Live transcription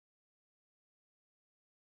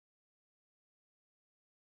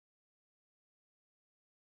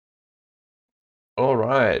All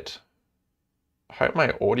right. I hope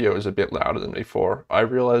my audio is a bit louder than before. I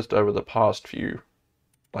realized over the past few,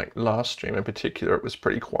 like last stream in particular, it was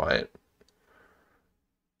pretty quiet.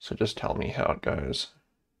 So just tell me how it goes.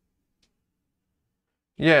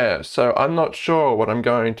 Yeah, so I'm not sure what I'm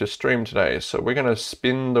going to stream today, so we're gonna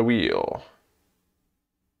spin the wheel.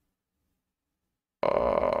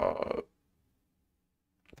 Uh,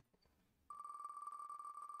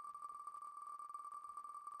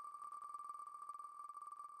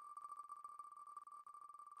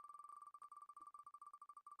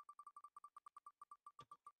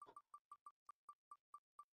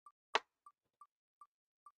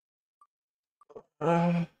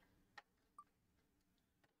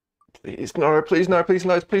 Please no, please no, please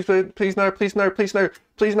no, please no, please no, please no, please no,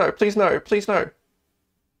 please no, please no, please no.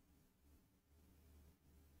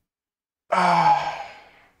 Ah.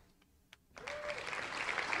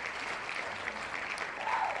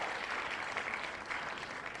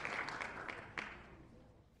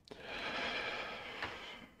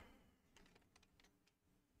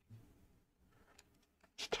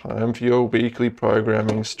 It's time for your weekly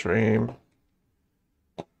programming stream.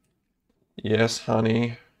 Yes,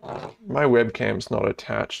 honey. My webcam's not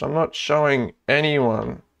attached. I'm not showing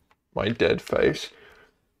anyone my dead face.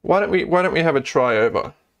 Why don't we have a try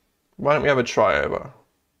over? Why don't we have a try over?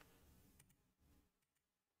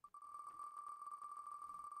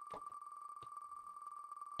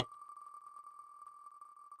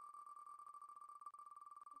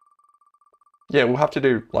 Yeah, we'll have to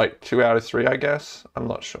do like 2 out of 3, I guess. I'm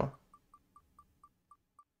not sure.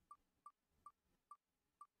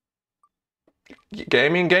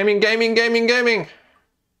 Gaming, gaming, gaming, gaming, gaming.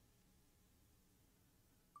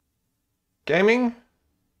 Gaming.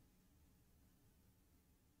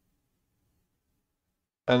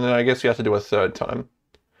 And then I guess you have to do a third time.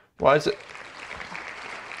 Why is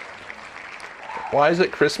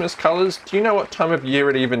it Christmas colors? Do you know what time of year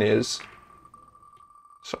it even is?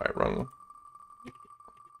 Sorry, wrong.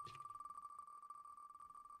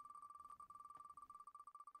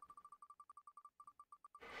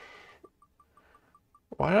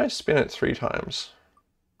 Why did I spin it 3 times?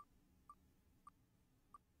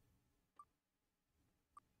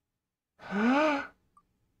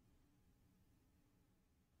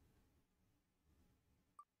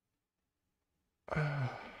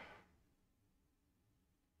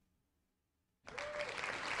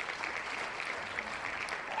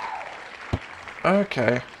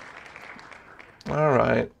 Okay. All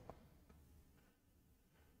right.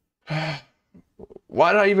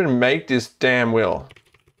 Why did I even make this damn wheel?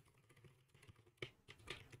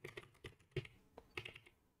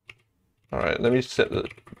 All right, let me set the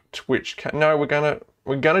Twitch no, we're gonna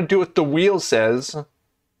do what the wheel says.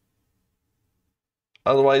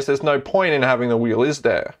 Otherwise, there's no point in having the wheel, is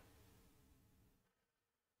there?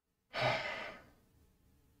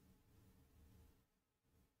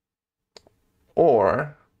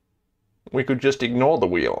 Or we could just ignore the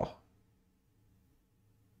wheel.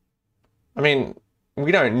 I mean,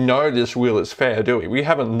 we don't know this wheel is fair, do we? We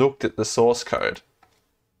haven't looked at the source code.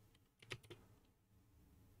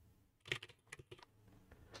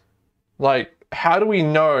 Like, how do we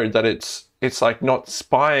know that it's like not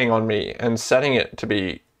spying on me and setting it to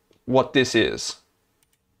be what this is?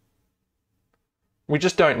 We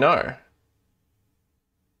just don't know.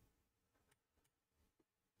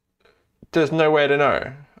 There's no way to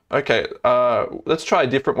know. Okay, let's try a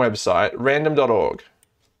different website, random.org.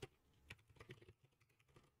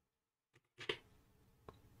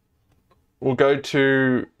 We'll go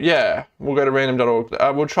to, we'll go to random.org.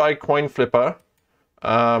 We'll try Coin Flipper.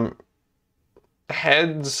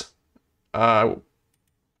 Heads, one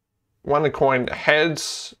coin,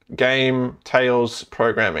 heads, game, tails,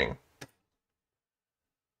 programming.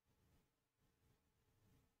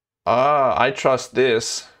 Ah, I trust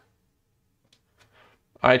this.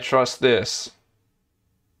 I trust this.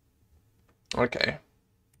 Okay.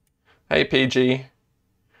 Hey, PG.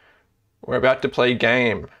 We're about to play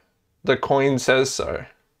game. The coin says so.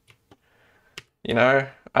 You know,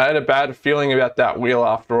 I had a bad feeling about that wheel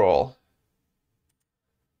after all.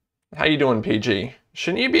 How you doing, PG?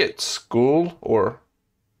 Shouldn't you be at school or...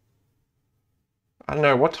 I don't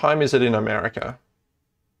know, what time is it in America?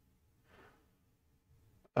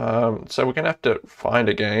 So we're gonna have to find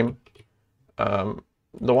a game.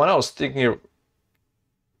 The one I was thinking of...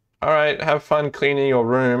 Alright, have fun cleaning your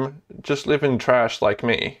room. Just live in trash like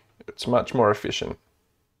me. It's much more efficient.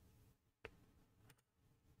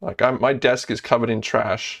 Like, my desk is covered in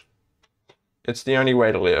trash. It's the only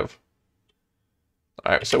way to live.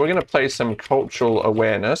 Alright, so we're gonna play some cultural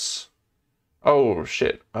awareness. Oh,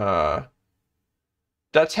 shit. That's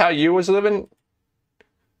how you was living?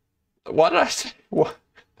 What did I say? What?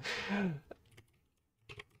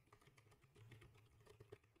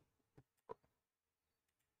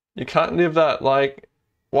 You can't live that, like,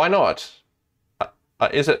 why not?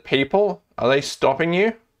 Is it people? Are they stopping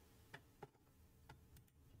you?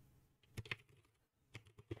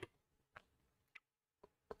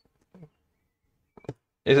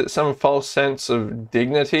 Is it some false sense of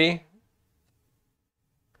dignity?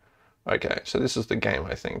 Okay, so this is the game,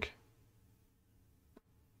 I think.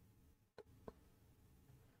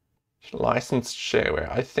 Licensed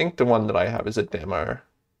shareware. I think the one that I have is a demo.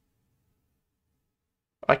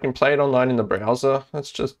 I can play it online in the browser.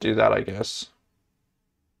 Let's just do that, I guess.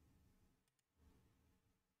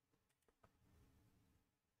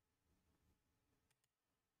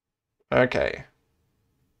 Okay.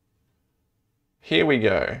 Here we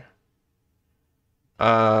go.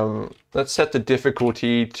 Let's set the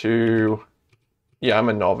difficulty to, yeah, I'm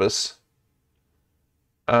a novice.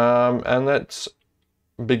 And let's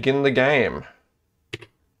begin the game.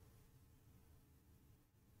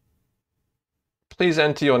 Please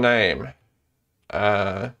enter your name.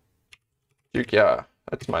 Jookia,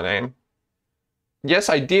 that's my name. Yes,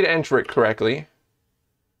 I did enter it correctly.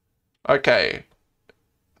 Okay.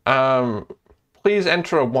 Please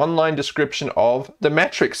enter a one-line description of the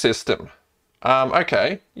metric system.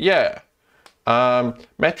 Okay, yeah.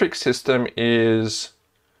 Metric system is,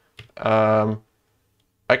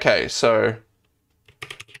 okay, so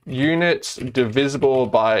units divisible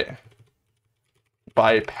by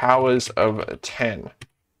powers of 10.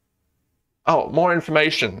 Oh, more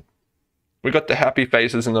information. We got the happy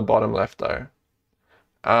faces in the bottom left though.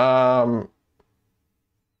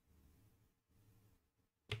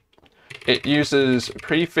 It uses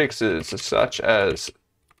prefixes such as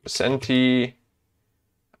centi,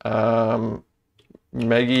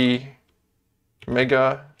 mega,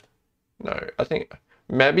 no, I think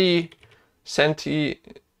maybe centi,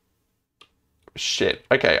 shit.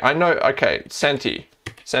 Okay, I know, okay, centi.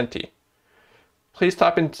 Please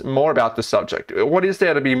type in more about the subject. What is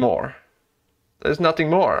there to be more? There's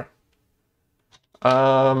nothing more.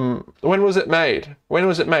 When was it made? When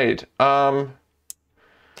was it made?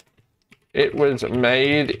 It was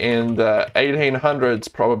made in the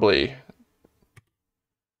 1800s, probably.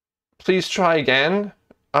 Please try again.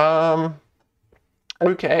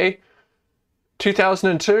 Okay.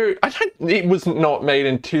 2002? It was not made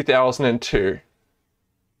in 2002.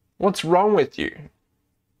 What's wrong with you?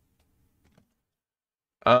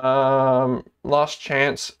 Last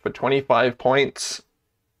chance for 25 points.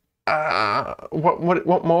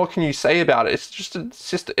 What more can you say about it?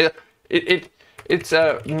 It's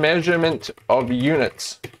a measurement of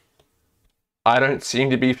units. I don't seem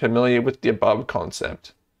to be familiar with the above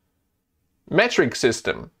concept. Metric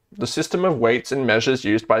system. The system of weights and measures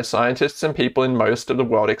used by scientists and people in most of the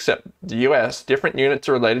world except the US. Different units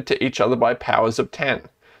are related to each other by powers of 10.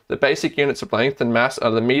 The basic units of length and mass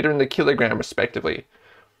are the meter and the kilogram, respectively.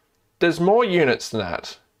 There's more units than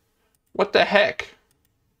that. What the heck?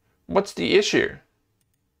 What's the issue?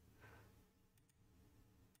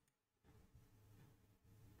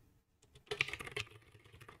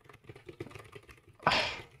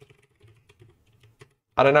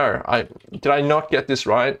 I don't know. Did I not get this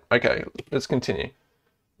right? Okay, let's continue.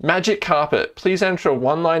 Magic carpet. Please enter a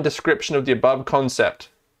one-line description of the above concept.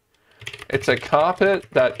 It's a carpet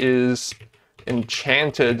that is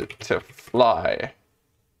enchanted to fly.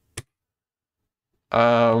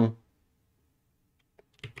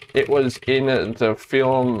 It was in the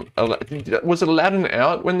film. Was Aladdin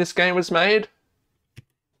out when this game was made?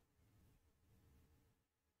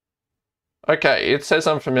 Okay, it says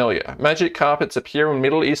unfamiliar. Magic carpets appear in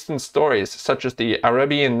Middle Eastern stories, such as the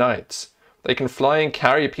Arabian Nights. They can fly and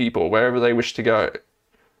carry people wherever they wish to go.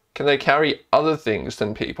 Can they carry other things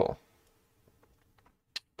than people?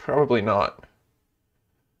 Probably not.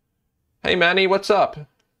 Hey Manny, what's up?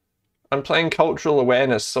 I'm playing cultural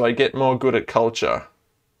awareness so I get more good at culture.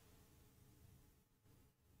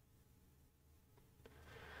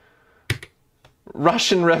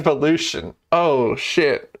 Russian Revolution. Oh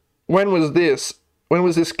shit. When was this? When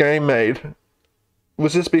was this game made?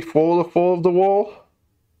 Was this before the fall of the wall?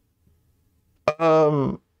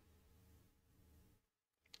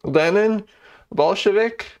 Lenin?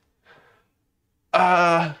 Bolshevik?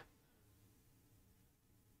 Money?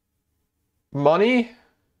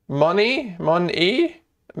 Money? Money?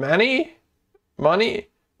 Manny? Money?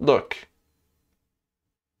 Look.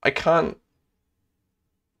 I can't...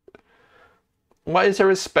 Why is there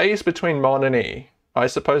a space between mon and e? I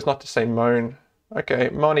suppose not to say moan. Okay,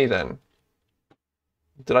 money then.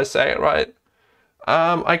 Did I say it right?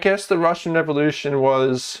 I guess the Russian Revolution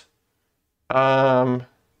was,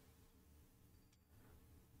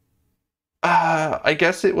 I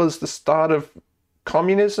guess it was the start of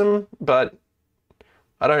communism, but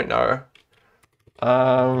I don't know.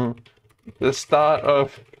 Um, the start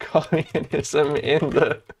of communism in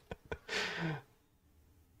the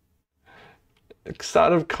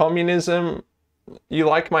start of communism. You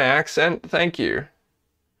like my accent? Thank you.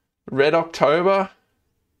 Red October?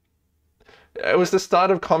 It was the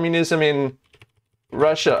start of communism in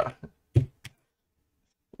Russia.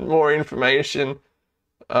 More information.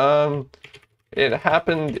 It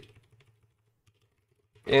happened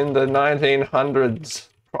in the 1900s,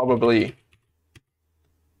 probably.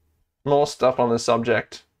 More stuff on the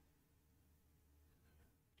subject.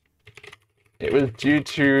 It was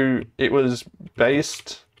it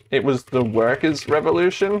was the workers'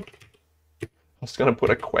 revolution. I was gonna put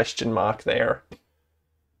a question mark there.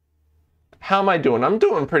 How am I doing? I'm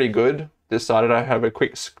doing pretty good. Decided I have a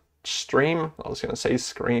quick stream. I was gonna say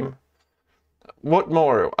scream. What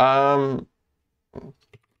more?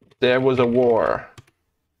 There was a war.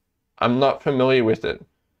 I'm not familiar with it.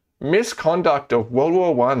 Misconduct of World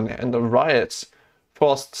War I and the riots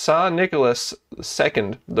forced Tsar Nicholas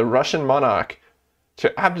II, the Russian monarch,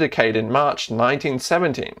 to abdicate in March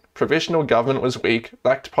 1917. Provisional government was weak,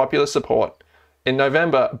 lacked popular support. In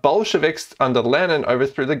November, Bolsheviks under Lenin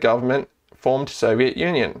overthrew the government, formed Soviet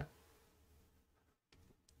Union.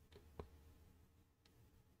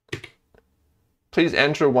 Please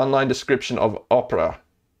enter a one-line description of opera.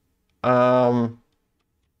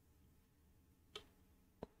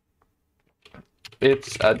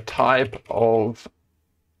 It's a type of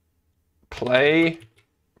play.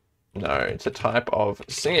 No, it's a type of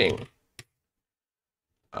singing.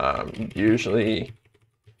 Usually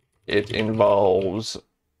it involves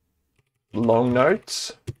long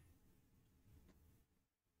notes.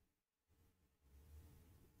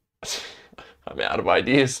 I'm out of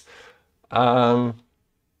ideas. I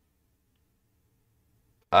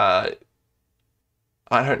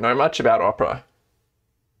don't know much about opera.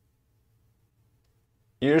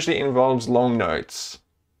 Usually involves long notes.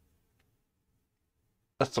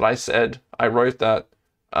 That's what I said. I wrote that.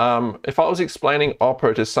 If I was explaining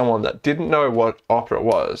opera to someone that didn't know what opera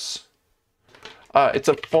was, it's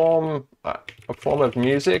a form of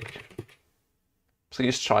music.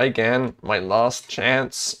 Please try again. My last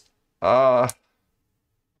chance. I'm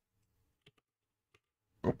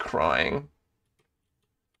crying.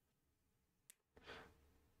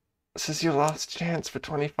 This is your last chance for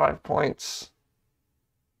 25 points.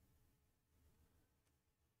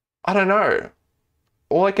 I don't know.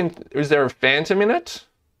 All I can... Is there a phantom in it?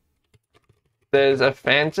 There's a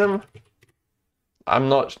phantom? I'm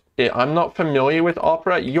not familiar with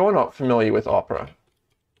opera. You're not familiar with opera.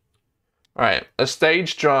 Alright, a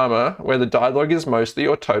stage drama where the dialogue is mostly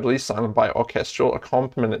or totally sung by orchestral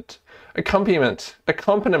accompaniment. Accompaniment.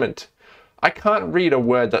 I can't read a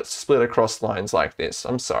word that's split across lines like this.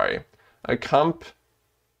 I'm sorry. Accompaniment.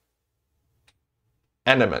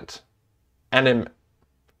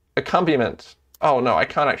 Accompaniment. Oh no, I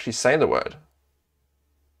can't actually say the word.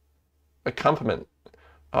 Accompaniment.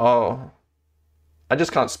 Oh. I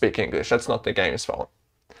just can't speak English. That's not the game's fault.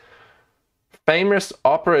 Famous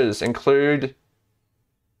operas include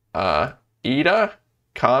Ida,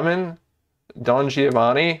 Carmen, Don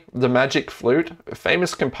Giovanni, The Magic Flute.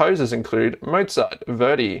 Famous composers include Mozart,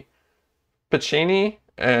 Verdi, Puccini,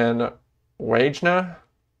 and Wagner.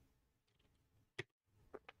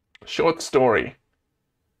 Short story.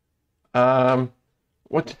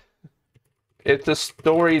 What? It's a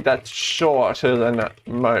story that's shorter than a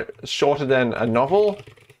novel.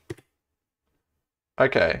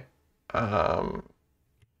 Okay.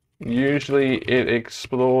 Usually it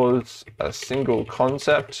explores a single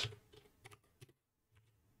concept.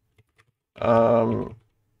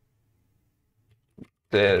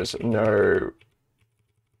 There's no...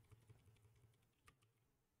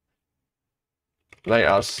 They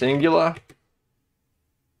are singular.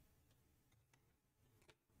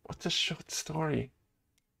 What's a short story?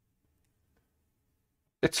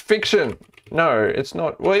 It's fiction. No, it's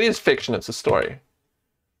not. Well, it is fiction. It's a story.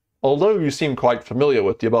 Although you seem quite familiar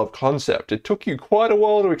with the above concept, it took you quite a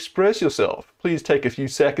while to express yourself. Please take a few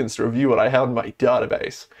seconds to review what I have in my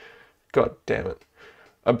database. God damn it.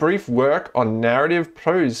 A brief work on narrative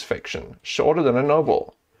prose fiction, shorter than a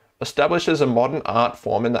novel. Established as a modern art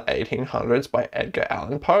form in the 1800s by Edgar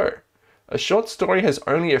Allan Poe. A short story has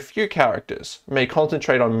only a few characters, may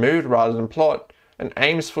concentrate on mood rather than plot, and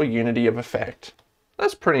aims for unity of effect.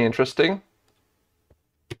 That's pretty interesting.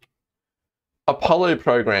 Apollo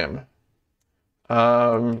program.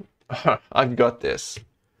 I've got this.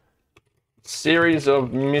 Series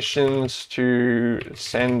of missions to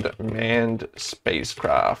send manned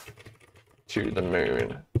spacecraft. to the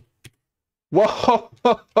moon.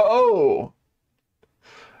 Whoa!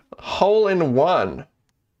 Hole in one.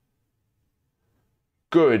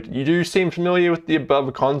 Good, you do seem familiar with the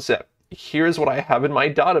above concept. Here's what I have in my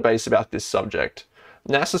database about this subject.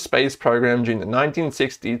 NASA space program during the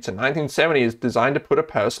 1960s to 1970s designed to put a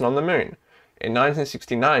person on the moon. In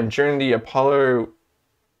 1969, during the Apollo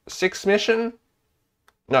 6 mission?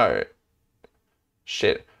 No.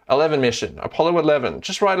 Shit. 11 mission. Apollo 11.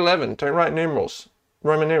 Just write 11. Don't write numerals.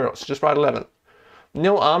 Roman numerals. Just write 11.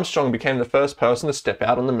 Neil Armstrong became the first person to step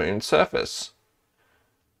out on the moon's surface.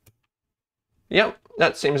 Yep,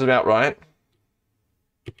 that seems about right.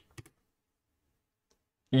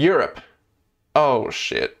 Europe. Oh,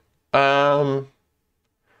 shit. Europe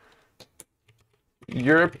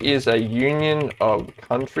is a union of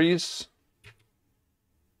countries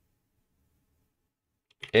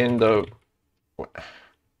in the...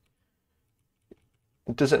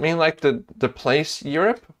 Does it mean like the place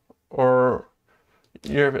Europe? Or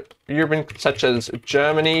Europe such as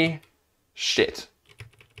Germany? Shit.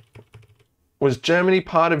 Was Germany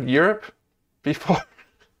part of Europe before?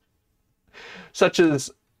 Such as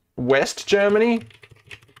West Germany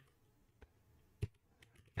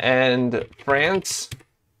and France.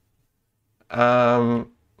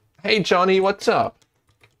 Hey Johnny, what's up?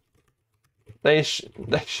 They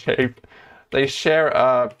share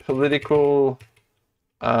a political,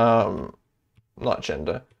 not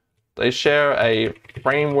gender. They share a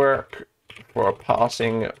framework for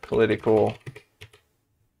passing political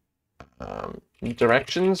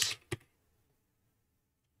directions.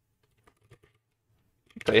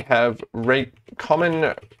 They have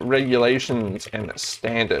common regulations and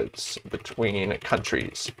standards between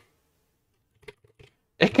countries.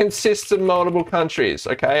 It consists of multiple countries,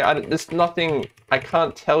 okay? There's nothing, I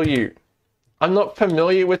can't tell you. I'm not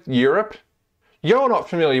familiar with Europe. You're not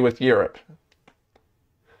familiar with Europe.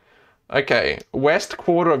 Okay, west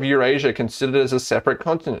quarter of Eurasia considered as a separate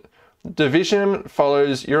continent. Division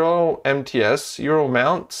follows Ural MTS, Ural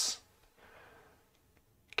Mounts,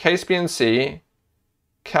 Caspian Sea,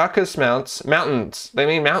 Caucasus Mountains, they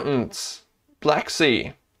mean mountains. Black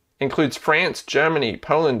Sea includes France, Germany,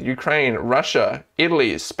 Poland, Ukraine, Russia,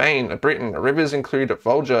 Italy, Spain, Britain. Rivers include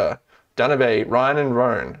Volga, Danube, Rhine, and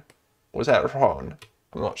Rhone. Was that Rhone?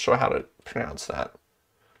 I'm not sure how to pronounce that.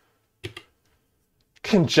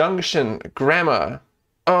 Conjunction, grammar.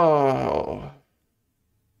 Oh.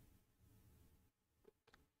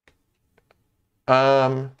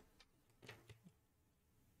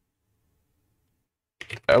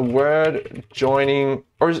 A word joining,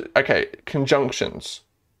 okay, conjunctions.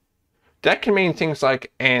 That can mean things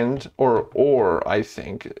like and or, I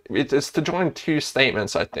think. It's to join two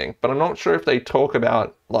statements, I think, but I'm not sure if they talk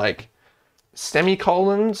about, like,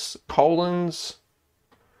 semicolons, colons.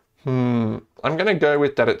 I'm gonna go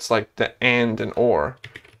with that it's like the and or.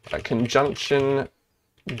 A conjunction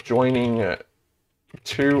joining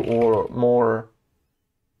two or more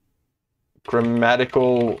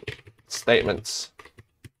grammatical statements.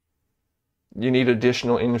 You need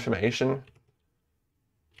additional information.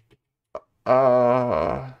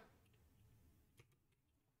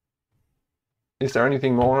 Is there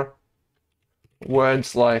anything more?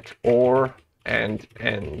 Words like or and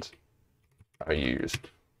are used.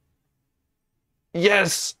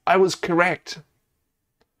 Yes, I was correct.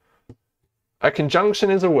 A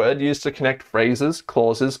conjunction is a word used to connect phrases,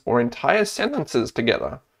 clauses, or entire sentences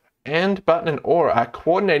together. And, but, and or are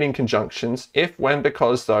coordinating conjunctions. If, when,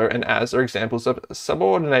 because, though, and as are examples of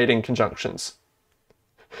subordinating conjunctions.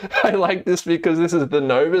 I like this because this is the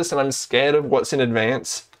Novus and I'm scared of what's in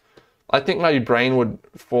advance. I think my brain would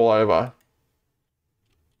fall over.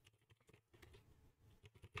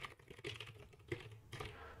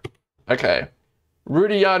 Okay.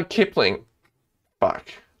 Rudyard Kipling. Fuck.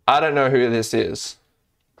 I don't know who this is.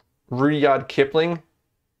 Rudyard Kipling?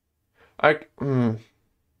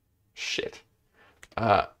 Shit.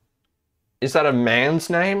 Is that a man's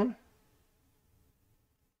name?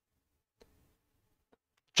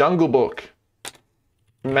 Jungle Book.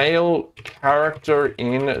 Male character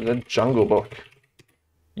in the Jungle Book.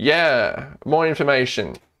 Yeah, more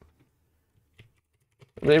information.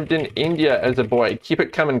 Lived in India as a boy. Keep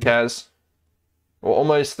it coming, Kaz. We're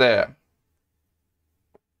almost there.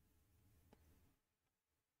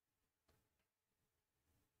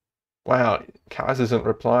 Wow, Kaz isn't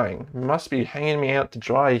replying. Must be hanging me out to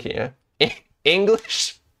dry here.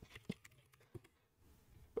 English?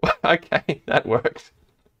 Okay, that worked.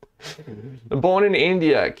 Born in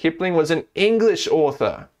India, Kipling was an English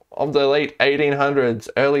author of the late 1800s,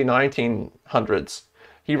 early 1900s.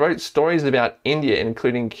 He wrote stories about India,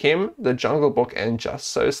 including Kim, The Jungle Book, and Just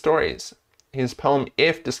So Stories. His poem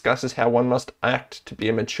If discusses how one must act to be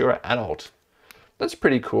a mature adult. That's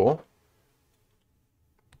pretty cool.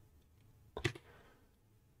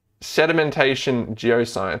 Sedimentation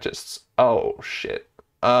geoscientists. Oh, shit.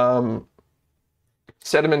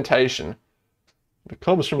 Sedimentation. It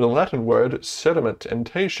comes from the Latin word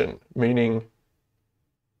sedimentation, meaning,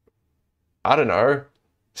 I don't know,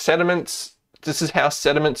 sediments. This is how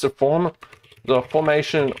sediments are formed. The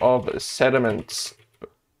formation of sediments.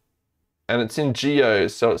 And it's in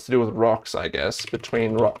geos, so it's to do with rocks, I guess,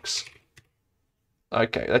 between rocks.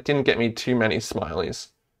 Okay, that didn't get me too many smileys.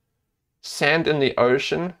 Sand in the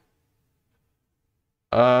ocean.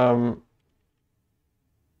 No,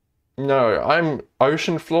 I'm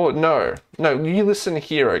ocean floor. No, you listen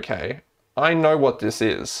here, okay? I know what this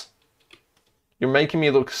is. You're making me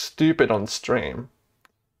look stupid on stream.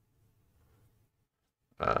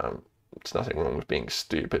 There's nothing wrong with being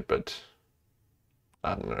stupid, but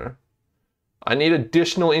I don't know. I need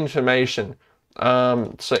additional information.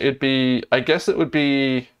 So it'd be, I guess it would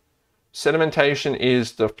be, sedimentation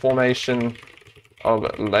is the formation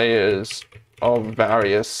of layers of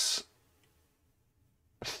various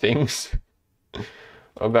things,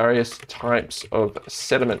 of various types of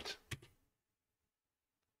sediment.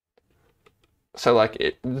 So like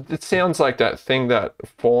it sounds like that thing that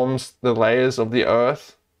forms the layers of the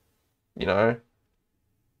earth, you know.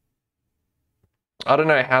 I don't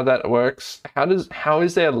know how that works. How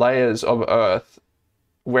is there layers of earth?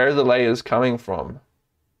 Where are the layers coming from?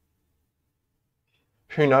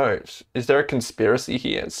 Who knows? Is there a conspiracy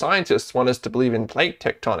here? Scientists want us to believe in plate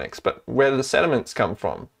tectonics, but where do the sediments come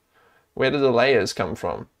from? Where do the layers come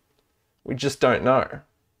from? We just don't know.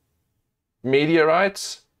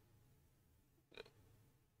 Meteorites?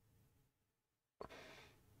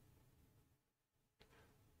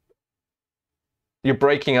 You're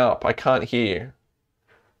breaking up. I can't hear you.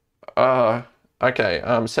 Okay.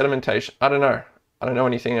 Sedimentation. I don't know. I don't know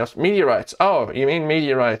anything else. Meteorites. Oh, you mean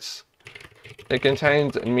meteorites. It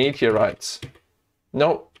contains meteorites.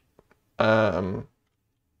 Nope.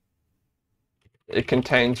 It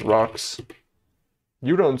contains rocks.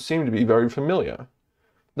 You don't seem to be very familiar.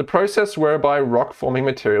 The process whereby rock-forming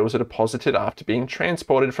materials are deposited after being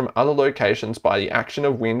transported from other locations by the action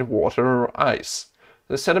of wind, water, or ice.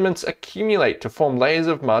 The sediments accumulate to form layers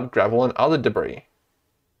of mud, gravel, and other debris.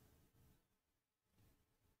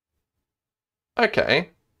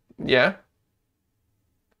 Okay. Yeah.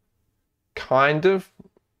 Kind of.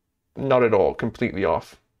 Not at all. Completely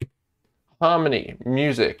off. Harmony.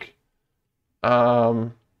 Music.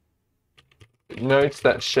 Notes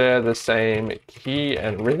that share the same key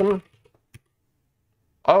and rhythm.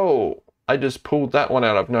 Oh, I just pulled that one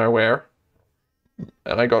out of nowhere.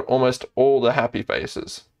 And I got almost all the happy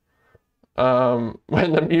faces. When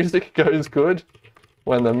the music goes good.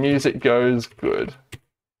 When the music goes good.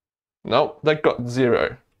 Nope, that got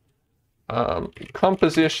 0.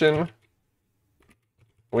 Composition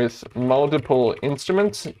with multiple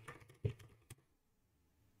instruments.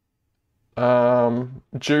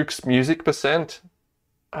 Jooks music percent.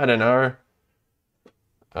 I don't know.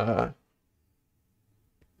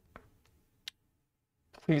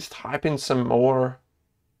 Please type in some more.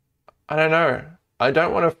 I don't know. I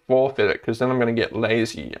don't want to forfeit it because then I'm going to get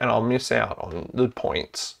lazy and I'll miss out on the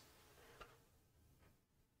points.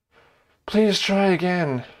 Please try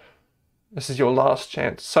again. This is your last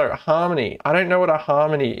chance. So, harmony. I don't know what a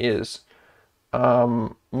harmony is.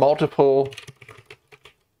 Multiple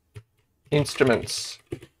instruments.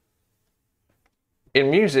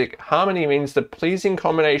 In music, harmony means the pleasing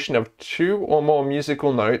combination of 2 or more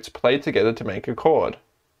musical notes played together to make a chord.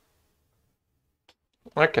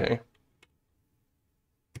 Okay.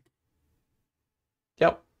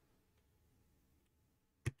 Yep.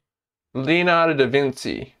 Leonardo da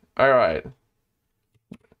Vinci. Alright.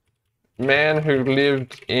 Man who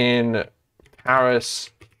lived in Paris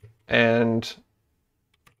and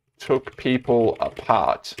took people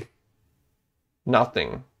apart.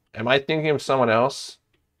 Nothing. Am I thinking of someone else?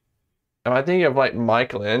 Am I thinking of like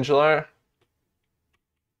Michelangelo?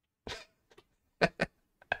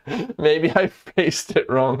 Maybe I phrased it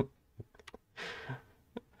wrong.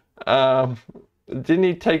 Didn't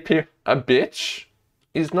he take people? A bitch?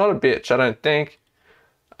 He's not a bitch, I don't think.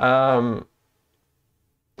 Mona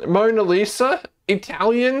Lisa?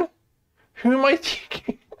 Italian? Who am I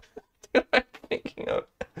thinking? Who am I thinking of?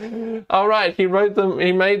 All right, he made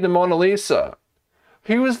the Mona Lisa.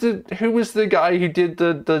 Who was the guy who did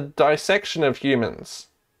the dissection of humans?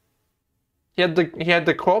 He had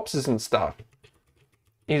the corpses and stuff.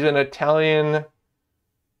 He's an Italian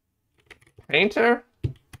painter?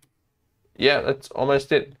 Yeah, that's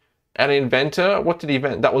almost it. An inventor? What did he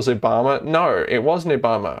invent? That was Obama? No, it wasn't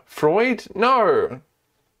Obama. Freud? No.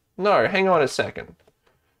 No, hang on a second.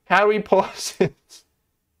 How do we pause this?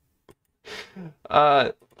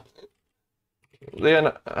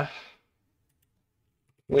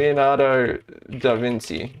 Leonardo da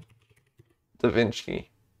Vinci. Da Vinci.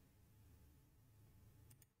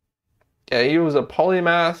 Yeah, he was a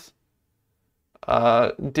polymath.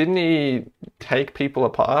 Didn't he take people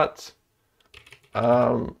apart?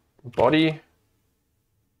 Body.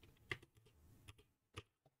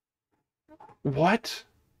 What?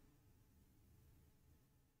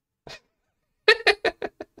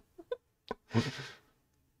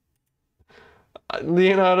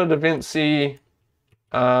 Leonardo da Vinci,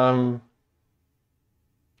 human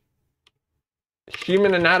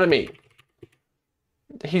anatomy.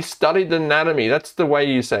 He studied anatomy. That's the way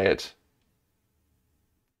you say it.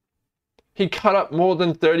 He cut up more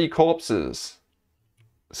than 30 corpses.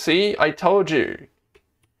 See, I told you.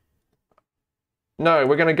 No,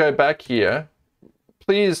 we're going to go back here.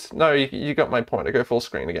 Please, no, you got my point. I go full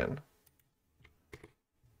screen again.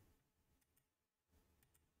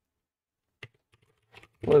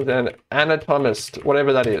 Was an anatomist,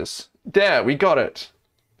 whatever that is. There, we got it.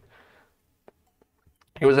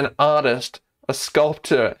 He was an artist, a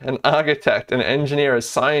sculptor, an architect, an engineer, a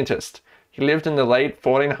scientist. He lived in the late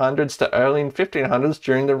 1400s to early 1500s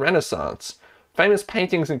during the Renaissance. Famous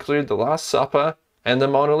paintings include The Last Supper and the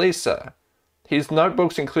Mona Lisa. His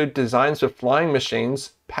notebooks include designs for flying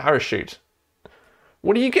machines, parachute.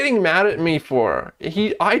 What are you getting mad at me for?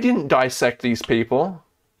 I didn't dissect these people.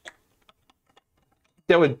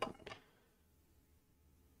 There were...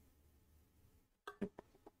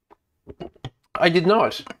 I did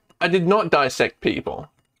not. I did not dissect people.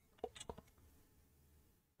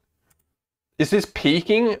 Is this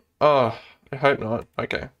peaking? Oh, I hope not.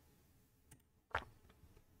 Okay.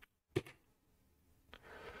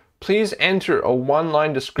 Please enter a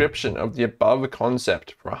one-line description of the above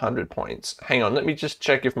concept for 100 points. Hang on, let me just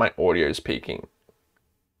check if my audio is peaking.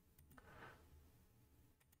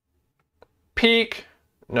 Peak.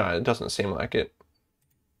 No, it doesn't seem like it.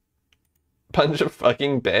 Bunch of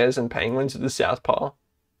fucking bears and penguins at the South Pole.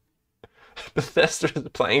 Bethesda is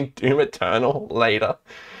playing Doom Eternal later.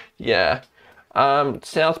 Yeah.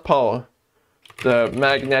 South Pole. The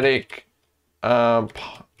magnetic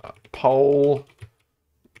pole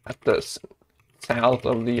at the south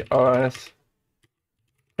of the Earth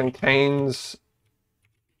contains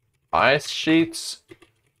ice sheets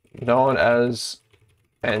known as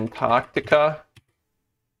Antarctica.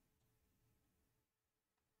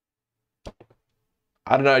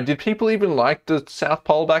 I don't know, did people even like the South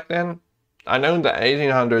Pole back then? I know in the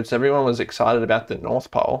 1800s everyone was excited about the North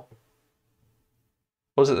Pole.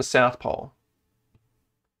 Or was it the South Pole?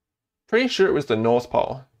 Pretty sure it was the North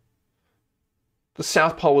Pole. The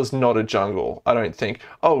South Pole was not a jungle, I don't think.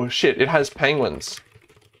 Oh shit, it has penguins.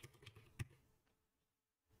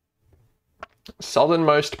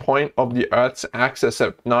 Southernmost point of the Earth's axis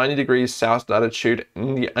at 90 degrees south latitude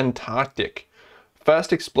in the Antarctic.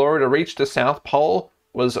 First explorer to reach the South Pole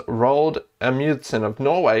was Roald Amundsen of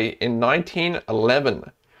Norway in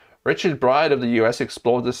 1911. Richard Bryant of the US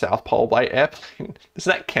explored the South Pole by airplane. Does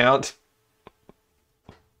that count?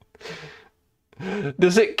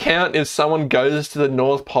 Does it count if someone goes to the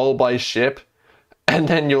North Pole by ship and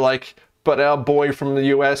then you're like, but our boy from the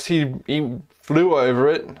US, he flew over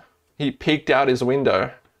it. He peeked out his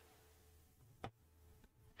window.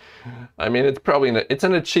 I mean, it's probably it's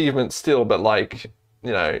an achievement still, but like,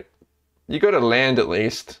 you know, you got to land at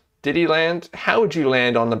least. Did he land? How would you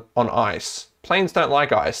land on ice? Planes don't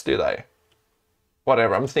like ice, do they?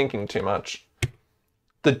 Whatever, I'm thinking too much.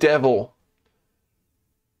 The devil.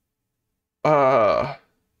 Okay.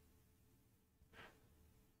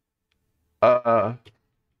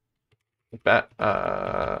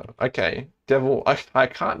 Devil. I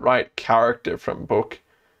can't write character from book.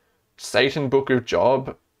 Satan, Book of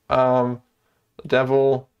Job.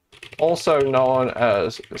 Devil, also known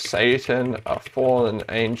as Satan, a fallen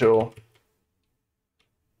angel,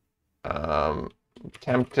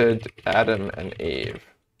 tempted Adam and Eve.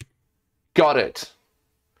 Got it.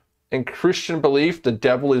 In Christian belief, the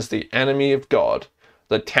devil is the enemy of God,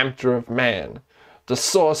 the tempter of man, the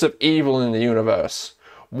source of evil in the universe.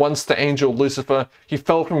 Once the angel Lucifer, he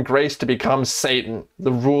fell from grace to become Satan,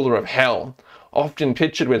 the ruler of hell, often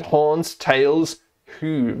pictured with horns, tails,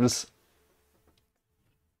 hooves.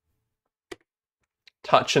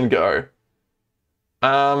 Touch and go.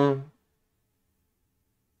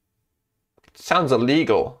 Sounds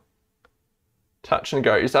illegal. Touch and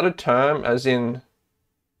go. Is that a term as in...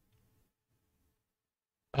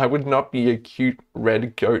 I would not be a cute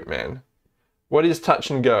red goat man. What is touch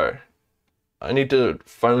and go? I need to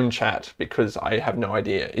phone chat because I have no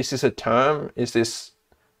idea. Is this a term? Is this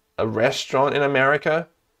a restaurant in America?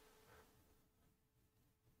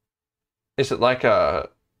 Is it like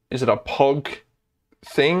is it a pog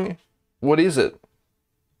thing? What is it?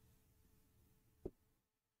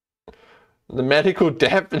 The medical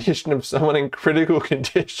definition of someone in critical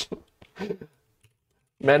condition.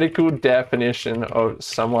 Medical definition of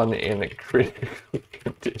someone in a critical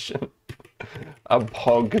condition. A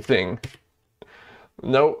pog thing.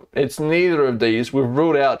 Nope, it's neither of these. We've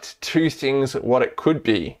ruled out two things what it could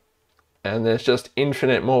be. And there's just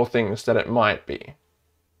infinite more things that it might be.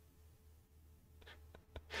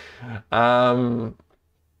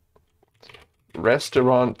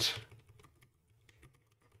 Restaurant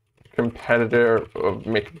competitor of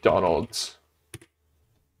McDonald's.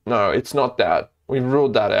 No, it's not that. We've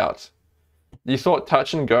ruled that out. You thought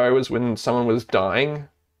touch and go was when someone was dying?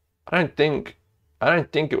 I don't think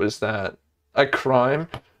it was that. A crime?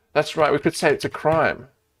 That's right, we could say it's a crime.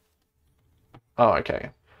 Oh, okay.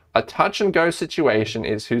 A touch and go situation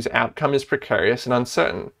is whose outcome is precarious and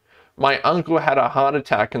uncertain. My uncle had a heart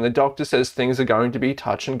attack and the doctor says things are going to be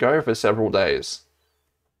touch and go for several days.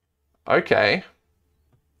 Okay.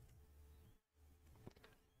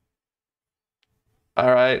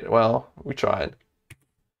 Alright, well, we tried.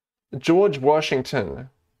 George Washington.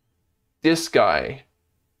 This guy.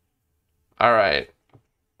 Alright.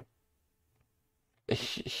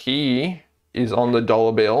 He is on the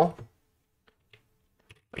dollar bill.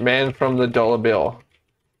 Man from the dollar bill.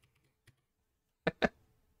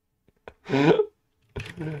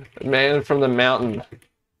 Man from the mountain.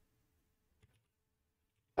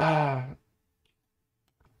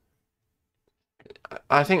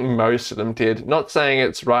 I think most of them did. Not saying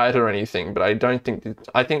it's right or anything, but I don't think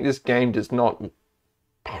I think this game does not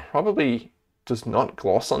probably does not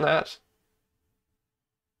gloss on that.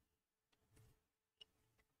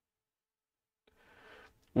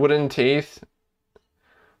 Wooden teeth.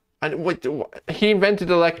 And what, he invented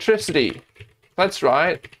electricity. That's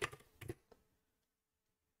right.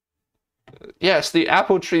 Yes, the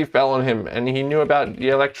apple tree fell on him and he knew about the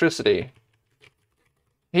electricity.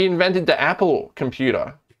 He invented the Apple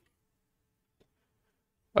computer.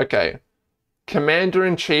 Okay.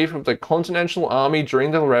 Commander-in-Chief of the Continental Army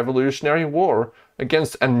during the Revolutionary War,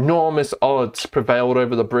 against enormous odds, prevailed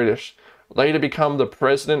over the British. Later become the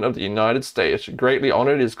President of the United States. Greatly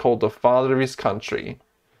honored, is called the father of his country.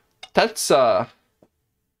 That's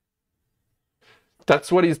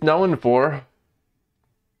what he's known for.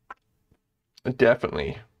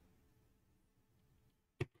 Definitely.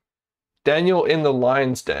 Daniel in the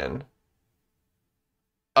Lion's Den.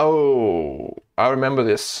 Oh, I remember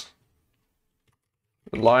this.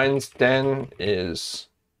 Lion's Den is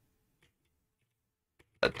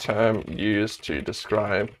a term used to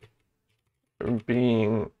describe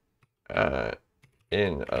being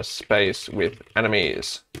in a space with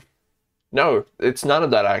enemies. No, it's none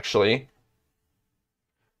of that actually.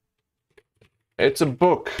 It's a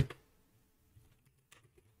book.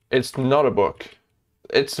 It's not a book.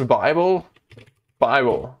 It's the Bible?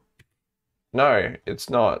 Bible. No, it's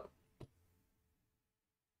not.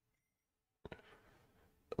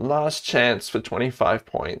 Last chance for 25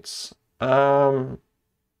 points. I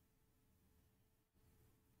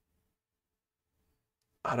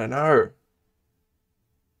don't know.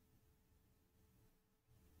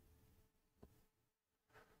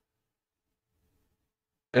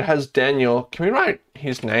 It has Daniel. Can we write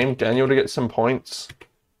his name, Daniel, to get some points?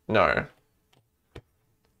 No.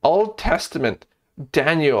 Old Testament.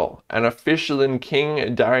 Daniel, an official in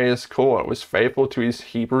King Darius' court, was faithful to his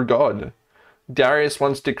Hebrew God. Darius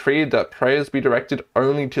once decreed that prayers be directed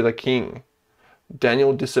only to the king.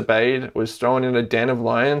 Daniel disobeyed, was thrown in a den of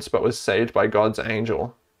lions, but was saved by God's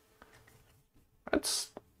angel.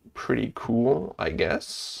 That's pretty cool, I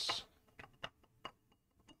guess.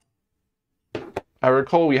 I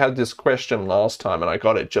recall we had this question last time and I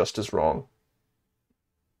got it just as wrong.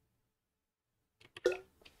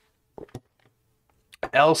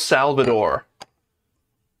 El Salvador.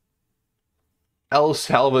 El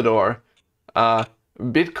Salvador.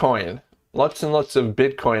 Bitcoin. Lots and lots of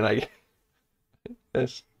Bitcoin, I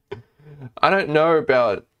guess. I don't know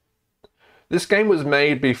about... This game was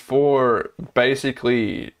made before,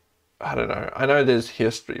 basically... I don't know. I know there's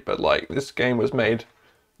history, but like, this game was made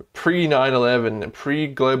pre-9/11,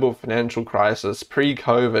 pre-global financial crisis,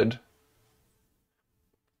 pre-COVID,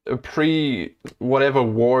 pre-whatever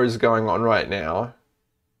war is going on right now.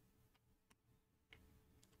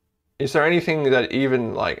 Is there anything that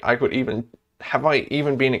even, like, have I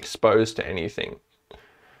even been exposed to anything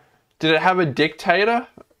Did it have a dictator?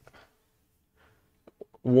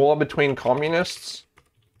 War between communists?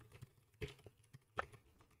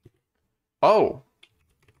 Oh.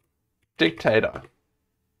 Dictator.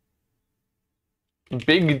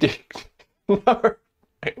 Big dick. No.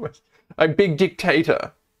 A big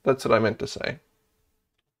dictator. That's what I meant to say.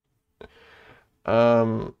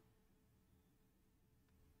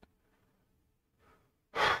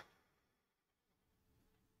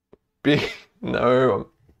 Big, no,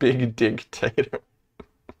 big dictator.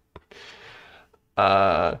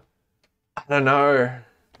 I don't know.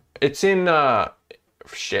 It's in,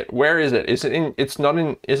 shit, where is it? Is it in, it's not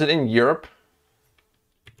in, is it in Europe?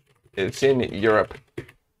 It's in Europe.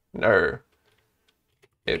 No.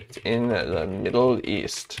 It's in the Middle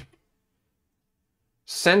East.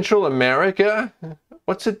 Central America?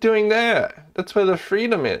 What's it doing there? That's where the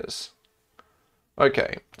freedom is.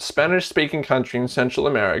 Okay, Spanish-speaking country in Central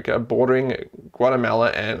America, bordering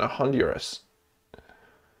Guatemala and Honduras.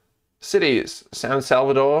 Cities, San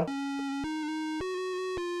Salvador.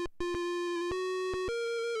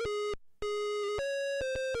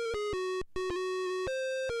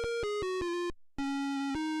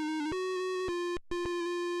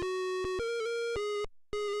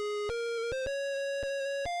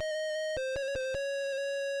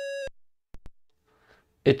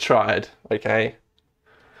 It tried, okay?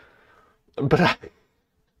 But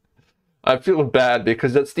I feel bad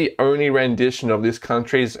because that's the only rendition of this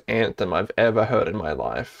country's anthem I've ever heard in my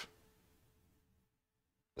life.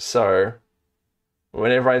 So,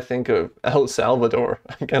 whenever I think of El Salvador,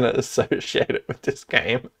 I'm gonna associate it with this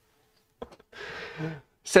game.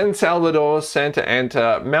 San Salvador, Santa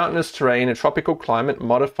Anta, mountainous terrain, a tropical climate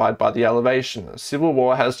modified by the elevation. Civil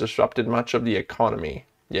war has disrupted much of the economy.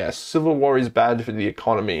 Yes, civil war is bad for the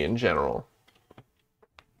economy in general.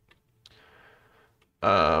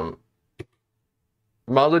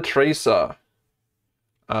 Mother Teresa,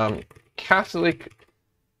 Catholic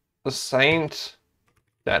saint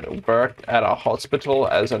that worked at a hospital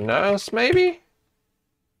as a nurse, maybe?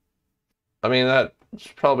 I mean, that's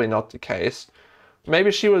probably not the case. Maybe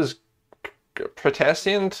she was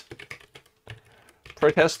Protestant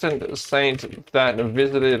saint that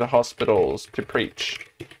visited hospitals to preach.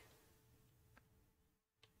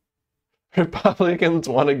 Republicans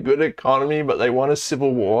want a good economy, but they want a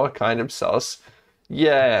civil war, kind of sus.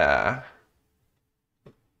 Yeah.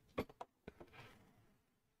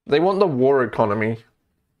 They want the war economy.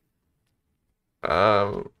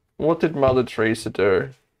 What did Mother Teresa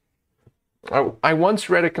do? I once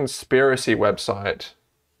read a conspiracy website.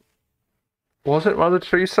 Was it Mother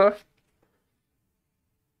Teresa?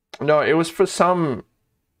 No, it was for some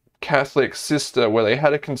Catholic sister where they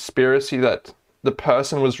had a conspiracy that the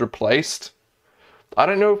person was replaced. I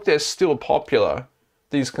don't know if they're still popular,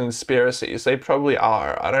 these conspiracies. They probably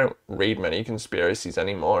are. I don't read many conspiracies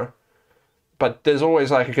anymore. But there's always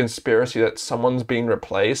like a conspiracy that someone's been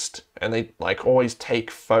replaced, and they like always take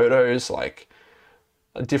photos, like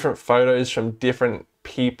different photos from different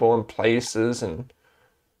people and places, and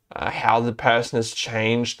how the person has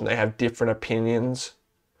changed, and they have different opinions.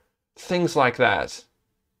 Things like that.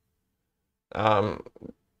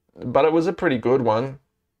 But it was a pretty good one.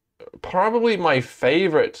 Probably my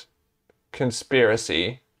favorite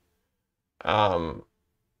conspiracy. Hang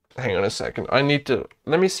on a second.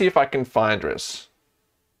 Let me see if I can find this.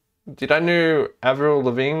 Did I know Avril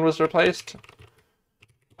Lavigne was replaced?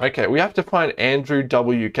 Okay, we have to find Andrew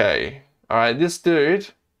WK. Alright, this dude.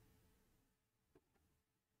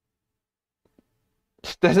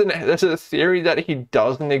 There's a theory that he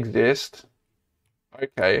doesn't exist.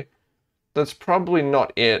 Okay. That's probably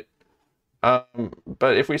not it.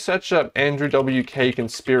 But if we search up Andrew WK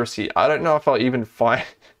conspiracy, I don't know if I'll even find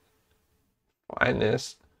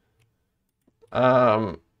this.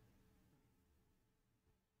 I'm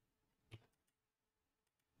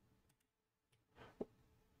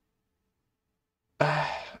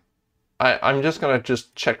just gonna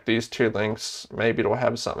check these two links. Maybe it'll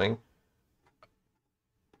have something.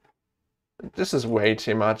 This is way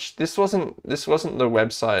too much. This wasn't the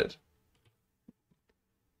website.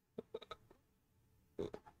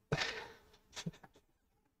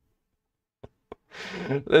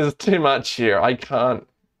 There's too much here. I can't.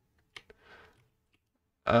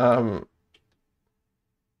 But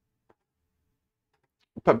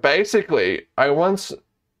basically, I once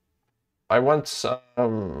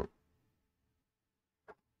read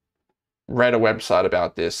a website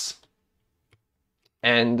about this,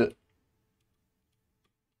 and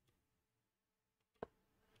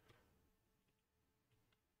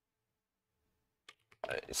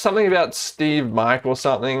something about Steve Mike or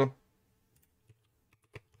something.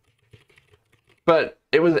 But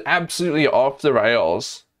It was absolutely off the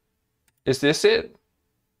rails. Is this it?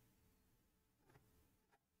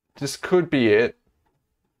 This could be it.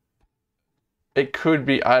 It could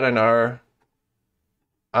be, I don't know.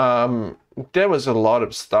 There was a lot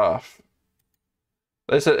of stuff.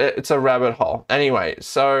 It's a rabbit hole. Anyway,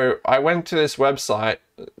 so I went to this website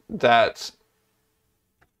that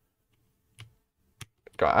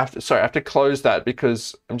I have to close that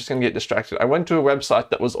because I'm just gonna get distracted. I went to a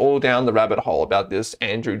website that was all down the rabbit hole about this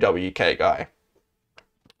Andrew WK guy.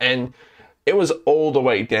 And it was all the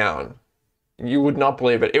way down. You would not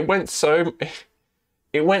believe it. It went so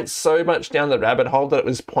much down the rabbit hole that it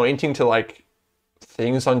was pointing to like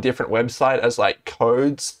things on different websites as like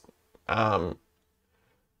codes.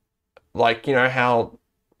 Like, you know how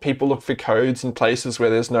people look for codes in places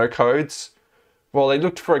where there's no codes? Well, they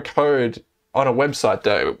looked for a code on a website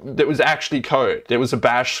though that was actually code. There was a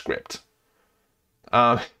bash script.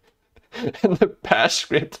 And the bash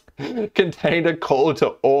script contained a call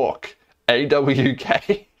to awk,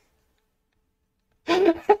 AWK.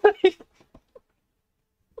 And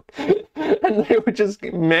they were just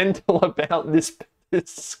mental about this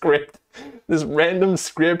script, this random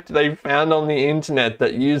script they found on the internet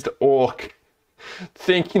that used awk,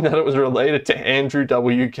 thinking that it was related to Andrew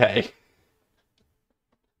WK.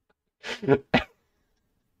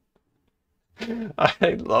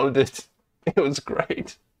 I loved it. It was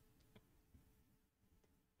great.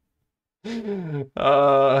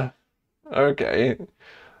 Okay.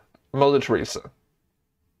 Mother Teresa.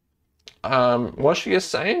 Was she a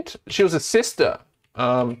saint? She was a sister.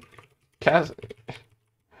 Catholic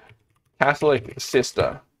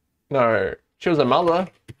sister. No, she was a mother.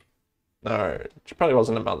 No, she probably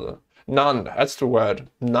wasn't a mother. Nun, that's the word.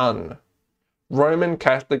 Nun. Roman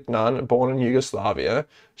Catholic nun born in Yugoslavia.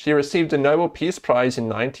 She received a Nobel Peace Prize in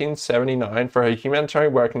 1979 for her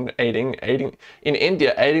humanitarian work in aiding in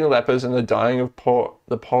India, aiding lepers and the dying of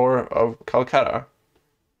the poor of Calcutta.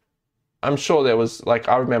 I'm sure there was, like,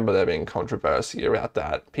 I remember there being controversy about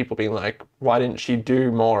that. People being like, why didn't she do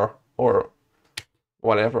more? Or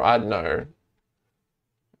whatever, I don't know.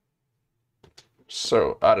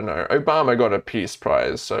 So, I don't know. Obama got a Peace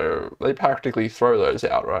Prize, so they practically throw those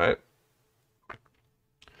out, right?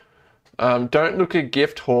 Don't look a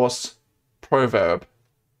gift horse proverb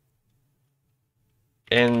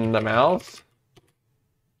in the mouth.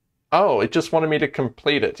 Oh, it just wanted me to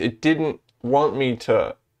complete it. It didn't want me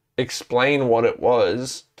to explain what it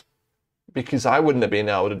was because I wouldn't have been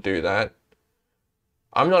able to do that.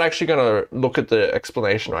 I'm not actually going to look at the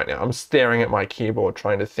explanation right now. I'm staring at my keyboard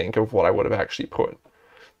trying to think of what I would have actually put.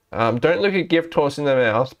 Don't look a gift horse in the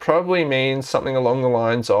mouth probably means something along the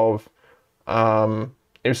lines of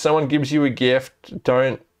if someone gives you a gift,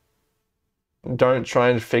 don't try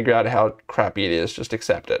and figure out how crappy it is, just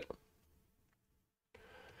accept it.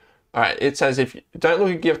 All right, it says don't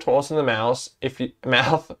look a gift horse in the mouth. If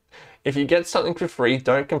you get something for free,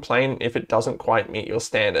 don't complain if it doesn't quite meet your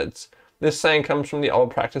standards. This saying comes from the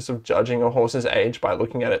old practice of judging a horse's age by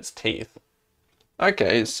looking at its teeth.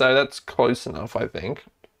 Okay, so that's close enough, I think.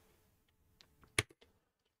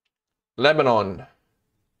 Lebanon.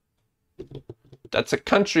 That's a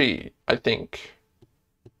country, I think.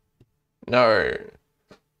 No.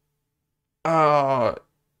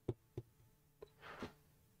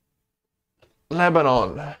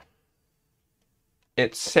 Lebanon.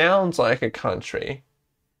 It sounds like a country,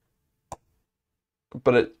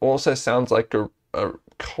 but it also sounds like a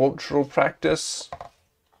cultural practice.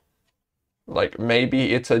 Like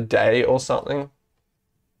maybe it's a day or something.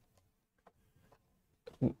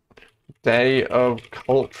 Day of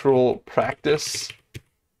cultural practice.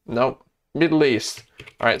 Nope. Middle East.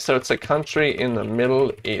 All right, so it's a country in the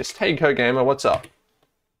Middle East. Hey, CoGamer, what's up?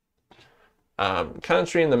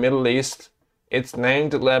 Country in the Middle East. It's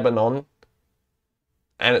named Lebanon,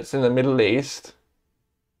 and it's in the Middle East.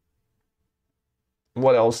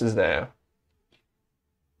 What else is there?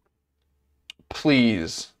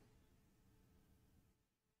 Please.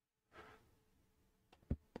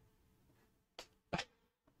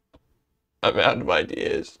 I'm out of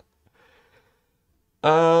ideas.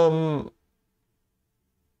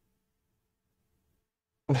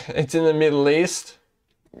 It's in the Middle East.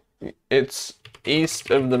 It's east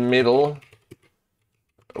of the middle,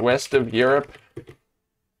 west of Europe.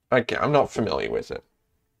 Okay, I'm not familiar with it.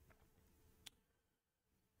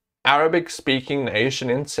 Arabic-speaking nation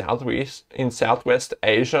in Southwest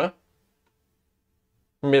Asia.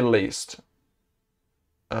 Middle East.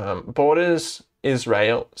 Borders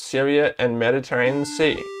Israel, Syria, and Mediterranean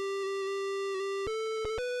Sea.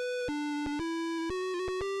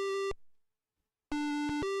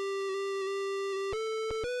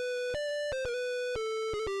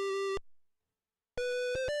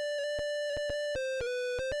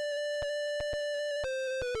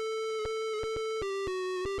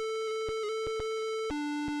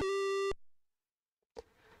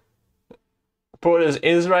 Borders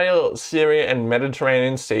Israel, Syria, and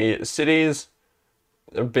Mediterranean Sea. Cities,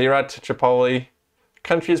 Beirut, Tripoli.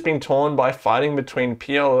 Country has been torn by fighting between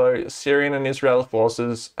PLO, Syrian and Israeli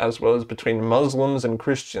forces, as well as between Muslims and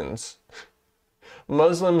Christians.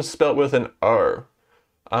 Muslims spelt with an O.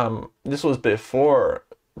 This was before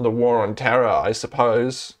the war on terror, I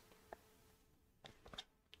suppose.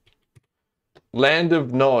 Land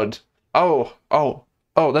of Nod. Oh,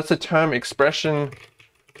 that's a term, expression.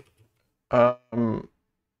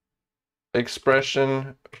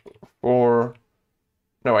 Expression for...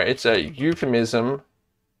 No, wait, it's a euphemism.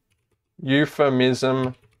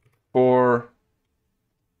 Euphemism for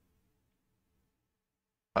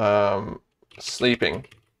sleeping.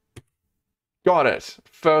 Got it.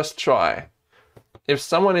 First try. If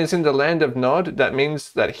someone is in the land of Nod, that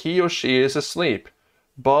means that he or she is asleep.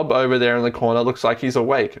 Bob over there in the corner looks like he's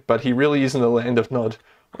awake, but he really is in the land of Nod.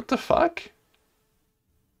 What the fuck?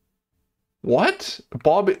 What?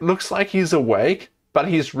 Bob looks like he's awake, but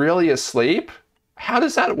he's really asleep? How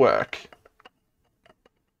does that work?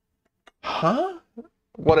 Huh?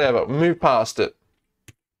 Whatever, move past it.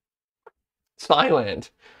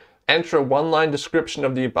 Thailand. Enter a one-line description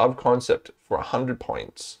of the above concept for 100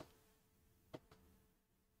 points.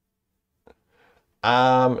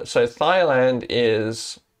 So Thailand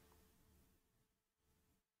is...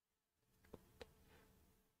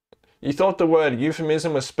 You thought the word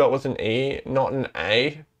euphemism was spelt with an E, not an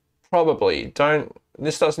A? Probably.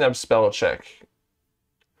 This doesn't have spell check.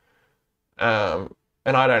 And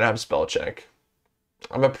I don't have spell check.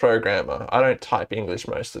 I'm a programmer. I don't type English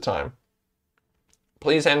most of the time.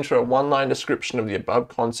 Please enter a one-line description of the above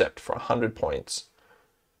concept for 100 points.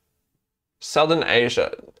 Southern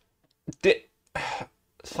Asia.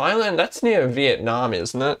 Thailand, that's near Vietnam,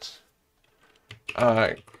 isn't it?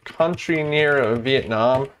 Country near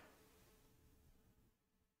Vietnam.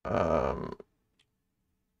 I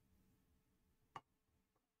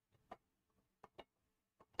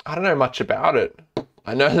don't know much about it.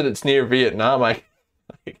 I know that it's near Vietnam, I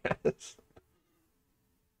guess.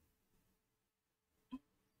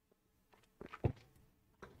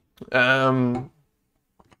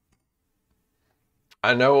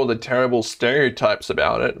 I know all the terrible stereotypes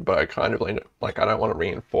about it, but I kind of like I don't want to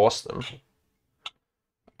reinforce them.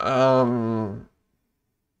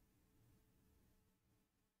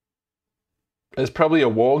 There's probably a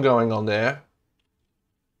war going on there.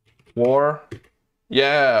 War?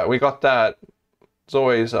 Yeah, we got that. There's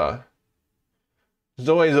always a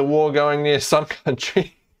war going near some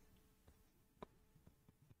country.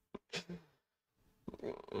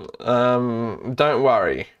 Don't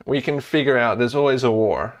worry. We can figure out there's always a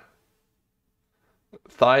war.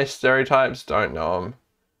 Thai stereotypes, don't know them.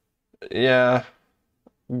 Yeah,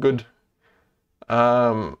 good.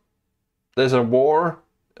 There's a war.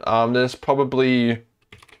 There's probably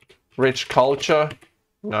rich culture.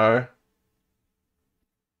 No.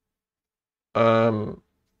 I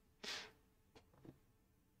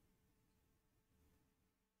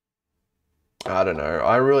don't know.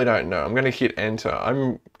 I really don't know. I'm gonna hit enter.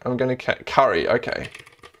 I'm gonna curry. Okay.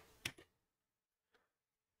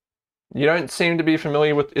 You don't seem to be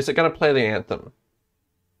familiar with. Is it gonna play the anthem?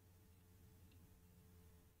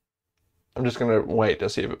 I'm just gonna wait to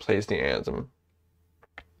see if it plays the anthem.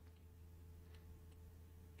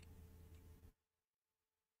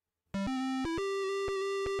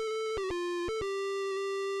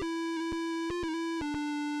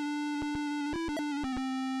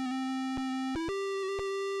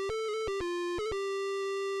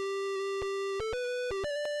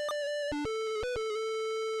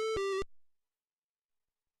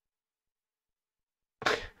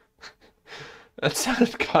 That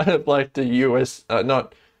sounded kind of like the US,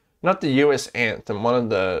 not the US anthem, one of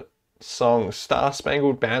the songs, Star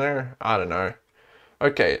Spangled Banner? I don't know.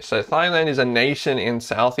 Okay, so Thailand is a nation in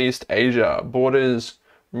Southeast Asia, borders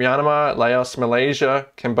Myanmar, Laos, Malaysia,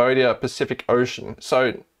 Cambodia, Pacific Ocean.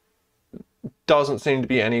 So, doesn't seem to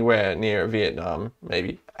be anywhere near Vietnam,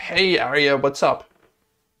 maybe. Hey, Arya, what's up?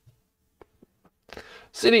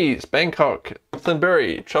 Cities, Bangkok,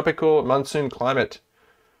 Thunbury, tropical monsoon climate.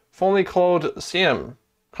 Formerly called Siam,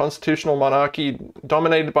 constitutional monarchy,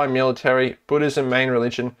 dominated by military, Buddhism main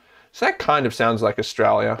religion. So that kind of sounds like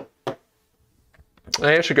Australia.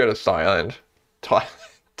 I should go to Thailand.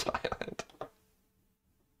 Thailand.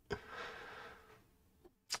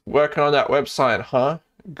 Working on that website, huh?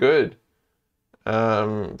 Good.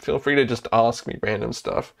 Feel free to just ask me random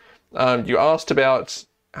stuff. You asked about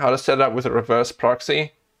how to set it up with a reverse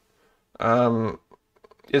proxy.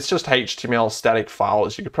 It's just HTML static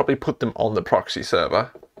files. You could probably put them on the proxy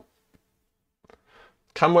server.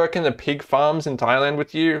 Come work in the pig farms in Thailand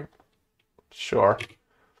with you? Sure.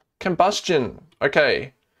 Combustion.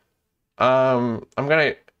 Okay. I'm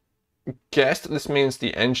gonna guess that this means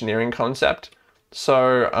the engineering concept.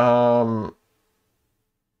 So,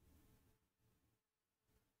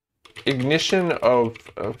 ignition of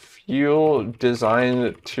a fuel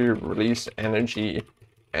designed to release energy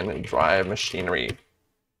and drive machinery.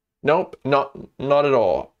 Nope, not at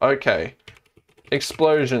all. Okay.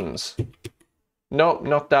 Explosions. Nope,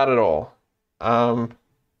 not that at all.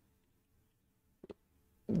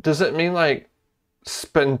 Does it mean like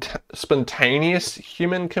spontaneous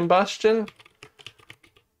human combustion?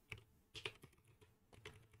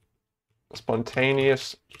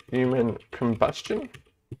 Spontaneous human combustion?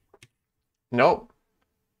 Nope.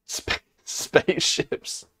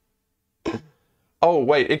 Spaceships. Oh,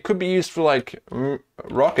 wait, it could be used for like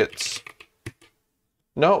rockets.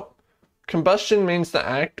 Nope. Combustion means the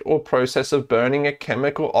act or process of burning, a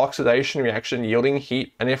chemical oxidation reaction yielding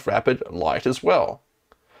heat and, if rapid, light as well.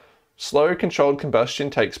 Slow, controlled combustion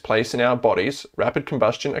takes place in our bodies. Rapid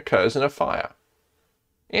combustion occurs in a fire.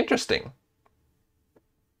 Interesting.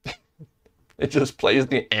 It just plays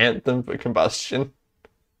the anthem for combustion.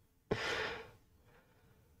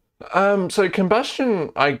 So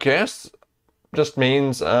combustion, I guess, just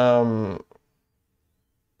means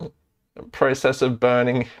process of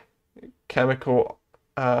burning, chemical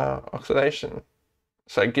oxidation.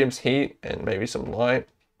 So it gives heat and maybe some light.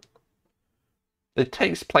 It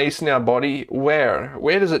takes place in our body. Where?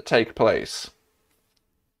 Where does it take place?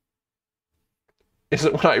 Is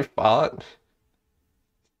it when I fart?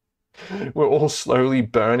 We're all slowly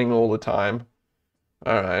burning all the time.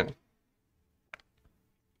 All right.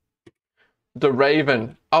 The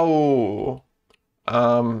Raven. Oh.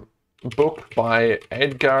 Book by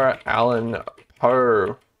Edgar Allan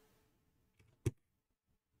Poe.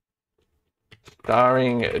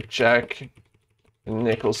 Starring Jack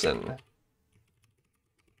Nicholson.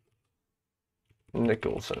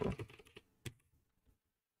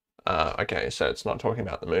 Okay, so it's not talking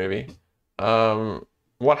about the movie.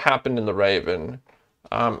 What happened in The Raven?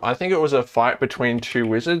 I think it was a fight between two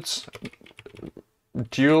wizards.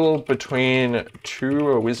 Duel between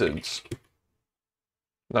two wizards.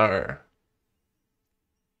 No.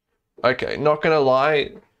 Okay, not gonna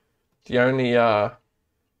lie. The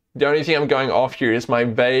only thing I'm going off here is my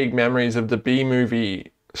vague memories of the B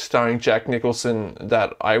movie starring Jack Nicholson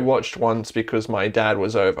that I watched once because my dad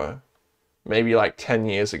was over. Maybe like 10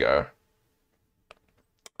 years ago.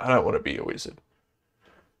 I don't want to be a wizard.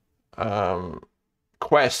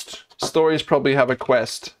 Quest. Stories probably have a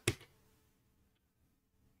quest.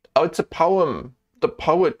 Oh, it's a poem. The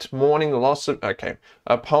poet mourning the loss of... Okay.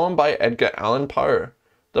 A poem by Edgar Allan Poe.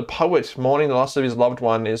 The poet mourning the loss of his loved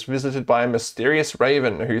one is visited by a mysterious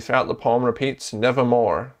raven who throughout the poem repeats,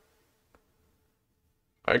 nevermore.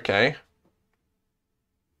 Okay.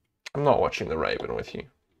 I'm not watching The Raven with you.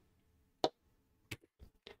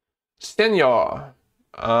 Senor.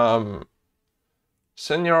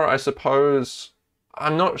 Senor, I suppose...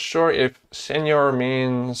 I'm not sure if senor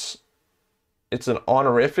means it's an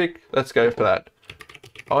honorific. Let's go for that.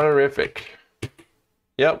 Honorific.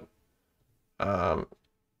 Yep.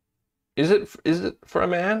 Is it for a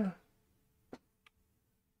man?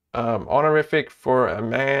 Honorific for a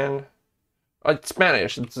man. Oh, it's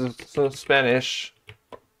Spanish. It's Spanish.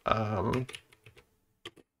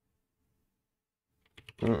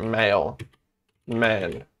 Male.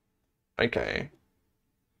 Man. Okay.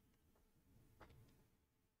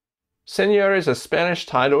 Senor is a Spanish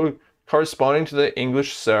title corresponding to the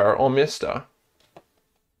English sir or mister.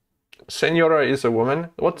 Senora is a woman.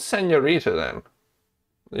 What's senorita then?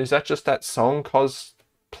 Is that just that song Cos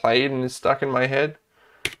played and is stuck in my head?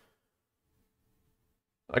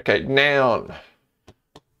 Okay, noun.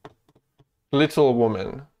 Little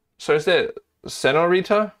woman. So is there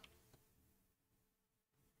senorita?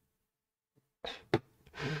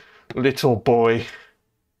 Little boy.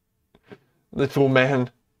 Little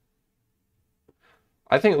man.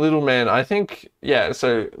 I think little man, yeah,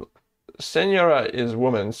 so senora is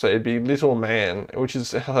woman, so it'd be little man, which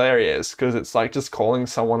is hilarious because it's like just calling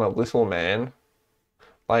someone a little man.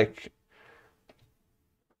 Like,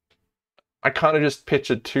 I kind of just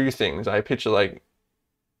picture two things. I picture like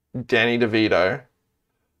Danny DeVito,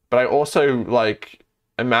 but I also like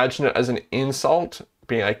imagine it as an insult,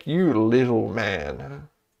 being like, you little man.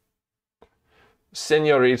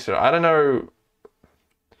 Senorita, I don't know.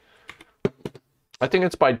 I think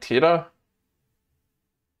it's by Tita.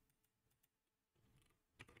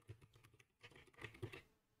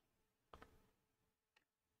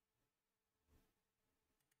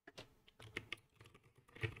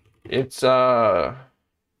 It's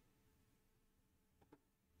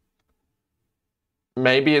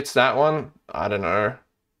Maybe it's that one. I don't know.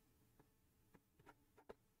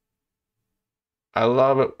 I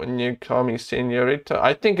love it when you call me señorita.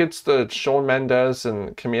 I think it's the Shawn Mendes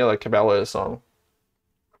and Camila Cabello song.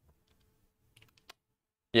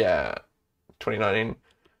 Yeah, 2019.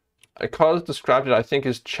 A cause described it, I think,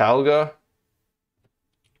 as chalga.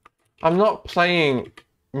 I'm not playing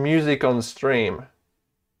music on stream.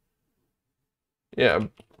 Yeah,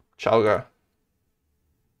 chalga.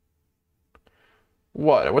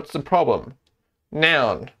 What? What's the problem?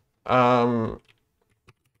 Noun.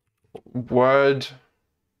 Word.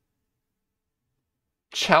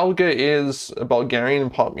 Chalga is Bulgarian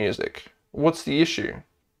pop music. What's the issue?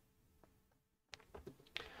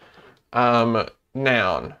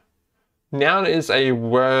 Noun. Noun is a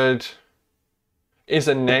word, is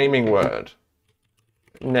a naming word.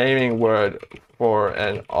 Naming word for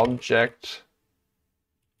an object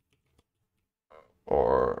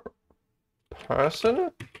or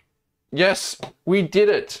person? Yes, we did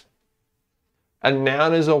it. A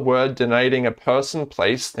noun is a word denoting a person,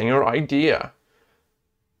 place, thing, or idea.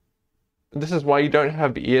 This is why you don't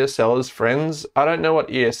have ESL as friends. I don't know what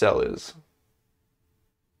ESL is.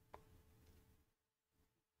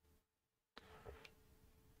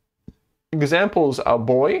 Examples are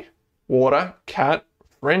boy, water, cat,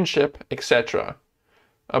 friendship, etc.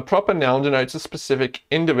 A proper noun denotes a specific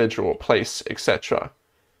individual, place, etc.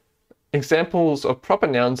 Examples of proper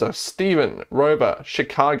nouns are Stephen, Rover,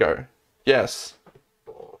 Chicago. Yes.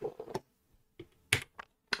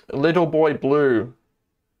 Little boy blue.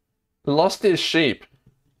 Lost his sheep.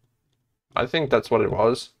 I think that's what it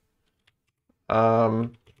was. A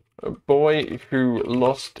boy who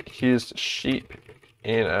lost his sheep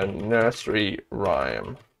in a nursery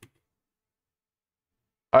rhyme.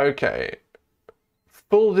 Okay.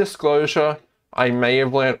 Full disclosure, I may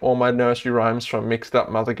have learnt all my nursery rhymes from Mixed Up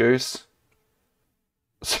Mother Goose.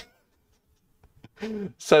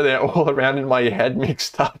 So they're all around in my head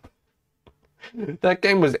mixed up. That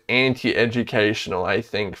game was anti-educational, I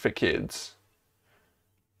think, for kids.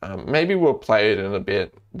 Maybe we'll play it in a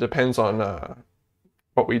bit. Depends on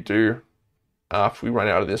what we do after we run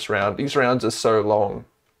out of this round. These rounds are so long.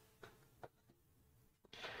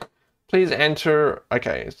 Please enter.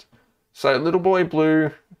 Okay, so Little Boy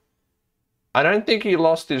Blue. I don't think he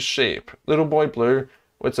lost his sheep. Little Boy Blue.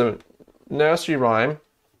 It's a nursery rhyme.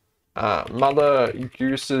 Mother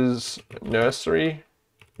Goose's nursery.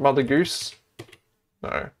 Mother Goose.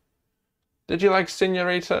 No. Did you like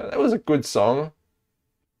Senorita? That was a good song.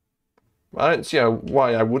 I don't see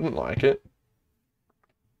why I wouldn't like it.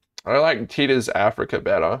 I like Tita's Africa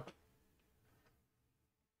better.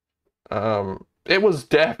 It was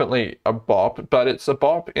definitely a bop, but it's a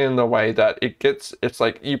bop in the way that it's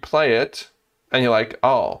like you play it and you're like,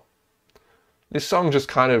 oh, this song just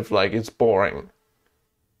kind of like, it's boring.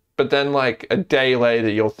 But then like a day later,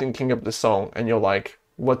 you're thinking of the song and you're like,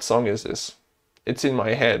 what song is this? It's in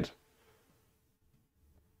my head.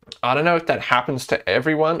 I don't know if that happens to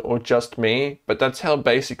everyone or just me, but that's how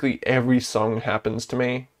basically every song happens to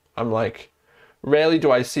me. I'm like, rarely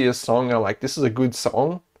do I see a song I'm like, this is a good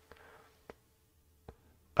song.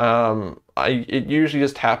 It usually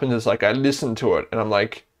just happens as like I listen to it and I'm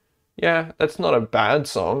like, yeah, that's not a bad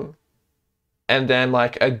song. And then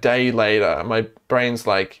like a day later, my brain's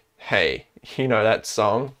like, hey, you know that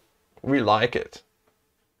song? We like it.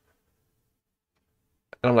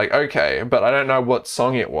 And I'm like, okay, but I don't know what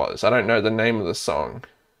song it was. I don't know the name of the song.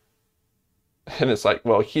 And it's like,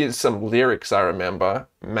 well, here's some lyrics I remember.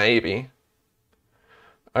 Maybe.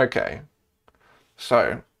 Okay.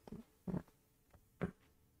 So.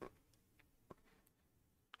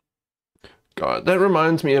 God, that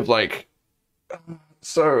reminds me of like,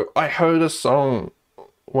 so I heard a song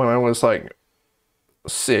when I was like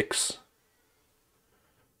 6.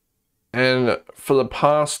 And for the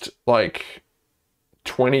past like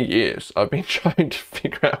 20 years, I've been trying to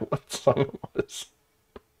figure out what song it was.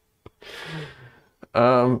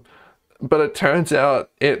 But it turns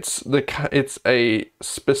out it's a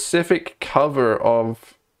specific cover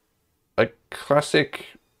of a classic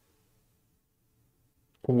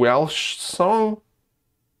Welsh song,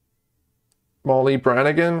 Molly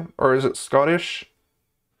Brannigan, or is it Scottish?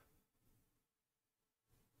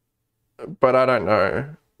 But I don't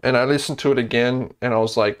know. And I listened to it again and I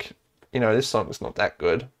was like, you know, this song's not that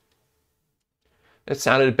good. It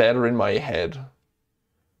sounded better in my head.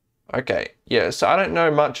 Okay, yeah, so I don't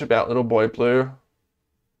know much about Little Boy Blue.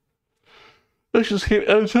 Let's just hit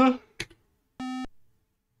enter.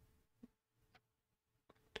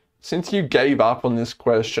 Since you gave up on this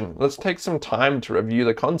question, let's take some time to review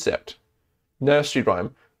the concept. Nursery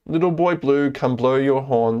rhyme. Little boy blue, come blow your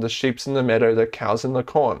horn, the sheep's in the meadow, the cow's in the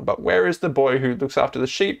corn. But where is the boy who looks after the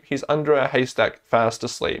sheep? He's under a haystack, fast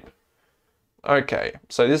asleep. Okay,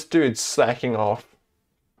 so this dude's slacking off.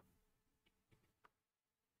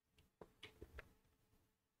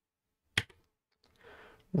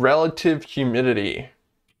 Relative humidity.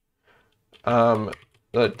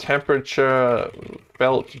 The temperature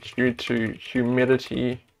felt due to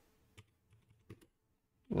humidity.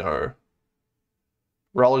 No.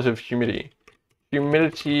 Relative humidity.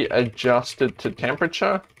 Humidity adjusted to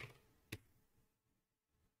temperature.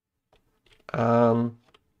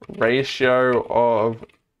 Ratio of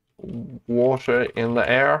water in the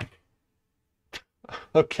air.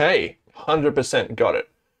 Okay, 100% got it.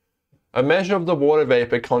 A measure of the water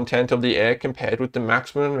vapor content of the air compared with the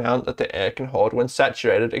maximum amount that the air can hold when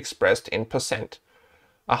saturated, expressed in percent.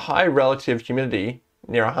 A high relative humidity,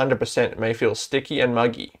 near 100%, may feel sticky and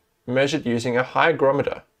muggy, measured using a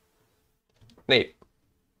hygrometer. Neat.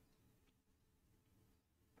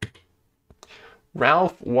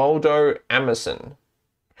 Ralph Waldo Emerson.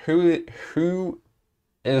 Who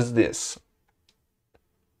is this?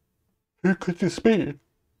 Who could this be?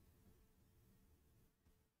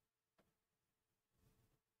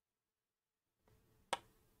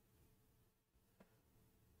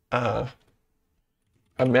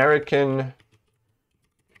 American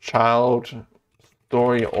child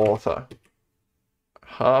story author.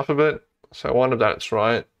 Half of it, so one of that's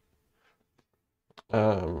right.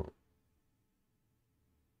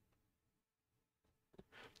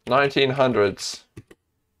 1900s.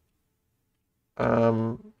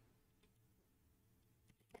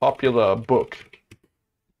 Popular book.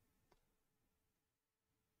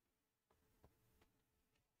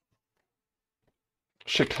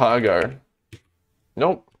 Chicago.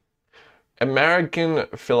 Nope. American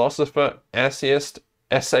philosopher, essayist,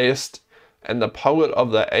 and the poet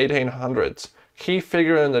of the 1800s. Key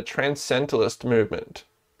figure in the Transcendentalist movement.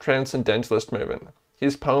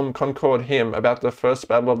 His poem Concord Hymn about the first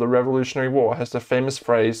battle of the Revolutionary War has the famous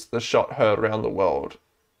phrase, "the shot heard around the world."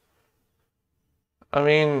 I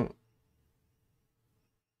mean,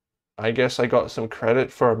 I guess I got some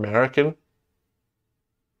credit for American.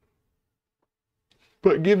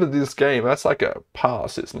 But given this game, that's like a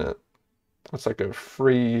pass, isn't it? It's like a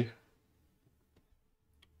free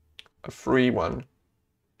one.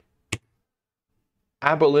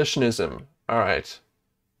 Abolitionism. All right.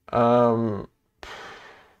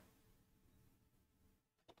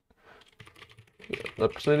 The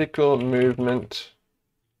political movement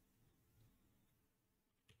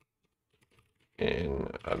in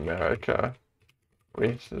America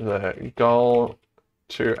with the goal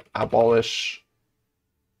to abolish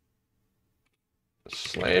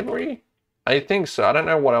slavery? I think so. I don't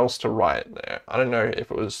know what else to write there. I don't know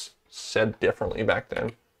if it was said differently back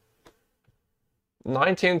then.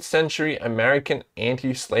 19th century American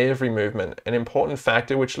anti-slavery movement, an important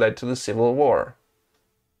factor which led to the Civil War.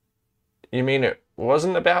 You mean it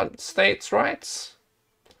wasn't about states' rights?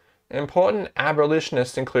 Important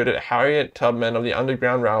abolitionists included Harriet Tubman of the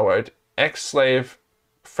Underground Railroad, ex-slave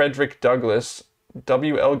Frederick Douglass,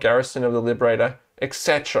 W.L. Garrison of the Liberator,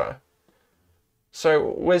 etc.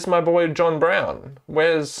 So where's my boy John Brown?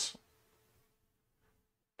 Where's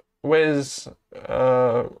Lincoln?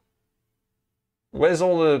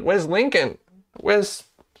 Was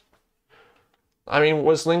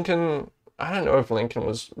Lincoln, I don't know if Lincoln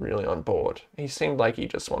was really on board. He seemed like he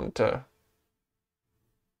just wanted to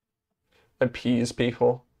appease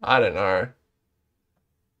people. I don't know.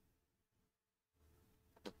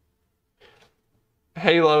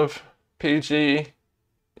 Hey love, PG,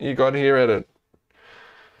 you got here at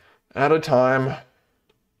a time.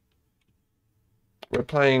 We're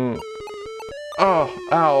playing, oh,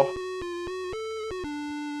 ow.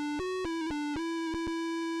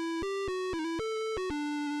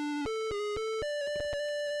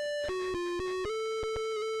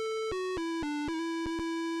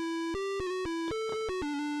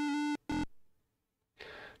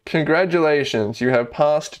 Congratulations, you have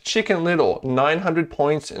passed Chicken Little, 900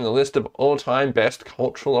 points in the list of all-time best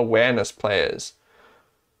cultural awareness players.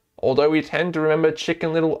 Although we tend to remember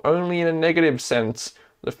Chicken Little only in a negative sense,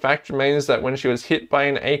 the fact remains that when she was hit by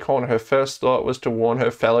an acorn, her first thought was to warn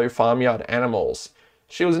her fellow farmyard animals.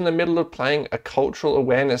 She was in the middle of playing a cultural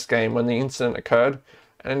awareness game when the incident occurred,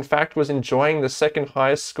 and in fact was enjoying the second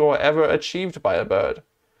highest score ever achieved by a bird.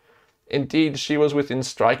 Indeed, she was within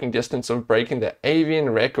striking distance of breaking the avian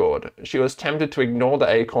record. She was tempted to ignore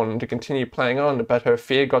the acorn and to continue playing on, but her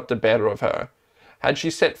fear got the better of her. Had she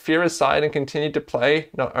set fear aside and continued to play,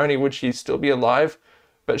 not only would she still be alive,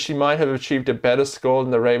 but she might have achieved a better score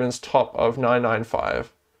than the Ravens' top of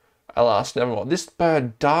 995. Alas, nevermore. This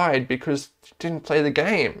bird died because it didn't play the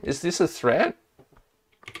game. Is this a threat?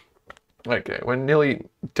 Okay, we're nearly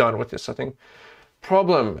done with this, I think.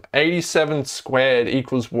 Problem, 87 squared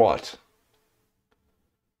equals what?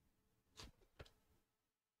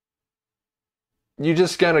 You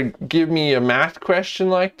just gonna give me a math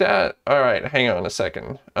question like that? All right, hang on a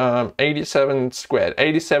second. 87 squared,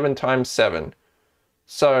 87 times 7.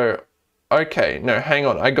 So, okay, no, hang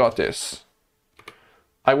on, I got this.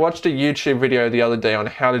 I watched a YouTube video the other day on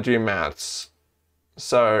how to do maths.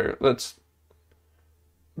 So,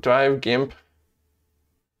 do I have GIMP?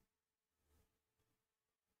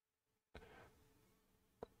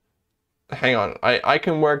 Hang on, I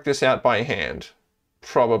can work this out by hand.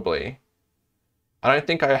 Probably. I don't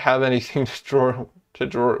think I have anything to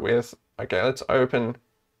draw it with. Okay, let's open.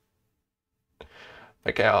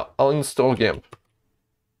 Okay, I'll install GIMP.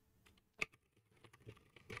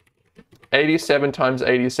 87 times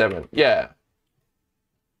 87. Yeah.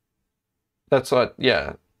 That's what,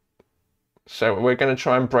 yeah. So we're going to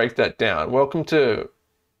try and break that down. Welcome to...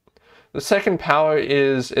 The second power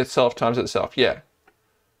is itself times itself. Yeah.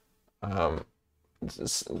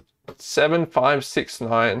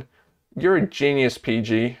 7569. You're a genius,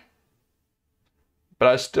 PG. But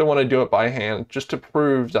I still want to do it by hand, just to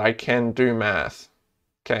prove that I can do math.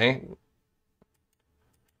 Okay?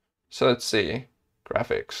 So let's see.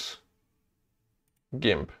 Graphics.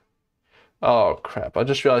 GIMP. Oh, crap. I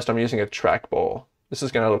just realized I'm using a trackball. This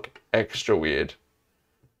is going to look extra weird.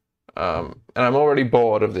 And I'm already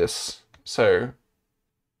bored of this. So...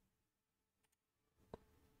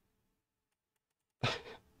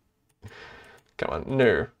 Come on,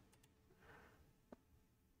 new.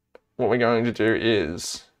 What we're going to do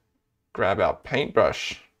is grab our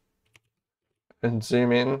paintbrush and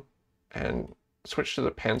zoom in and switch to the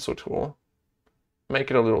pencil tool. Make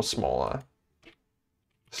it a little smaller.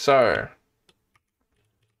 So,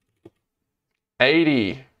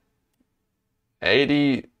 80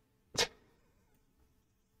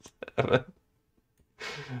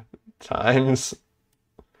 times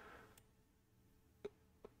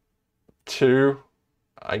 2,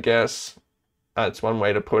 I guess. That's one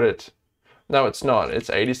way to put it. No, it's not. It's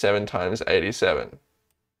 87 times 87.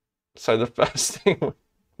 So the first thing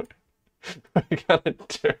we're gonna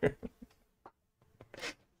do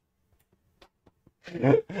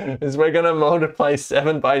is we're gonna multiply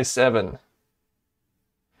 7 by 7.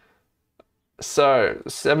 So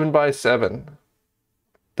 7 by 7.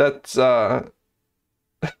 That's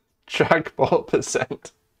trackball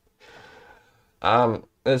percent.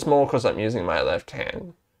 It's more because I'm using my left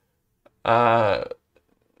hand. 7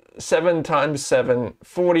 times 7,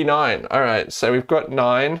 49. All right, so we've got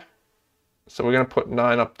 9. So we're going to put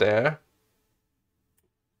 9 up there.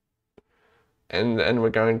 And then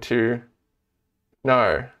we're going to...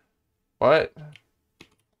 No. What?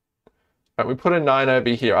 Right, we put a 9 over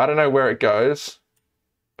here. I don't know where it goes,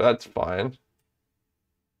 but that's fine.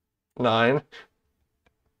 9.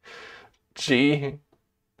 G.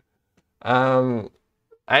 8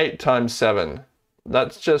 times 7.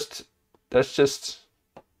 That's just...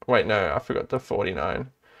 Wait, no, I forgot the 49.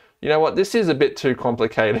 You know what? This is a bit too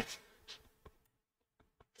complicated.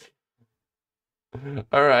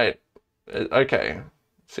 All right. Okay.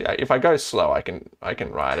 See, if I go slow, I can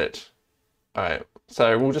write it. All right.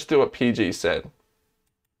 So we'll just do what PG said.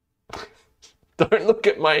 Don't look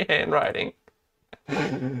at my handwriting.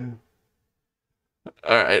 All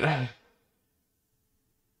right.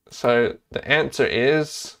 So the answer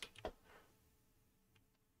is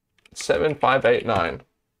 7589.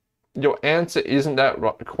 Your answer isn't that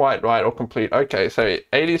quite right or complete. Okay, so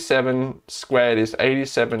 87 squared is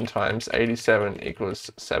 87 times 87 equals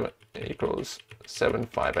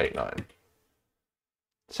 7589.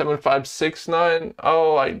 7569.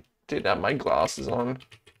 Oh, I did have my glasses on.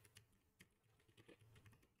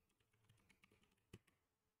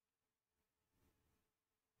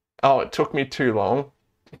 Oh, it took me too long.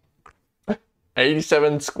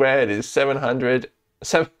 87 squared is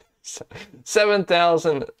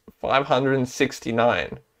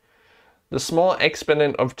 7,569. The small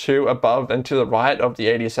exponent of 2 above and to the right of the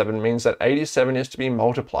 87 means that 87 is to be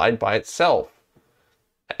multiplied by itself.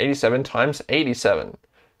 87 times 87.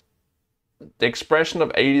 The expression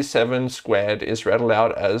of 87 squared is read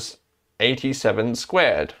aloud as 87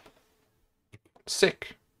 squared.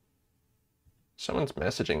 Sick. Someone's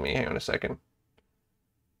messaging me. Hang on a second.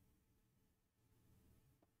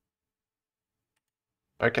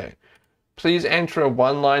 Okay. Please enter a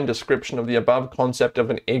one-line description of the above concept of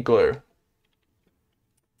an igloo.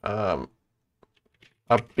 A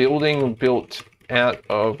building built out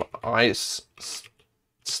of ice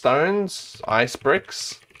stones, ice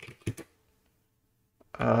bricks,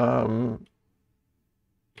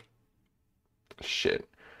 Shit.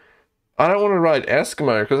 I don't want to write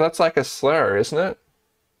Eskimo because that's like a slur, isn't it?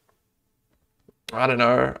 I don't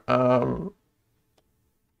know.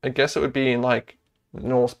 I guess it would be in like the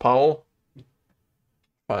North Pole.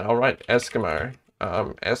 Fine, I'll write Eskimo.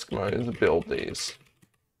 Eskimos build these.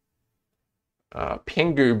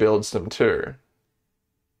 Pingu builds them too.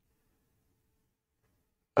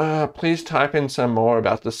 Please type in some more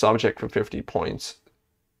about the subject for 50 points.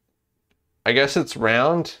 I guess it's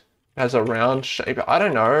round, has a round shape. I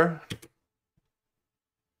don't know.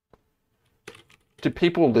 Do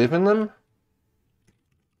people live in them?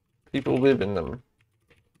 People live in them.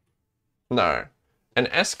 No. An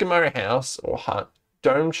Eskimo house or hut,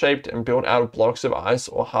 dome-shaped and built out of blocks of ice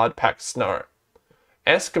or hard-packed snow.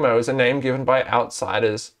 Eskimo is a name given by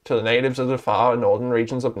outsiders to the natives of the far northern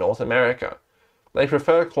regions of North America. They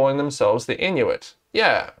prefer calling themselves the Inuit.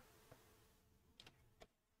 Yeah.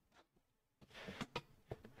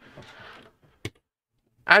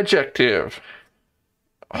 Adjective.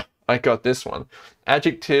 Oh, I got this one.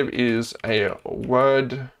 Adjective is a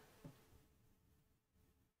word.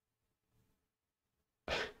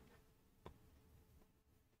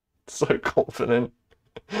 So confident.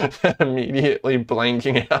 Immediately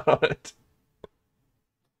blanking out on it.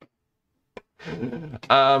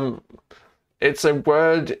 It's a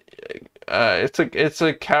word. It's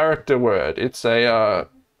a character word. It's a.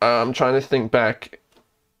 I'm trying to think back.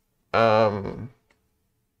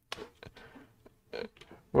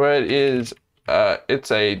 Word is.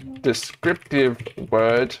 It's a descriptive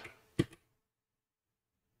word.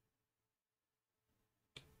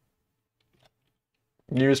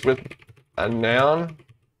 Used with a noun.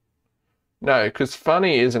 No, because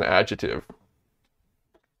funny is an adjective.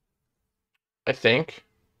 I think.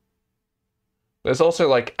 There's also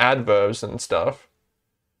like adverbs and stuff.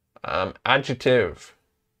 Adjective.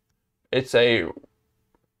 It's a.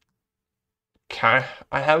 I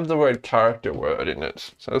have the word character word in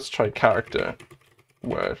it. So let's try character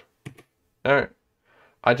word. No.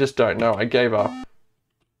 I just don't know. I gave up.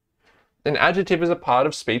 An adjective is a part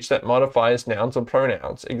of speech that modifies nouns or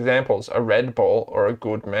pronouns. Examples: a red ball or a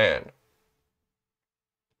good man.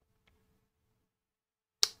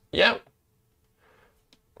 Yep.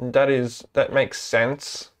 That makes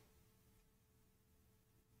sense.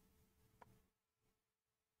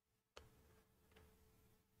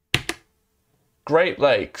 Great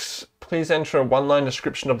Lakes. Please enter a one-line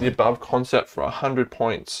description of the above concept for 100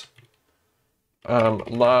 points.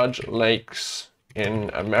 Large lakes in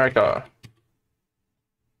America.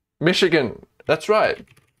 Michigan. That's right.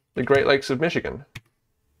 The Great Lakes of Michigan.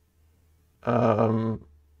 There's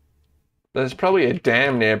probably a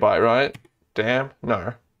dam nearby, right? Dam?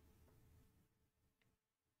 No.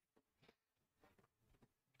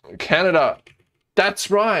 Canada.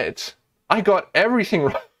 That's right. I got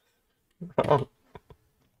everything wrong.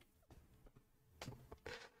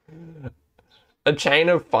 A chain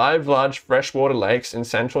of 5 large freshwater lakes in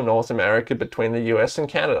central North America between the US and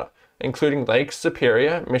Canada, including Lakes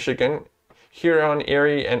Superior, Michigan, Huron,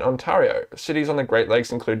 Erie, and Ontario. Cities on the Great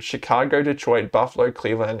Lakes include Chicago, Detroit, Buffalo,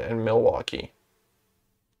 Cleveland, and Milwaukee.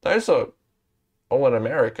 Those are all in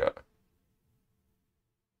America.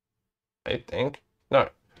 I think. No.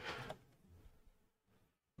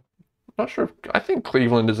 Not sure. I think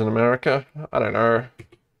Cleveland is in America. I don't know.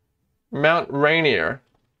 Mount Rainier.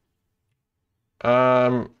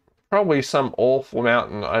 Probably some awful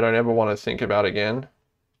mountain I don't ever want to think about again.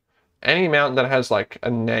 Any mountain that has like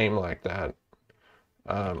a name like that.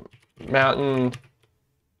 Mountain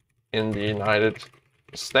in the United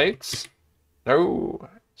States? No,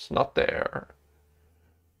 it's not there.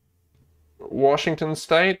 Washington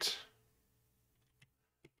State?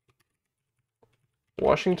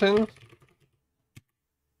 Washington?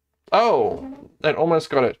 Oh, that almost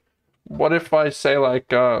got it. What if I say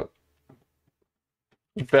like,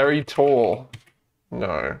 very tall?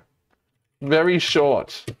 No. Very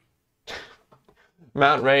short.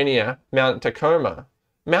 Mount Rainier, Mount Tacoma.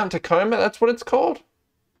 Mount Tacoma, that's what it's called?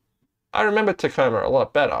 I remember Tacoma a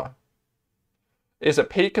lot better. Is a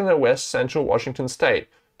peak in the west central Washington state.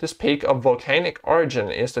 This peak of volcanic origin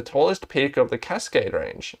is the tallest peak of the Cascade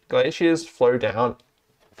Range. Glaciers flow down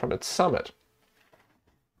from its summit.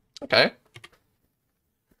 Okay.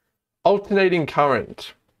 Alternating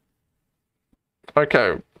current.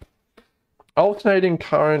 Okay. Alternating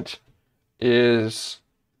current is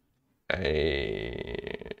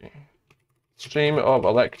a stream of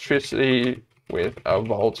electricity with a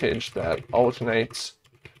voltage that alternates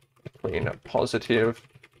between a positive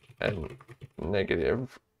and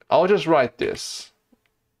negative. I'll just write this.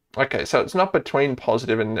 Okay, so it's not between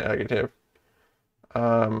positive and negative.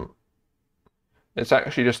 Um, it's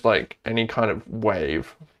actually just like any kind of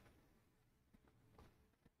wave.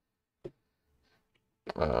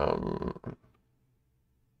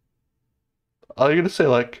 Are you gonna say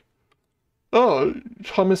like, oh,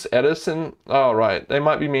 Thomas Edison? Oh, right. They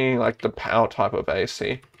might be meaning like the power type of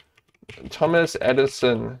AC. Thomas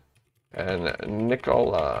Edison and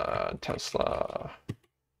Nikola Tesla.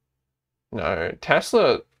 No,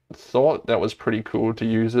 Tesla thought that was pretty cool to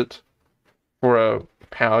use it for a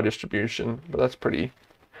power distribution, but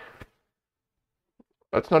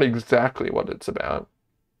that's not exactly what it's about.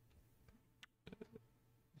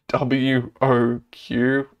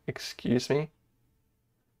 WOQ, excuse me.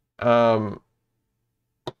 Um,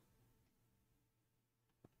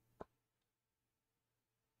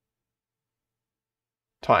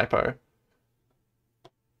 Typo.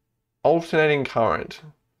 Alternating current.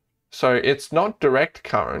 So it's not direct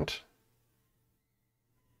current.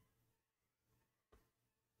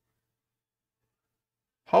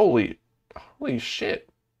 Holy shit.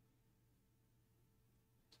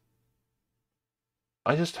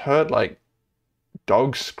 I just heard like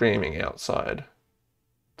dogs screaming outside.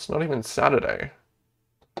 It's not even Saturday.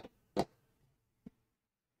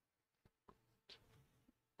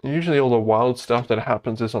 Usually all the wild stuff that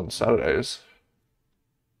happens is on Saturdays.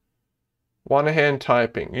 One hand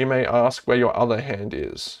typing. You may ask where your other hand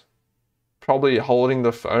is. Probably holding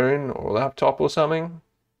the phone or laptop or something.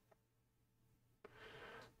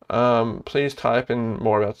 Please type in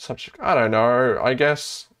more about the subject. I don't know. I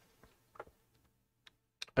guess.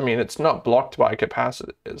 I mean, it's not blocked by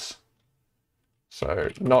capacitors. So,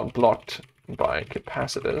 not blocked by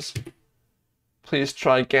capacitors. Please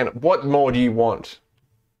try again. What more do you want?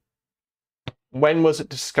 When was it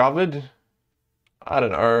discovered? I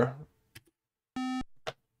don't know.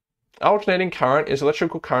 Alternating current is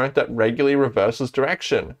electrical current that regularly reverses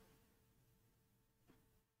direction.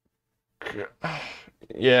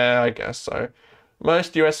 Yeah, I guess so.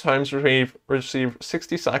 Most US homes receive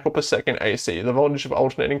 60 cycle per second AC. The voltage of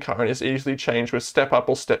alternating current is easily changed with step up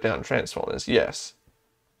or step down transformers. Yes.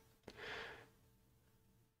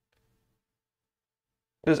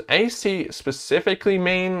 Does AC specifically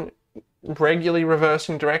mean regularly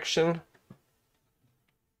reversing direction?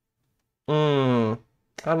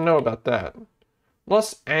 I don't know about that.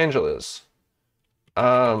 Los Angeles.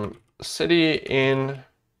 City in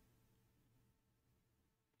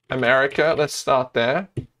America. Let's start there.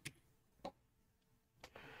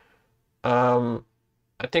 I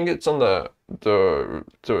think it's on the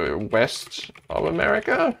west of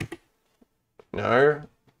America. No.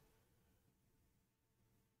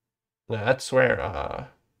 No, that's where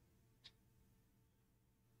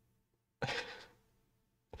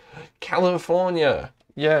California.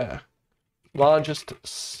 Yeah. Largest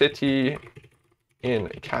city in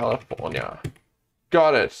California.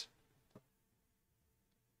 Got it.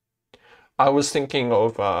 I was thinking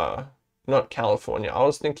of not California. I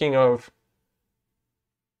was thinking of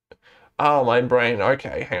oh, my brain.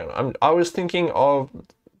 Okay, hang on. I was thinking of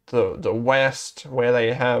the West where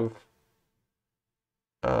they have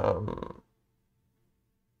um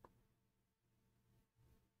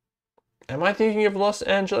am I thinking of Los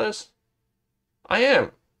Angeles? I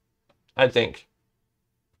am, I think.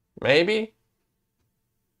 Maybe.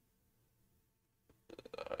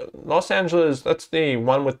 Los Angeles, that's the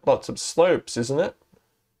one with lots of slopes, isn't it?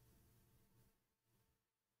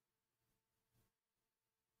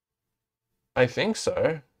 I think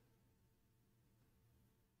so.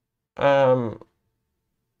 Um,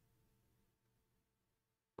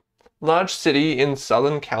 Large city in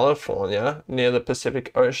Southern California near the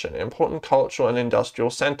Pacific Ocean, important cultural and industrial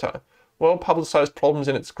center. Well-publicized problems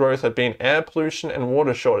in its growth have been air pollution and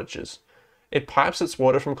water shortages. It pipes its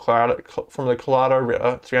water from the Colorado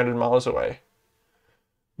River 300 miles away.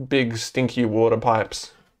 Big stinky water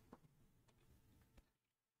pipes.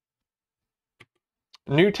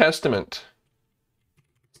 New Testament.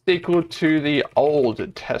 Sequel to the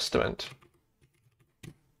Old Testament.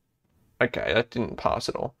 Okay, that didn't pass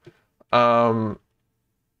at all.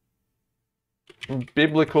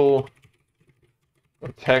 Biblical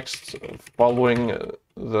texts following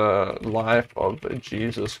the life of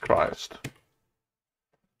Jesus Christ.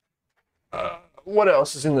 What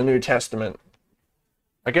else is in the New Testament?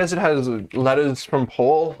 I guess it has letters from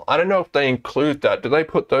Paul. I don't know if they include that. Do they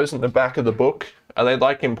put those in the back of the book? Are they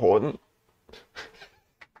like important?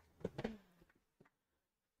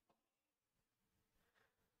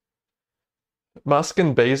 Musk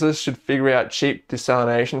and Bezos should figure out cheap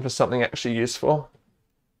desalination for something actually useful.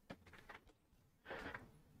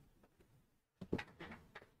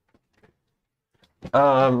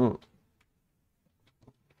 Um,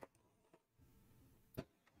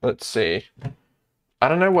 Let's see. I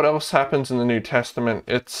don't know what else happens in the New Testament.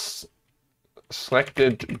 It's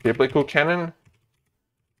selected biblical canon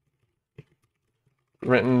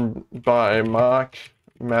written by Mark,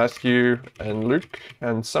 Matthew, and Luke,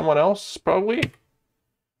 and someone else, probably.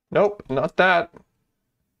 Nope, not that.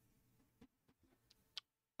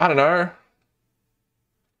 I don't know.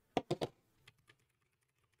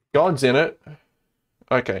 God's in it.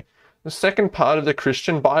 Okay. The second part of the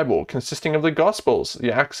Christian Bible, consisting of the Gospels,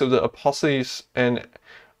 the Acts of the Apostles and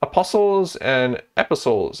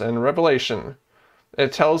Epistles and Revelation.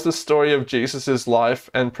 It tells the story of Jesus' life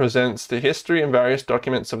and presents the history and various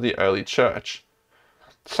documents of the early church.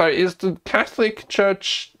 So is the Catholic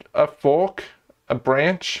Church a fork, a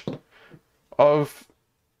branch of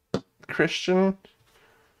Christian?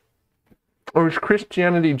 Or is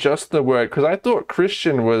Christianity just the word? Because I thought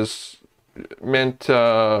Christian was meant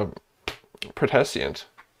Protestant.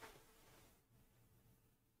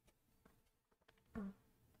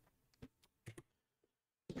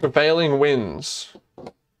 Prevailing winds.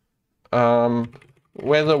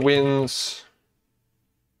 Weather winds.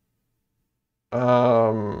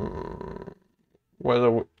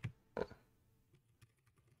 Weather.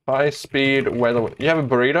 High speed weather. You have a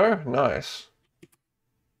burrito? Nice.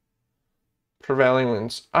 Prevailing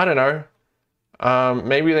winds. I don't know.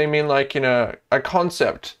 Maybe they mean like, you know, a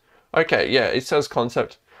concept. Okay, yeah, it says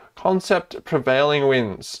concept. Concept prevailing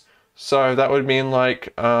winds. So that would mean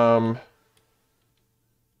like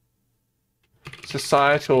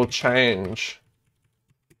societal change.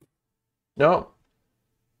 No.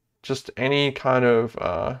 Just any kind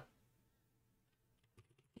of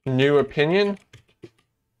new opinion?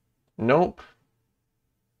 Nope.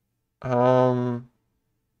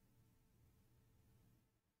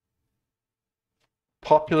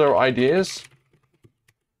 Popular ideas.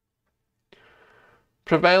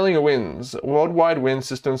 Prevailing winds. Worldwide wind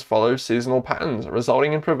systems follow seasonal patterns,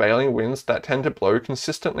 resulting in prevailing winds that tend to blow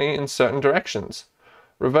consistently in certain directions.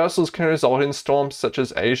 Reversals can result in storms such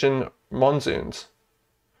as Asian monsoons.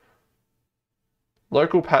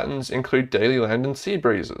 Local patterns include daily land and sea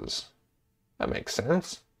breezes. That makes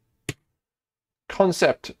sense.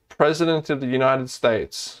 Concept. President of the United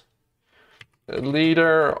States.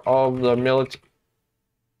 Leader of the military.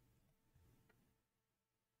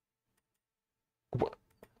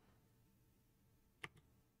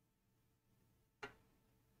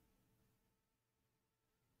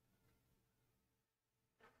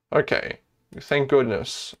 Okay, thank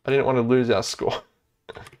goodness. I didn't want to lose our score.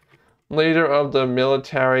 Leader of the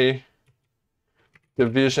military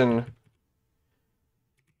division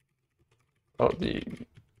of the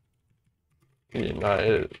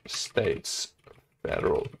United States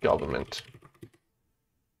federal government.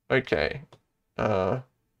 Okay.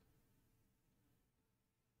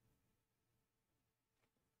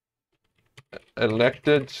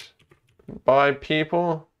 Elected by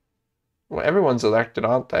people. Well, everyone's elected,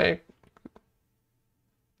 aren't they?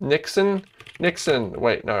 Nixon? Nixon.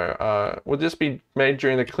 Wait, no. Would this be made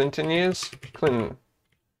during the Clinton years? Clinton.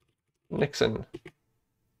 Nixon.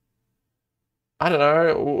 I don't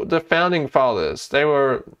know. The founding fathers. They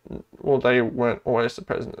were... Well, they weren't always the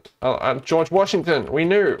president. George Washington. We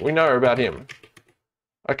know about him.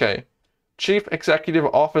 Okay. Chief Executive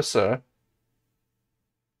Officer.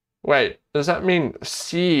 Wait, does that mean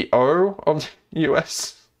CEO of the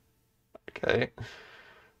US? Okay.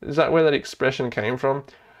 Is that where that expression came from?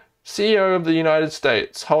 CEO of the United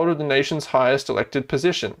States, holder of the nation's highest elected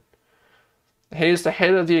position. He is the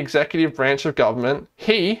head of the executive branch of government.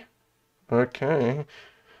 Okay.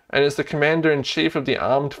 And is the commander-in-chief of the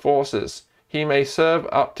armed forces. He may serve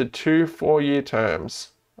up to 2 4-year terms.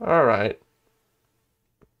 All right.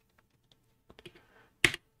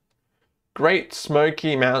 Great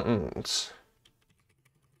Smoky Mountains.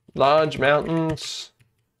 Large mountains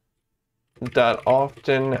that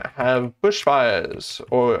often have bushfires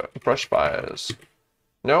or brush fires.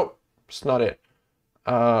 Nope, it's not it.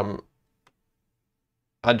 I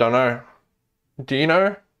don't know. Do you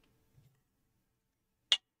know?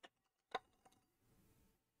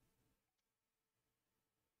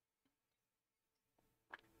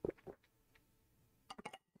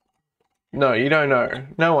 No, you don't know.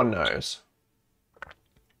 No one knows.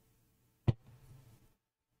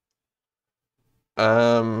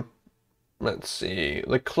 Let's see.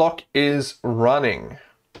 The clock is running.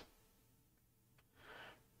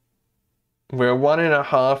 We're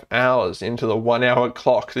 1.5 hours into the 1-hour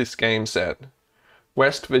clock this game said.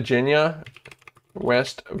 West Virginia.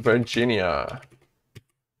 West Virginia.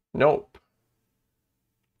 Nope.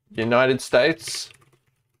 United States.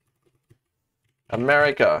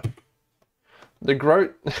 America. The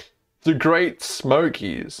The Great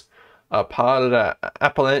Smokies are part of the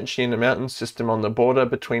Appalachian mountain system on the border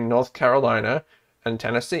between North Carolina and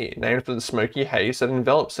Tennessee, named for the smoky haze that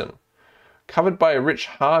envelops them. Covered by a rich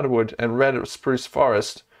hardwood and red spruce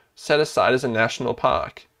forest, set aside as a national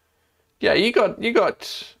park. Yeah, you got,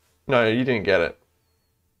 no, you didn't get it.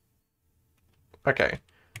 Okay.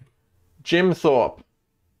 Jim Thorpe.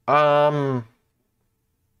 I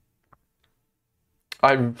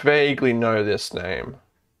vaguely know this name,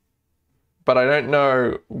 but I don't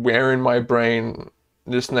know where in my brain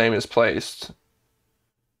this name is placed.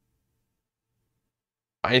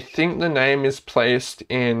 I think the name is placed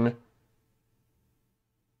in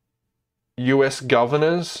US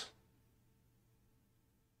governors,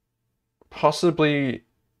 possibly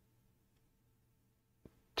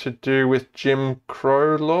to do with Jim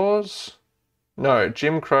Crow laws. No,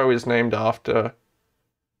 Jim Crow is named after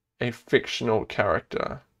a fictional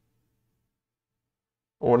character.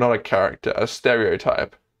 Or not a character, a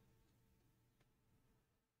stereotype.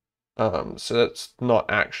 So that's not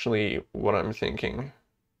actually what I'm thinking.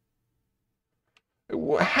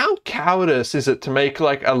 How cowardice is it to make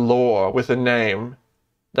like a law with a name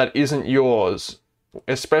that isn't yours,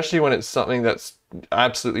 especially when it's something that's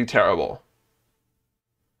absolutely terrible?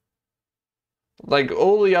 Like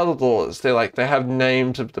all the other laws, they have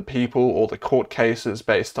names of the people or the court cases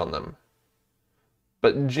based on them.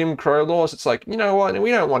 But Jim Crow laws, it's like, you know what? We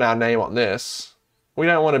don't want our name on this. We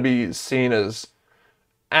don't want to be seen as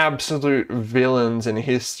absolute villains in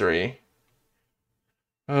history.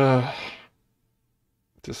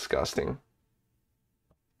 Disgusting.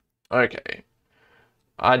 Okay.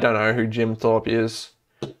 I don't know who Jim Thorpe is.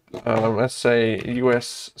 Let's say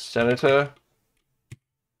US Senator.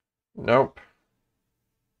 Nope.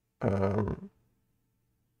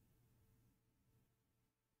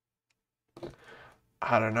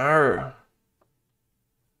 I don't know.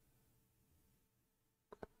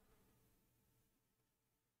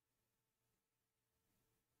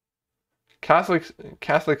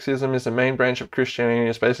 Catholicism is the main branch of Christianity and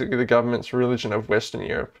is basically the government's religion of Western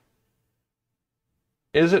Europe.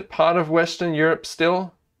 Is it part of Western Europe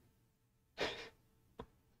still?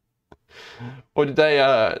 Or did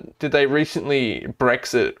they recently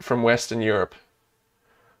Brexit from Western Europe?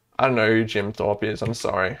 I don't know who Jim Thorpe is, I'm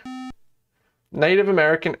sorry. Native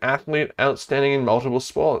American athlete outstanding in multiple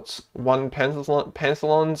sports. Won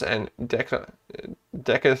pentathlons and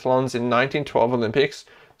decathlons in 1912 Olympics.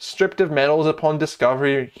 Stripped of medals upon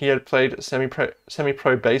discovery he had played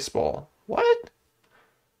semi-pro baseball. What?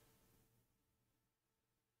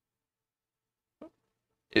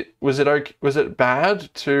 Was it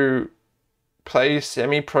bad to play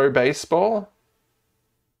semi-pro baseball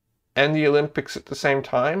and the Olympics at the same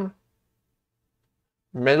time?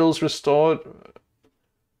 Medals restored.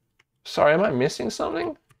 Sorry, am I missing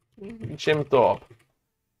something? Jim Thorpe.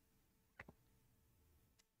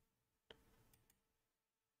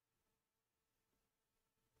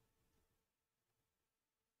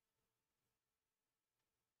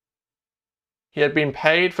 He had been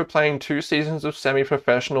paid for playing 2 seasons of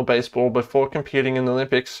semi-professional baseball before competing in the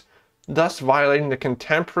Olympics, thus violating the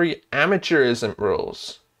contemporary amateurism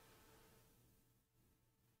rules.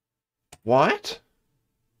 What?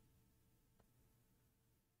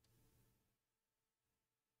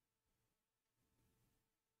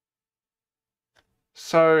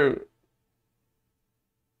 So,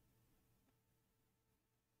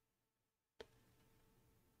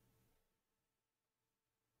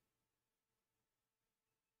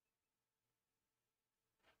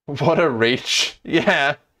 what a reach.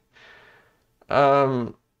 Yeah.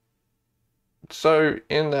 So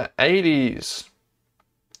in the 80s,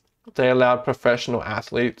 they allowed professional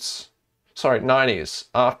athletes, sorry, 90s,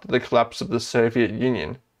 after the collapse of the Soviet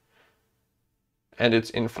Union and its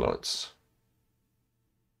influence.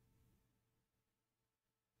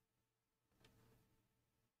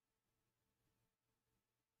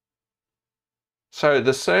 So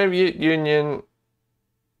the Soviet Union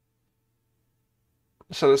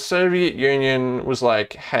was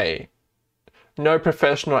like, hey, no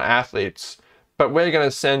professional athletes, but we're going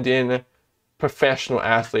to send in professional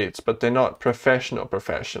athletes, but they're not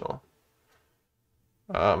professional.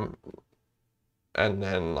 And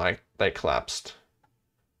then like they collapsed.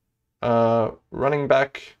 Running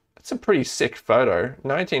back, it's a pretty sick photo.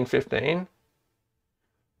 1915.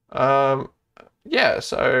 Yeah,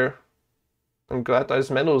 so I'm glad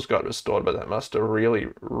those medals got restored, but that must have really,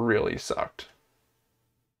 really sucked.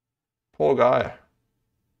 Poor guy.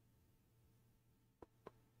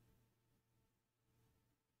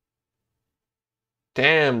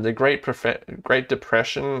 Damn, the Great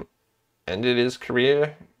Depression ended his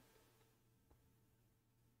career.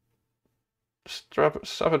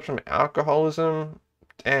 Suffered from alcoholism.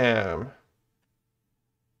 Damn.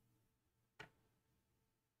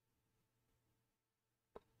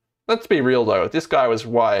 Let's be real though, if this guy was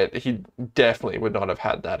white, he definitely would not have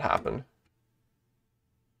had that happen.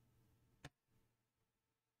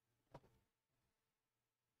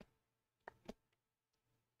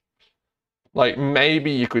 Like,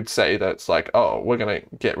 maybe you could say that's like, oh, we're gonna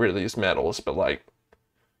get rid of these medals, but like,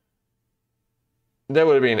 there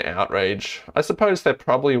would have been outrage. I suppose there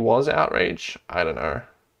probably was outrage. I don't know.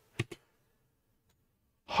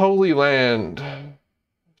 Holy Land.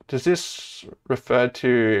 Does this refer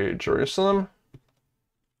to Jerusalem?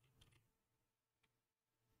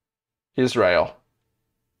 Israel.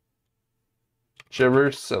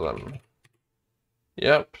 Jerusalem.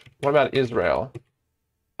 Yep. What about Israel?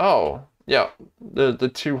 Oh, yeah.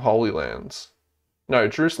 The two Holy Lands. No,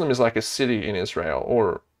 Jerusalem is like a city in Israel,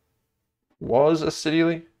 or was a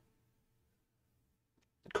city.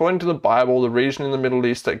 According to the Bible, the region in the Middle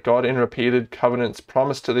East that God in repeated covenants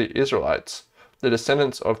promised to the Israelites, the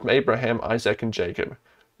descendants of Abraham, Isaac, and Jacob,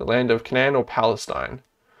 the land of Canaan or Palestine,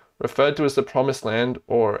 referred to as the Promised Land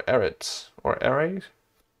or Eretz, or Eretz?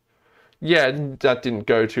 Yeah, that didn't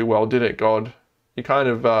go too well, did it, God? You kind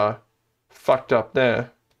of fucked up there.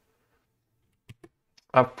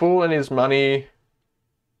 A fool and his money.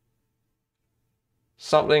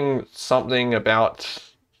 Something about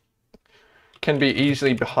can be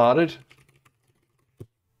easily behearted.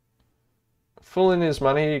 A fool and his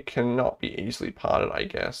money cannot be easily parted, I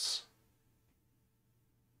guess.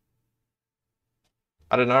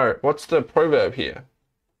 I don't know. What's the proverb here?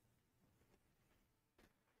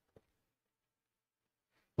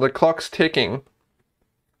 The clock's ticking.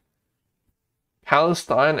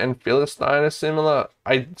 Palestine and Philistine are similar.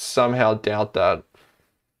 I somehow doubt that.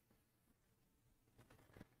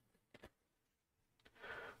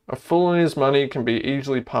 A fool and his money can be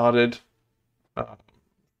easily parted.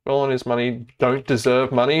 Fool and his money don't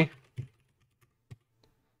deserve money.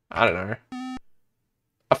 I don't know.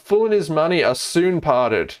 A fool and his money are soon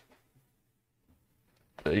parted.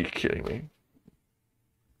 Are you kidding me?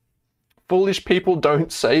 Foolish people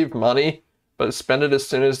don't save money, but spend it as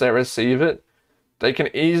soon as they receive it. They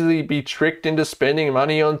can easily be tricked into spending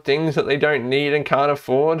money on things that they don't need and can't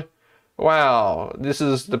afford. Wow, this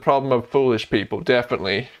is the problem of foolish people,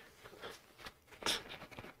 definitely.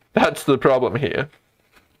 That's the problem here.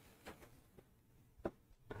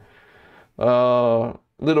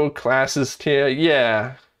 Little classist here,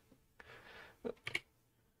 yeah.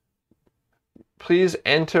 Please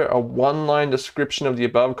enter a one-line description of the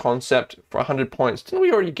above concept for 100 points. Didn't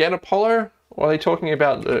we already get Apollo? Or are they talking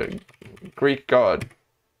about the Greek god?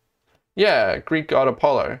 Yeah, Greek god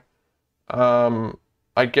Apollo.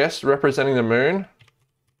 I guess representing the moon.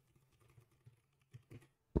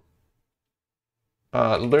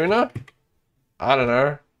 Luna? I don't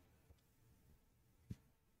know.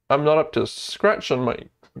 I'm not up to scratch on my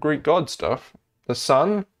Greek god stuff. The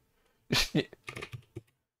sun?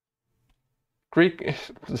 Greek,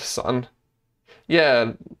 the sun.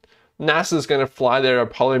 Yeah, NASA's gonna fly their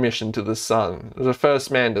Apollo mission to the sun. The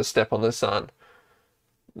first man to step on the sun.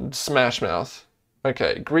 Smash Mouth.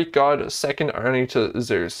 Okay, Greek god, second only to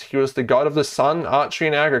Zeus. He was the god of the sun, archery,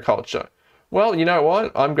 and agriculture. Well, you know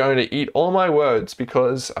what? I'm going to eat all my words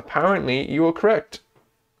because apparently you were correct.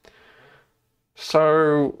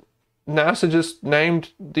 So, NASA just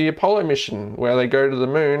named the Apollo mission where they go to the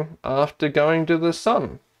moon after going to the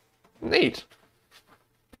sun. Neat.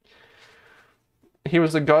 He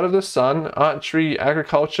was the god of the sun, archery,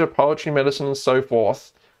 agriculture, poetry, medicine, and so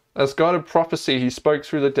forth. As god of prophecy, he spoke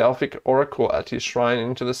through the Delphic oracle at his shrine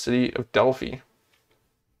into the city of Delphi.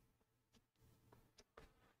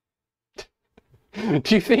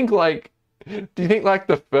 Do you think like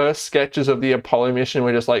the first sketches of the Apollo mission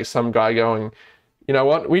were just like some guy going, you know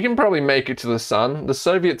what, we can probably make it to the sun. The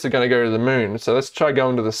Soviets are going to go to the moon, so let's try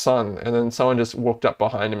going to the sun. And then someone just walked up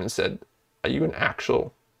behind him and said, are you an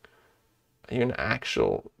actual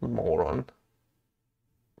moron?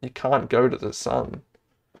 You can't go to the sun.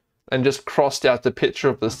 And just crossed out the picture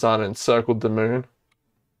of the sun and circled the moon.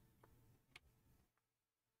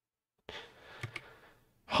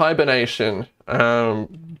 Hibernation,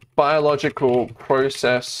 biological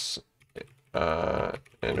process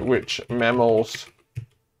in which mammals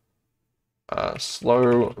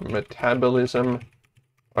slow metabolism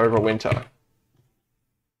over winter.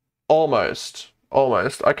 Almost.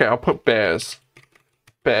 Okay, I'll put bears.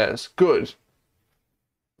 Bears, good.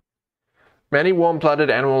 Many warm-blooded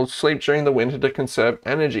animals sleep during the winter to conserve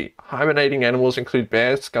energy. Hibernating animals include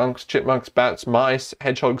bears, skunks, chipmunks, bats, mice,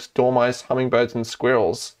 hedgehogs, dormice, hummingbirds, and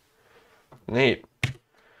squirrels. Neat.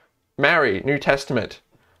 Mary, New Testament.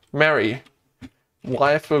 Mary,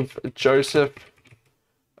 wife of Joseph,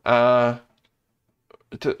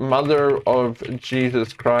 mother of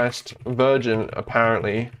Jesus Christ, virgin,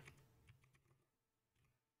 apparently.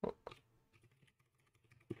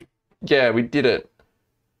 Yeah, we did it.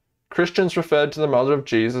 Christians referred to the mother of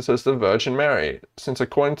Jesus as the Virgin Mary, since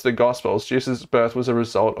according to the Gospels, Jesus' birth was a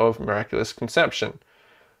result of miraculous conception.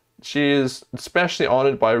 She is especially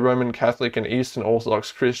honored by Roman Catholic and Eastern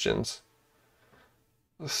Orthodox Christians.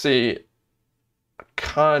 See, I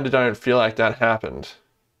kinda don't feel like that happened.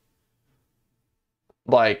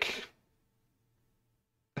 Like,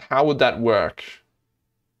 how would that work?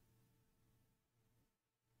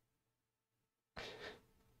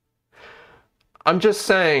 I'm just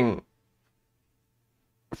saying,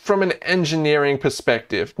 from an engineering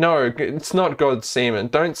perspective, no, it's not God's semen.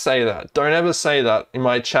 Don't say that. Don't ever say that in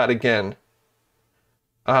my chat again.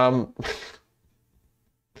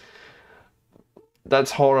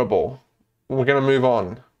 That's horrible. We're gonna move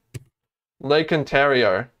on. Lake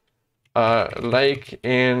Ontario. Lake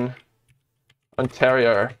in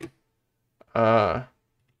Ontario.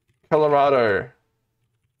 Colorado.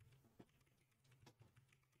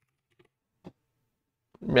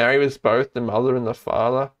 Mary was both the mother and the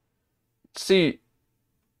father. See,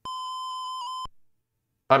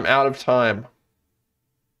 I'm out of time.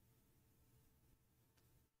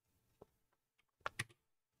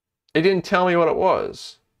 It didn't tell me what it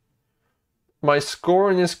was. My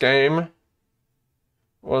score in this game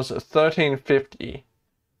was 1350.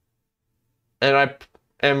 And I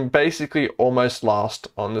am basically almost last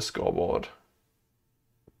on the scoreboard.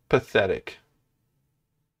 Pathetic.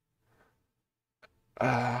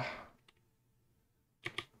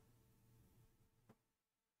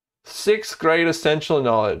 Sixth grade essential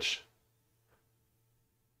knowledge.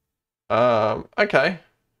 Okay.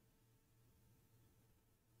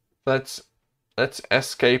 Let's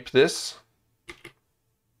escape this.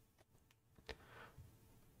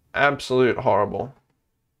 Absolute horrible.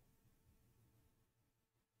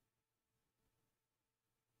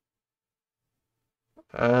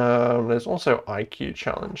 There's also IQ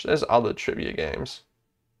challenge. There's other trivia games.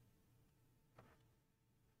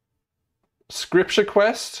 Scripture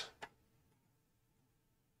quest.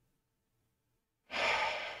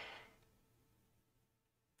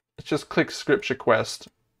 Let's just click scripture quest.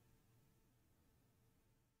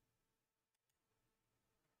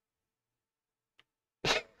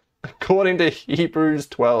 According to Hebrews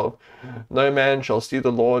 12, no man shall see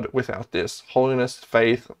the Lord without this. Holiness,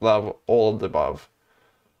 faith, love, all of the above.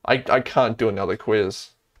 I can't do another quiz.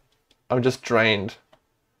 I'm just drained.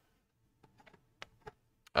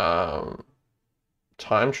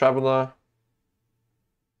 Time traveler.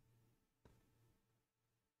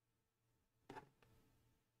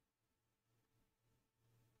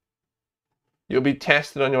 You'll be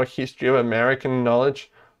tested on your history of American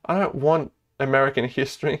knowledge. I don't want American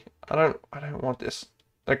history. I don't want this.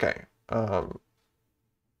 Okay. Let's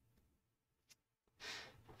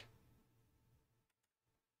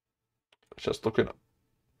just look at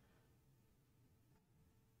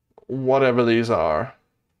whatever these are.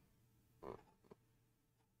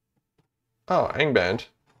 Oh, Angband.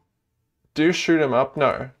 Do shoot him up?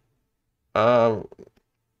 No.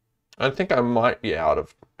 I think I might be out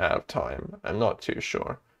of time. I'm not too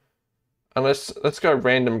sure. Unless let's go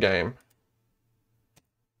random game.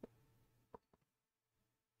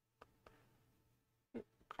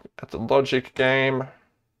 At the logic game.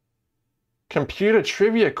 Computer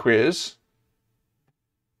trivia quiz.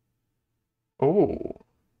 Oh.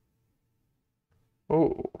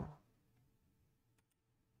 Oh.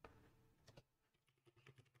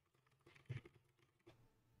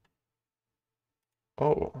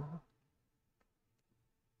 Oh.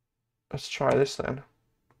 Let's try this then.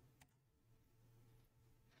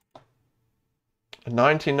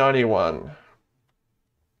 1991.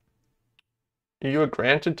 You are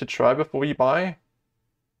granted to try before you buy?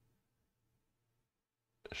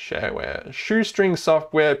 Shareware. Shoestring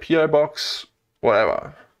software, PO box,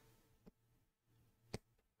 whatever.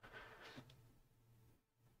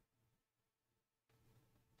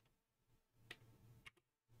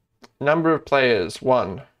 Number of players,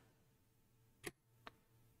 1.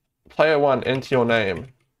 Player 1, enter your name.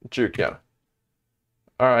 Jookia.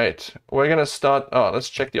 Alright, we're gonna start. Oh, let's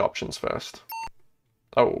check the options first.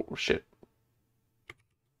 Oh, shit.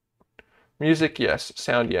 Music, yes.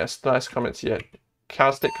 Sound, yes. Nice comments, yes.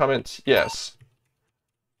 Caustic comments, yes.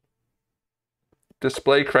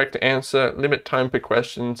 Display correct answer. Limit time per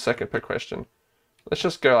question, second per question. Let's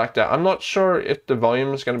just go like that. I'm not sure if the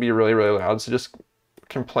volume is going to be really, really loud, so just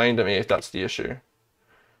complain to me if that's the issue.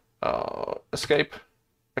 Escape.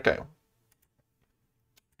 Okay.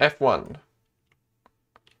 F1.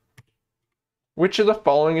 Which of the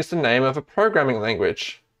following is the name of a programming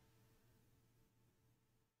language?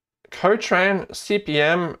 Cotran,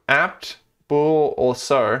 CPM, apt, bool, or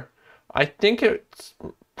so? I think it's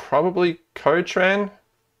probably Cotran.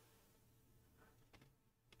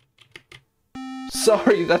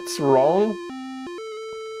 Sorry, that's wrong.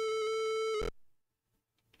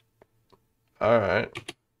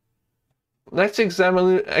 Alright. Let's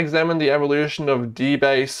examine the evolution of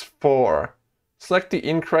dbase 4. Select the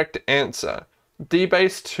incorrect answer.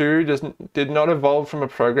 dbase 2 did not evolve from a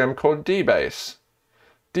program called dbase.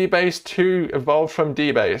 dbase 2 evolved from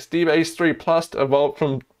dbase. dbase 3 plus evolved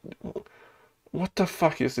from... What the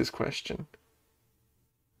fuck is this question?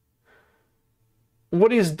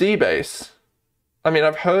 What is dbase? I mean,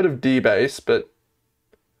 I've heard of dbase, but...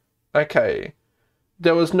 Okay.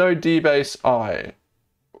 There was no dbase I.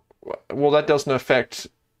 Well, that doesn't affect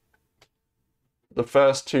the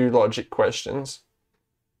first two logic questions.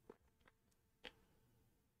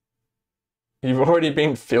 You've already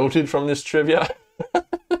been filtered from this trivia.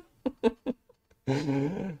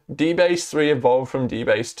 dbase 3 evolved from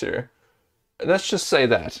dbase 2. Let's just say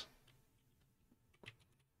that.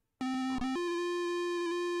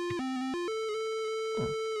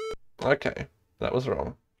 Okay, that was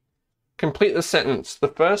wrong. Complete the sentence. The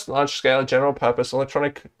first large-scale general-purpose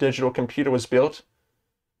electronic digital computer was built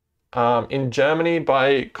in Germany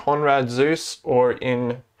by Konrad Zuse or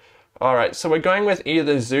in... Alright, so we're going with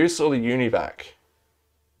either Zeus or the Univac.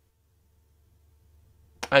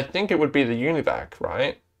 I think it would be the Univac,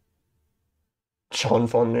 right? John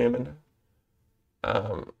von Neumann.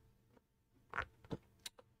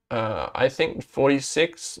 I think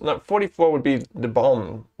 46... No, 44 would be the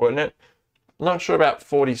bomb, wouldn't it? Not sure about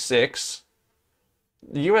 46.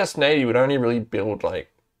 The US Navy would only really build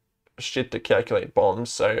like shit to calculate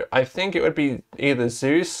bombs, so I think it would be either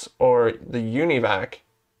Zeus or the Univac.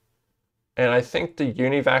 And I think the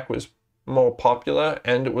Univac was more popular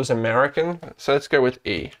and it was American, so let's go with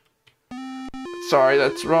E. Sorry,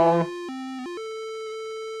 that's wrong.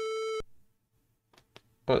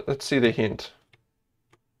 Let's see the hint.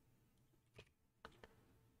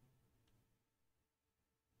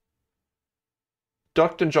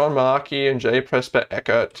 Dr. John Markey and J. Presper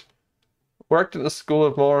Eckert worked at the School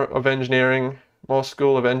of More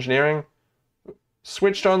School of Engineering,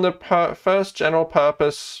 switched on the first general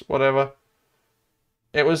purpose, whatever.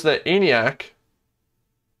 It was the ENIAC.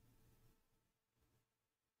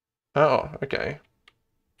 Oh, okay.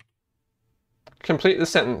 Complete the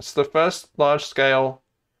sentence. The first large-scale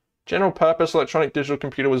general purpose electronic digital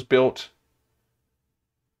computer was built.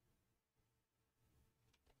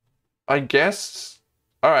 I guess...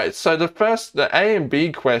 Alright, so the A and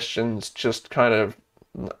B questions just kind of,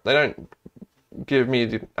 they don't give me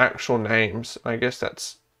the actual names. I guess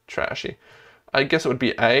that's trashy. I guess it would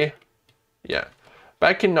be A. Yeah.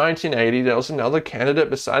 Back in 1980, there was another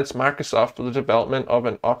candidate besides Microsoft for the development of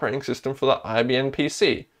an operating system for the IBM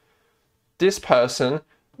PC. This person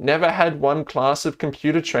never had one class of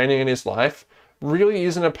computer training in his life, really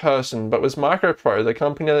isn't a person, but was Micropro, the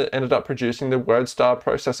company that ended up producing the WordStar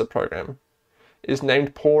processor program. Is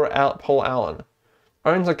named Paul Allen,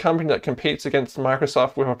 owns a company that competes against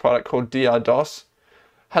Microsoft with a product called DR-DOS,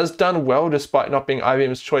 has done well despite not being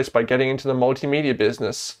IBM's choice by getting into the multimedia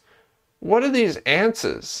business. What are these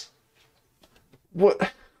answers?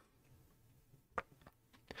 What?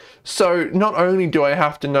 So not only do I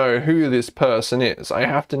have to know who this person is, I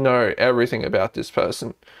have to know everything about this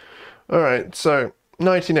person. Alright, so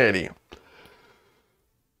 1980.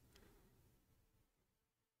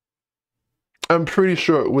 I'm pretty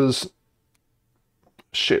sure it was...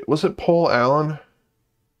 Shit, was it Paul Allen?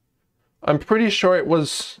 I'm pretty sure it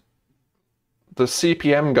was the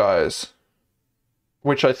CPM guys,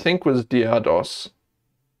 which I think was DR-DOS.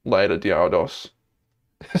 Later DR-DOS.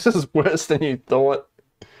 This is worse than you thought.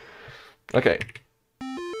 Okay.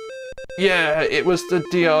 Yeah, it was the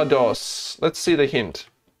DR-DOS. Let's see the hint.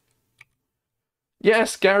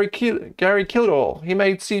 Yes, Gary Kildall. He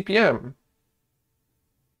made CPM.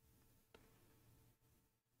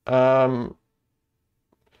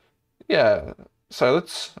 Yeah, so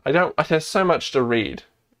there's so much to read.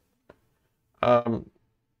 But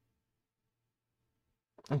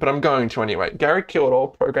I'm going to anyway. Gary Kildall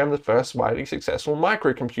programmed the first widely successful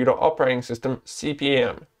microcomputer operating system,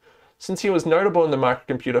 CPM. Since he was notable in the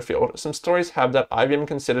microcomputer field, some stories have that IBM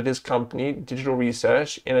considered his company, Digital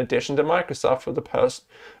Research, in addition to Microsoft for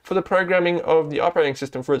the programming of the operating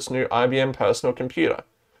system for its new IBM personal computer.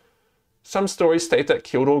 Some stories state that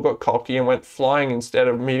Kildall got cocky and went flying instead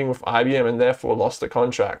of meeting with IBM and therefore lost the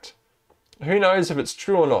contract. Who knows if it's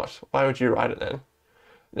true or not? Why would you write it then?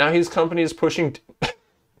 Now his company is pushing...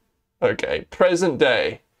 Okay, present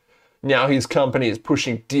day. Now his company is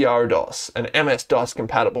pushing DRDOS, an MS-DOS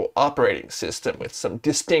compatible operating system with some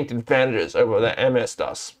distinct advantages over the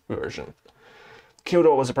MS-DOS version.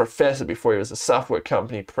 Kildor was a professor before he was a software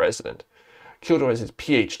company president. Kildor has his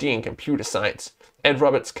PhD in computer science. Ed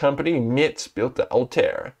Roberts' company, MIT, built the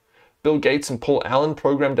Altair. Bill Gates and Paul Allen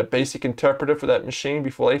programmed a basic interpreter for that machine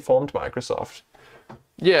before they formed Microsoft.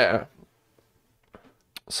 Yeah.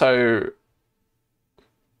 So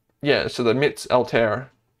the MIT's Altair.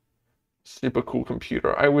 Super cool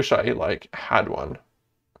computer. I wish I had one.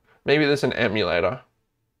 Maybe there's an emulator.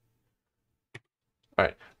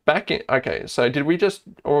 Alright. Okay, so did we just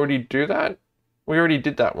already do that? We already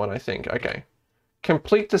did that one, I think. Okay.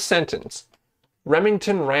 Complete the sentence.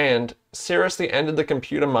 Remington Rand seriously entered the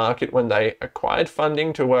computer market when they acquired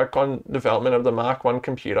funding to work on development of the Mark I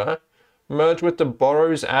computer, merged with the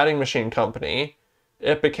Burroughs Adding Machine Company.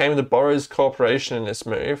 It became the Burroughs Corporation in this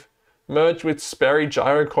move, merged with Sperry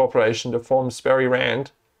Gyro Corporation to form Sperry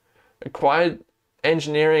Rand, acquired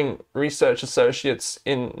Engineering Research Associates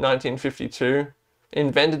in 1952,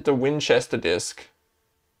 invented the Winchester disk.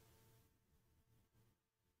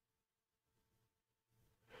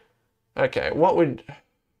 Okay, what would...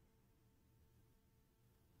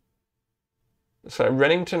 So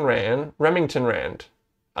Remington Rand.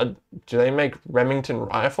 Do they make Remington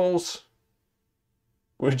rifles?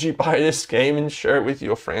 Would you buy this game and share it with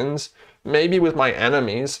your friends? Maybe with my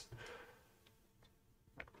enemies.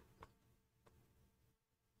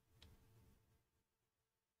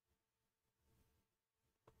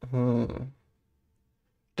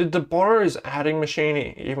 Did the Burroughs Adding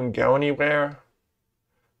Machine even go anywhere?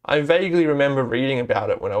 I vaguely remember reading about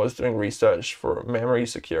it when I was doing research for memory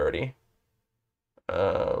security.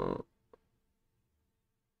 Can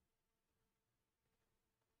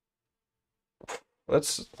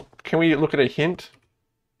we look at a hint?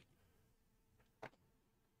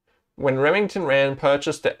 When Remington Rand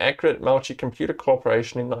purchased the Eckert Multi-Computer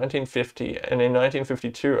Corporation in 1950 and in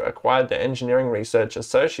 1952 acquired the Engineering Research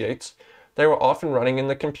Associates, they were often running in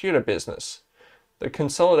the computer business. The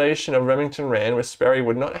consolidation of Remington Rand with Sperry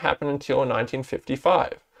would not happen until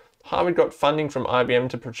 1955. Harvard got funding from IBM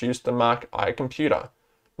to produce the Mark I computer.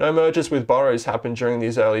 No mergers with Burroughs happened during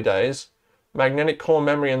these early days. Magnetic core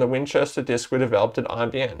memory and the Winchester disk were developed at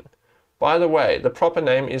IBM. By the way, the proper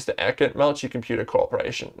name is the Eckert Multi-Computer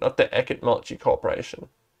Corporation, not the Eckert Multi Corporation.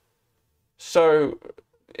 So,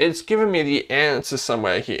 it's given me the answer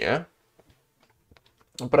somewhere here,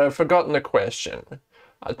 but I've forgotten the question.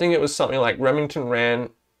 I think it was something like Remington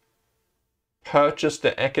Rand purchased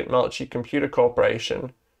the Eckert Multi-Computer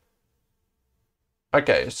Corporation.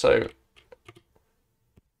 Okay, so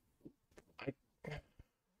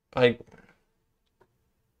I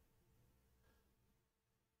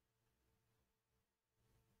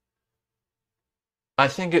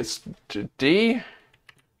think it's D.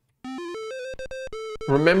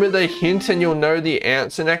 Remember the hint and you'll know the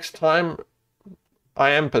answer next time?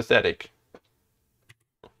 I am pathetic.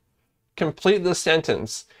 Complete the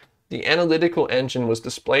sentence. The analytical engine was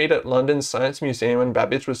displayed at London Science Museum when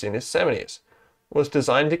Babbage was in his 70s. Was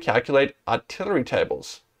designed to calculate artillery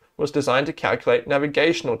tables. Was designed to calculate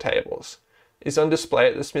navigational tables. Is on display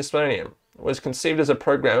at the Smithsonian. Was conceived as a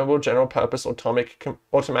programmable general-purpose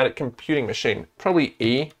automatic computing machine. Probably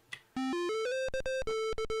E.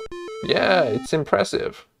 Yeah, it's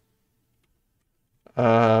impressive.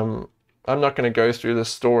 I'm not going to go through the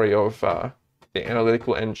story of the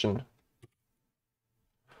analytical engine.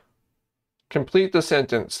 Complete the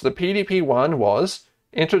sentence. The PDP-1 was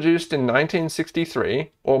introduced in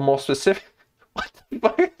 1963, or more specific... What the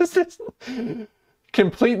fuck is this?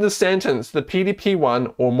 Complete the sentence. The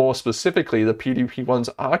PDP-1, or more specifically, the PDP-1's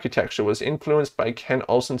architecture was influenced by Ken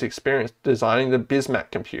Olsen's experience designing the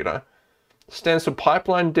Bismack computer. Stands for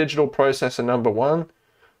Pipeline Digital Processor Number 1.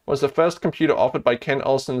 Was the first computer offered by Ken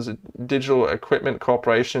Olsen's Digital Equipment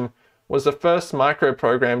Corporation. Was the first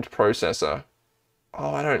microprogrammed processor.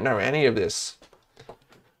 Oh, I don't know any of this.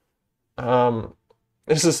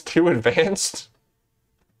 This is too advanced.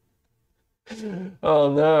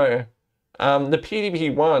 Oh no. The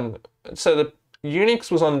PDP-1, so the Unix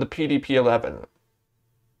was on the PDP-11.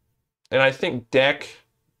 And I think DEC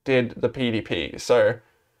did the PDP, so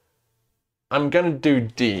I'm gonna do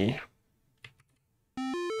D.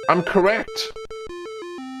 I'm correct.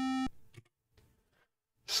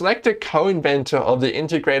 Select a co-inventor of the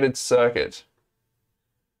integrated circuit.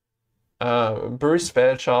 Bruce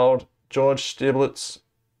Fairchild, George Stiglitz,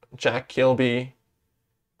 Jack Kilby,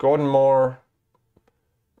 Gordon Moore,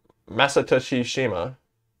 Masatoshi Shima.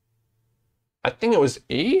 I think it was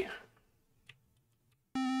E?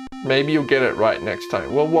 Maybe you'll get it right next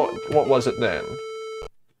time. Well, what was it then?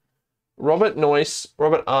 Robert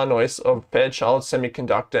R. Noyce of Fairchild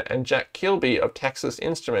Semiconductor and Jack Kilby of Texas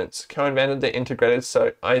Instruments co-invented the integrated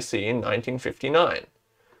IC in 1959.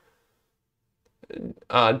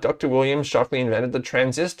 Dr. William Shockley invented the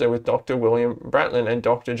transistor with Dr. William Bratlin and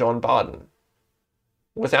Dr. John Barden.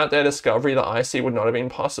 Without their discovery, the IC would not have been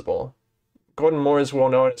possible. Gordon Moore is well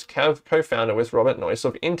known as co-founder with Robert Noyce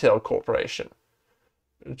of Intel Corporation.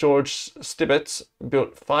 George Stibitz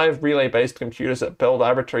built 5 relay-based computers at Bell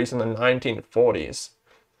Laboratories in the 1940s.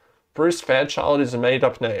 Bruce Fairchild is a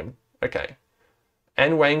made-up name. Okay.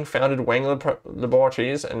 Anne Wang founded Wang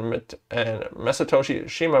Laboratories, and Masatoshi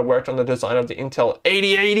Shima worked on the design of the Intel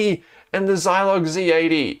 8080 and the Zilog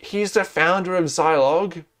Z80. He's the founder of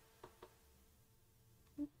Zilog.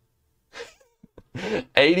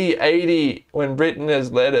 8080, when written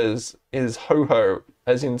as letters, is ho-ho,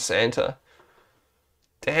 as in Santa.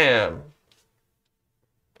 Damn.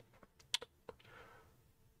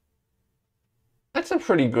 That's a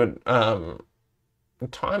pretty good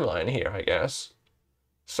timeline here, I guess.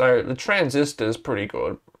 So the transistor is pretty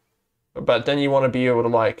good, but then you want to be able to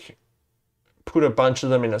like put a bunch of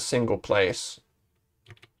them in a single place.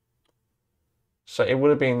 So it would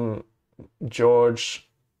have been George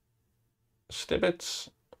Stibitz,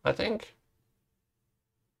 I think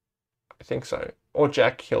so, or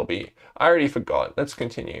Jack Kilby. I already forgot. Let's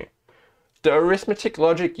continue. The arithmetic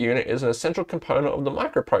logic unit is an essential component of the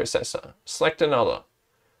microprocessor. Select another.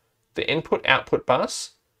 The input-output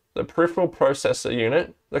bus, the peripheral processor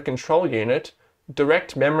unit, the control unit,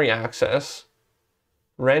 direct memory access,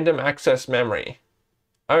 random access memory.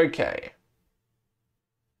 Okay.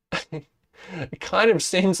 It kind of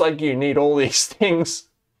seems like you need all these things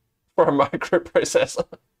for a microprocessor.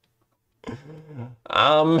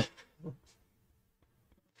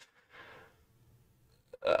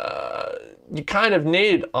 You kind of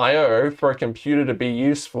need I/O for a computer to be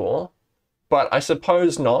useful, but I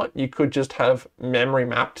suppose not. You could just have memory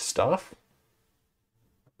mapped stuff.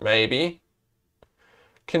 Maybe.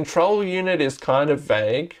 Control unit is kind of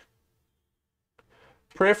vague.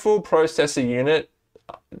 Peripheral processor unit,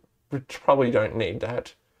 we probably don't need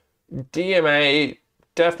that. DMA,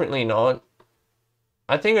 definitely not.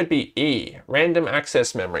 I think it'd be E, random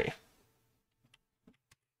access memory.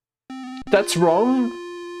 That's wrong?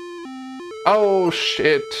 Oh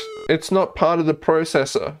shit, it's not part of the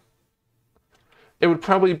processor. It would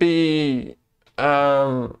probably be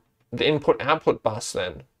the input-output bus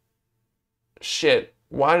then. Shit,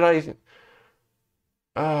 why did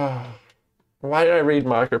I read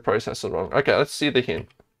microprocessor wrong? Okay, let's see the hint.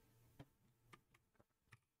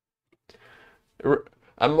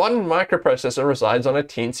 A modern microprocessor resides on a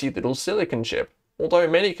teensy little silicon chip. Although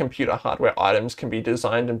many computer hardware items can be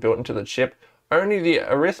designed and built into the chip, only the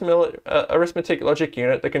arithmetic logic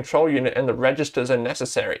unit, the control unit, and the registers are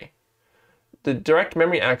necessary. The direct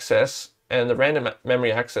memory access and the random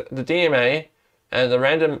memory access, the DMA and the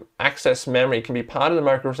random access memory can be part of the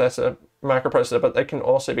microprocessor, but they can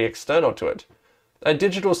also be external to it. A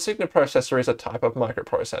digital signal processor is a type of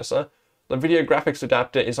microprocessor. The video graphics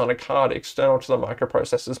adapter is on a card external to the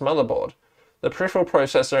microprocessor's motherboard. The peripheral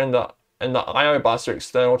processor and the I/O bus are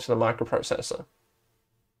external to the microprocessor.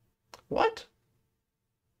 What?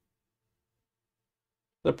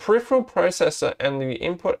 The peripheral processor and the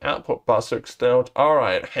input-output bus are external.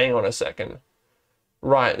 Alright, hang on a second.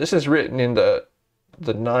 Right, this is written in the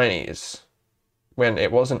 90s when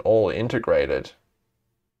it wasn't all integrated.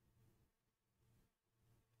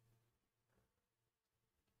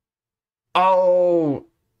 Oh,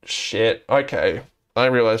 shit. Okay, I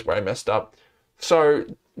realized where I messed up. So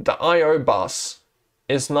the I/O bus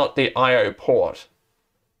is not the I/O port.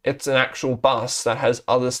 It's an actual bus that has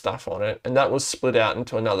other stuff on it, and that was split out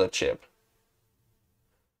into another chip.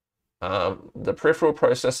 The peripheral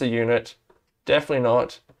processor unit, definitely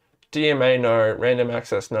not. DMA, no. Random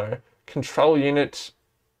access, no. Control unit.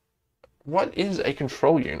 What is a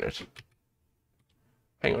control unit?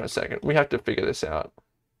 Hang on a second. We have to figure this out.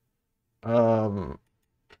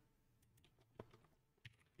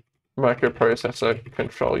 Microprocessor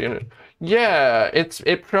control unit. Yeah, it's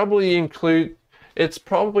probably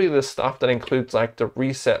the stuff that includes like the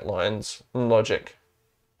reset lines and logic.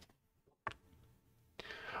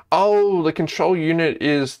 Oh, the control unit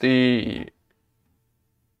is the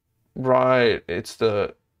right, it's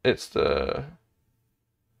the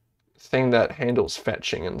thing that handles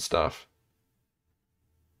fetching and stuff.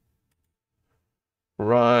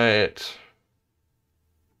 Right.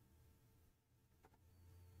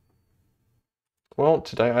 Well,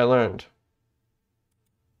 today I learned.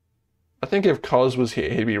 I think if Cos was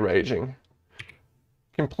here, he'd be raging.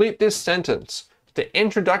 Complete this sentence. The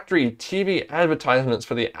introductory TV advertisements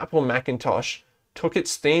for the Apple Macintosh took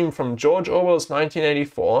its theme from George Orwell's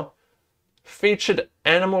 1984, featured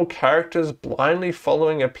animal characters blindly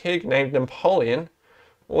following a pig named Napoleon,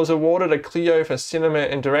 was awarded a Clio for cinema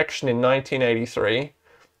and direction in 1983,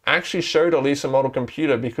 actually showed a Lisa model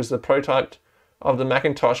computer because the prototype of the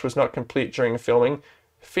Macintosh was not complete during filming,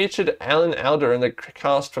 featured Alan Alda in the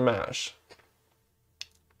cast for MASH.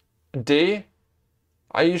 D?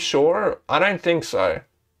 Are you sure? I don't think so.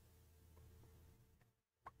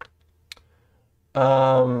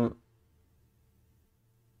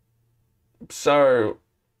 So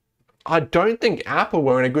I don't think Apple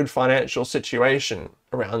were in a good financial situation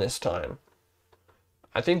around this time.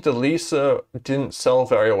 I think the Lisa didn't sell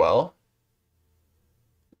very well.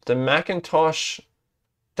 The Macintosh,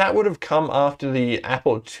 that would have come after the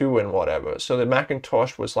Apple II and whatever. So the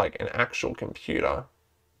Macintosh was like an actual computer.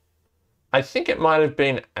 I think it might have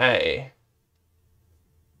been A.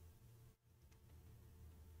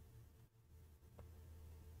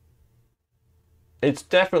 It's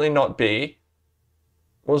definitely not B.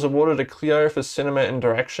 Was awarded a Clio for cinema and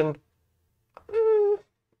direction.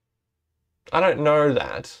 I don't know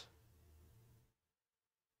that.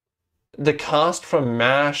 The cast from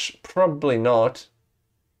MASH, probably not.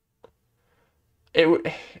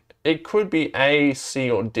 It could be A, C,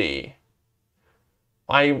 or D.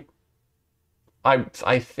 I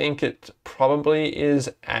think it probably is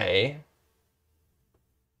A.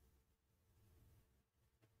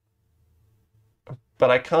 But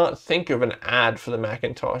I can't think of an ad for the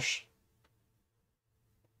Macintosh.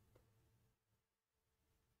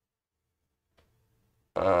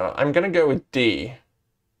 I'm gonna go with D.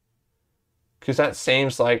 Because that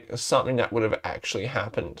seems like something that would have actually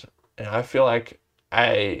happened. And I feel like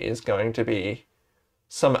A is going to be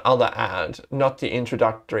some other ad, not the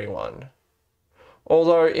introductory one.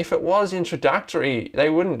 Although if it was introductory, they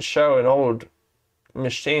wouldn't show an old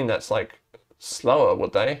machine that's like slower,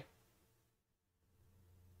 would they?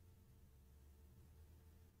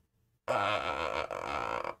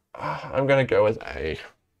 I'm gonna go with A.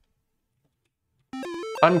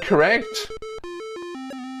 Incorrect.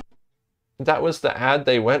 That was the ad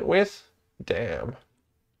they went with? Damn.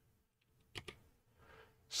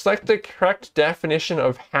 Select the correct definition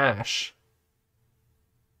of hash.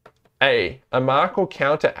 A. A mark or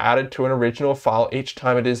counter added to an original file each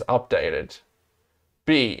time it is updated.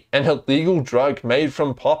 B. An illegal drug made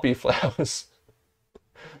from poppy flowers.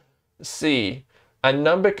 C. A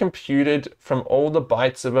number computed from all the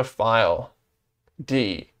bytes of a file.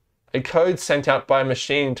 D. A code sent out by a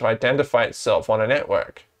machine to identify itself on a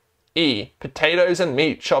network. E. Potatoes and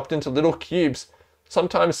meat chopped into little cubes,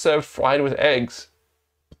 sometimes served fried with eggs.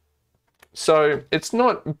 So it's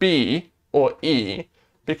not B or E,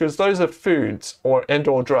 because those are foods or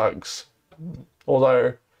drugs.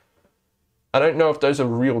 Although, I don't know if those are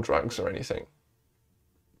real drugs or anything.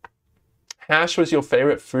 Hash was your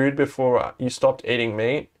favorite food before you stopped eating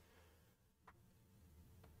meat?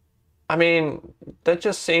 I mean, that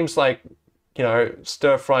just seems like, you know,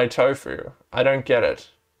 stir-fried tofu. I don't get it.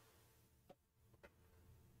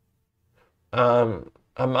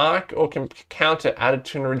 A mark or counter added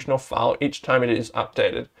to an original file each time it is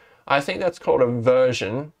updated. I think that's called a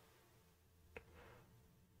version.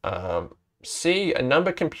 C, a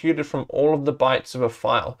number computed from all of the bytes of a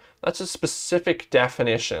file. That's a specific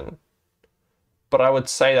definition, but I would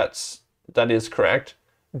say that is correct.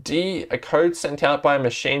 D, a code sent out by a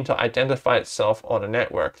machine to identify itself on a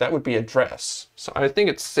network. That would be address. So I think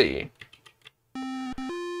it's C.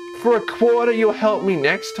 For a quarter, you'll help me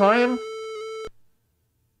next time?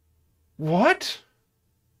 What?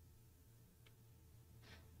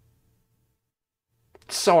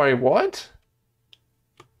 Sorry, what?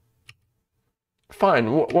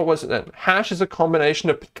 Fine, what was it then? Hash is a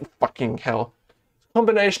combination of fucking hell.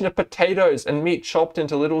 Combination of potatoes and meat chopped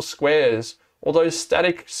into little squares, or those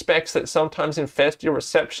static specks that sometimes infest your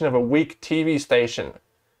reception of a weak TV station.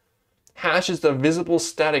 Hash is the visible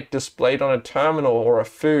static displayed on a terminal or a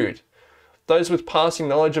food. Those with passing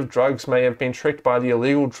knowledge of drugs may have been tricked by the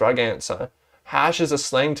illegal drug answer. Hash is a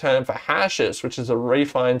slang term for hashish, which is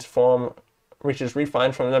refined from the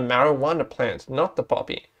marijuana plant, not the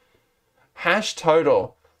poppy. Hash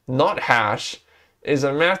total, not hash, is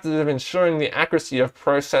a method of ensuring the accuracy of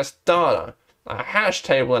processed data. A hash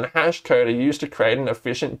table and hash code are used to create an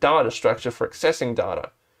efficient data structure for accessing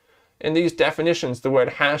data. In these definitions, the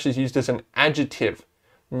word hash is used as an adjective,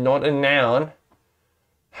 not a noun.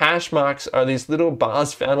 Hash marks are these little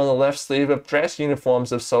bars found on the left sleeve of dress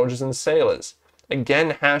uniforms of soldiers and sailors.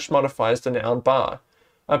 Again, hash modifies the noun bar.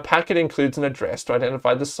 A packet includes an address to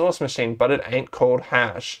identify the source machine, but it ain't called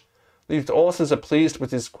hash. The authors are pleased with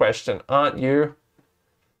this question, aren't you?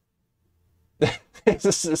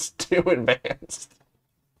 This is too advanced.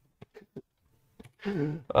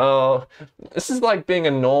 Oh, this is like being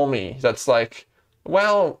a normie that's like,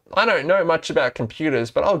 well, I don't know much about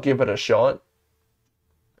computers, but I'll give it a shot.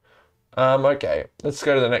 Okay, let's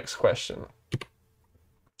go to the next question.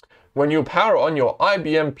 When you power on your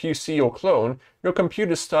IBM PC or clone, your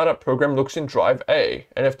computer's startup program looks in drive A,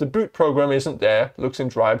 and if the boot program isn't there, looks in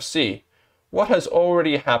drive C. What has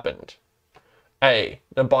already happened? A.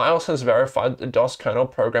 The BIOS has verified that the DOS kernel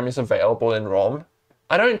program is available in ROM.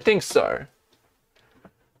 I don't think so.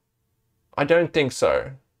 I don't think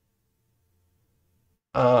so.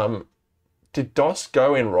 Did DOS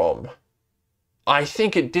go in ROM? I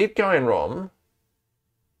think it did go in ROM.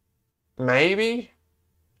 Maybe?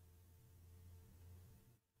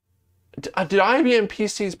 Did IBM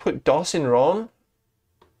PCs put DOS in ROM?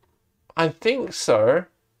 I think so.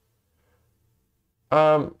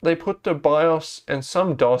 They put the BIOS and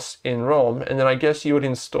some DOS in ROM, and then I guess you would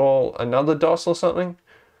install another DOS or something.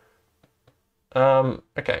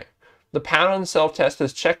 Okay. The Power On self-test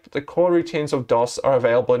has checked that the core routines of DOS are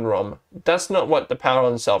available in ROM. That's not what the Power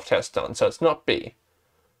On self-test done, so it's not B.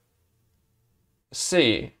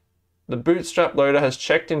 C. The Bootstrap loader has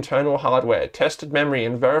checked internal hardware, tested memory,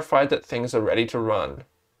 and verified that things are ready to run.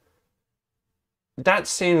 That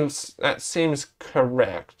seems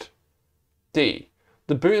correct. D.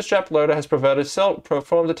 The Bootstrap loader has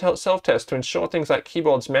performed a self-test to ensure things like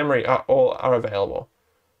keyboard's memory are available.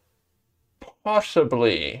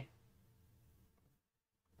 Possibly.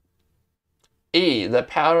 E. The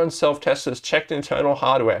Power On self-test has checked internal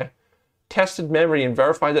hardware, tested memory, and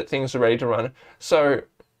verified that things are ready to run. So,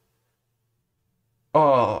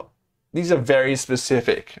 these are very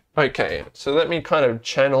specific. Okay, so let me kind of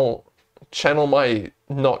channel my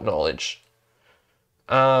not knowledge.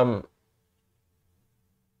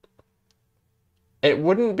 It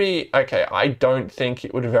wouldn't be, okay, I don't think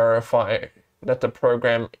it would verify that the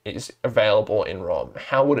program is available in ROM.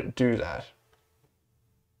 How would it do that?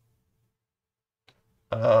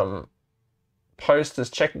 Post has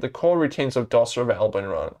checked that the core routines of DOS are available in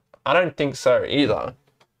ROM. I don't think so either.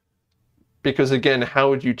 Because again, how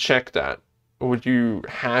would you check that? Would you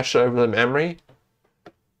hash over the memory?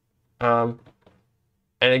 And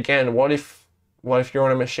again, what if you're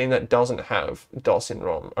on a machine that doesn't have DOS in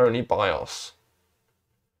ROM, only BIOS?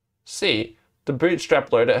 C. The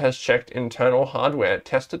Bootstrap loader has checked internal hardware,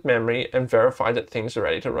 tested memory, and verified that things are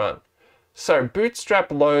ready to run. So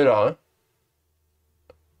Bootstrap loader,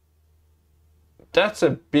 that's a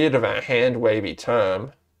bit of a hand-wavy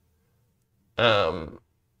term.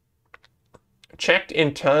 Checked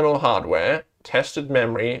internal hardware, tested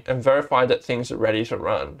memory, and verified that things are ready to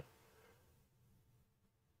run.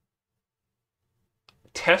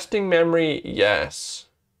 Testing memory, yes.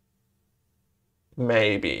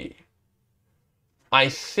 Maybe. I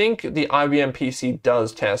think the IBM PC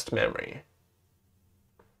does test memory.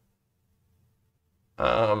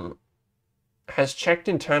 Has checked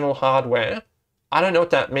internal hardware. I don't know what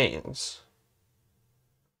that means.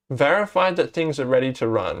 Verified that things are ready to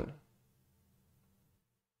run.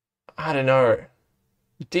 I don't know.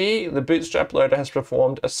 D. The Bootstrap loader has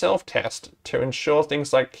performed a self-test to ensure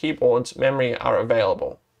things like keyboard's memory are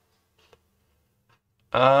available.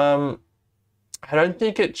 I don't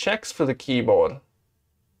think it checks for the keyboard.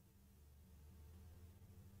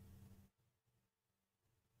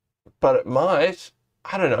 But it might.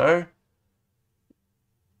 I don't know.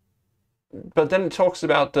 But then it talks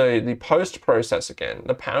about the post process again.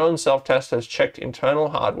 The Power On self-test has checked internal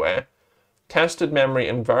hardware, tested memory,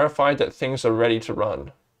 and verified that things are ready to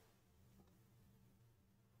run.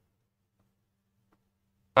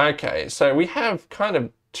 Okay, so we have kind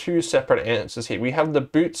of two separate answers here. We have the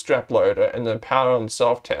Bootstrap loader and the Power On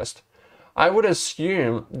self-test. I would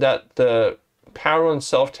assume that the Power On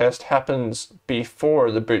self-test happens before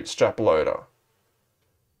the Bootstrap loader,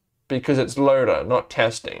 because it's loader, not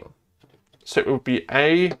testing. So it would be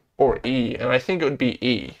A or E, and I think it would be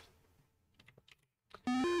E.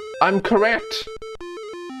 I'm correct.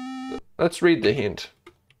 Let's read the hint.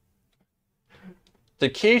 The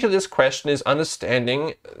key to this question is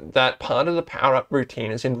understanding that part of the power-up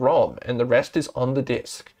routine is in ROM and the rest is on the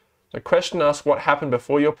disk. The question asks what happened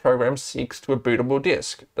before your program seeks to a bootable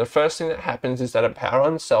disk. The first thing that happens is that a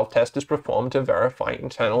power-on self-test is performed to verify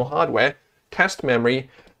internal hardware, test memory,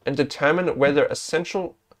 and determine whether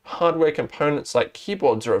essential hardware components like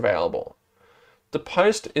keyboards are available. The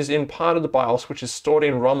post is in part of the BIOS which is stored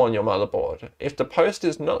in ROM on your motherboard. If the post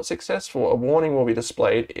is not successful, a warning will be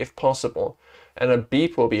displayed if possible. and a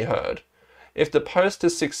beep will be heard. If the post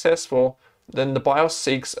is successful, then the BIOS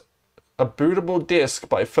seeks a bootable disk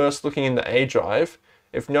by first looking in the A drive.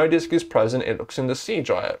 If no disk is present, it looks in the C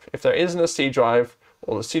drive. If there isn't a C drive,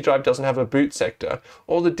 or the C drive doesn't have a boot sector,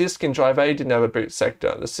 or the disk in drive A didn't have a boot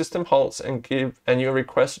sector, the system halts and you're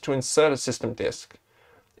requested to insert a system disk.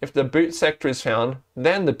 If the boot sector is found,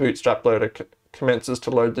 then the bootstrap loader commences to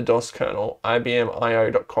load the DOS kernel,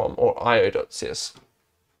 ibmio.com or io.sys.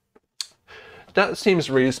 That seems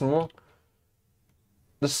reasonable.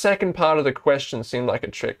 The second part of the question seemed like a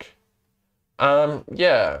trick.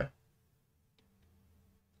 Yeah.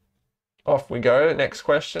 Off we go, next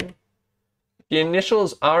question. The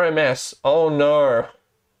initials RMS, oh no.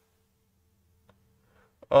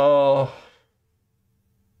 Oh.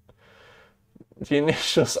 The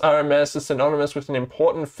initials RMS is synonymous with an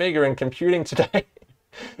important figure in computing today.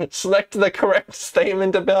 Select the correct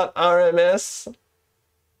statement about RMS.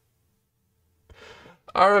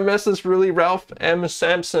 RMS is really Ralph M.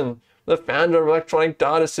 Sampson, the founder of Electronic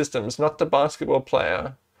Data Systems, not the basketball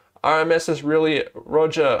player. RMS is really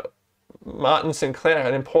Roger Martin Sinclair,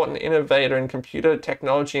 an important innovator in computer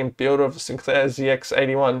technology and builder of the Sinclair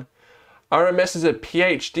ZX81. RMS is a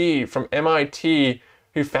PhD from MIT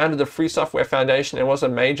who founded the Free Software Foundation and was a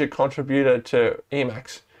major contributor to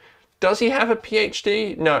Emacs. Does he have a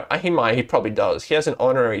PhD? No, he probably does. He has an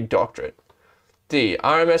honorary doctorate. D.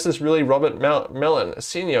 RMS is really Robert Mellon,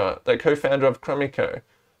 Sr., the co-founder of Chromico.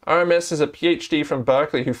 RMS is a PhD from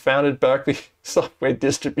Berkeley who founded Berkeley Software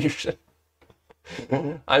Distribution.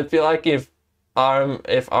 I feel like if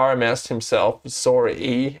RMS himself saw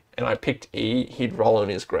E and I picked E, he'd roll in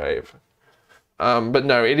his grave. But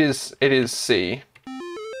no, it is C.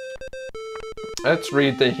 Let's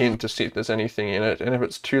read the hint to see if there's anything in it, and if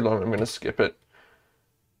it's too long, I'm going to skip it.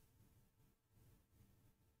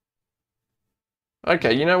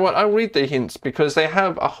 Okay, you know what? I'll read the hints because they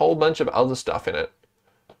have a whole bunch of other stuff in it.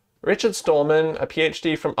 Richard Stallman, a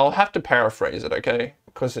PhD from... I'll have to paraphrase it, okay?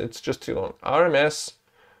 Because it's just too long. RMS,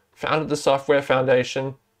 founded the Software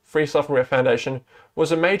Foundation, Free Software Foundation,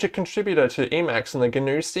 was a major contributor to Emacs and the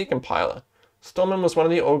GNU C compiler. Stallman was one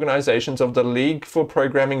of the organizations of the League for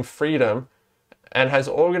Programming Freedom and has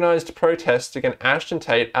organized protests against Ashton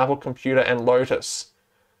Tate, Apple Computer, and Lotus.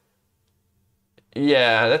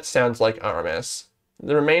 Yeah, that sounds like RMS.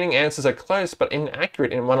 The remaining answers are close but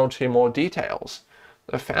inaccurate in one or two more details.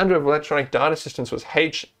 The founder of Electronic Data Systems was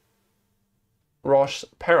H. Ross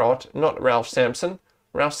Perot, not Ralph Sampson.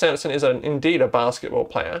 Ralph Sampson is indeed a basketball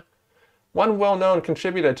player. One well-known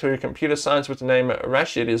contributor to computer science with the name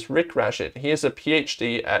Rashid is Rick Rashid. He is a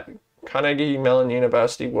PhD at Carnegie Mellon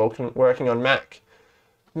University working on Mac.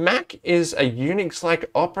 Mac is a Unix-like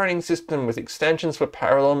operating system with extensions for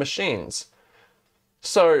parallel machines.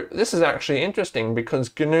 So this is actually interesting because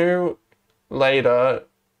GNU later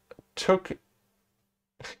took...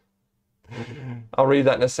 I'll read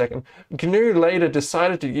that in a second. GNU later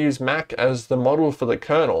decided to use Mac as the model for the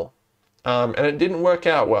kernel, and it didn't work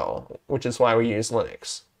out well, which is why we use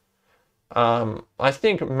Linux. I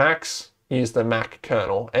think Max used the Mac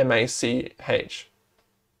kernel, M-A-C-H.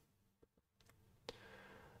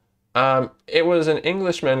 It was an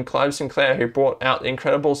Englishman, Clive Sinclair, who brought out the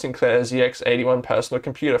incredible Sinclair ZX81 personal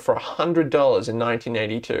computer for $100 in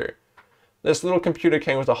 1982. This little computer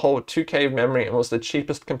came with a whole 2K of memory and was the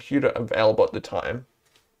cheapest computer available at the time.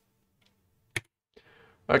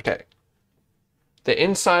 Okay. The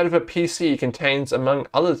inside of a PC contains, among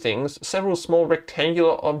other things, several small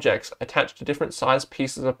rectangular objects attached to different sized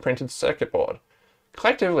pieces of printed circuit board.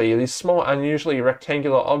 Collectively, these small, unusually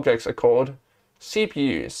rectangular objects are called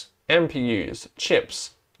CPUs, MPUs,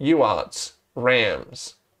 chips, UARTs,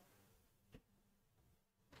 RAMs.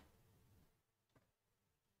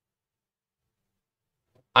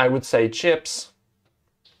 I would say chips.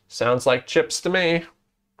 Sounds like chips to me.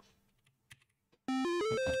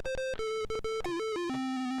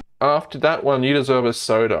 After that one, you deserve a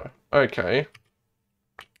soda. Okay.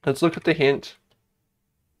 Let's look at the hint.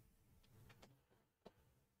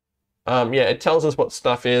 Yeah, it tells us what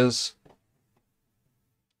stuff is.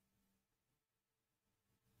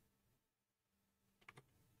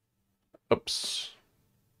 Oops.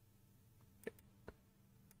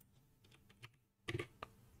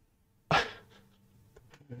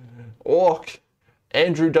 Awk,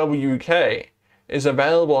 Andrew WK, is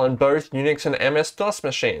available on both Unix and MS-DOS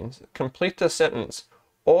machines. Complete the sentence.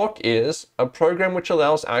 Awk is a program which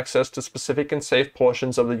allows access to specific and safe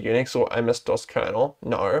portions of the Unix or MS-DOS kernel.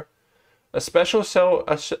 No. A special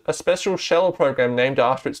shell program named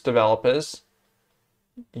after its developers.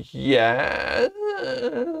 Yeah,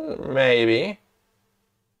 maybe.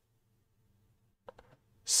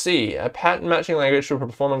 C, a pattern matching language for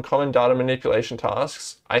performing common data manipulation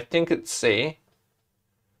tasks. I think it's C.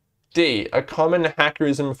 D, a common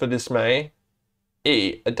hackerism for dismay.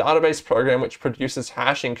 E, a database program which produces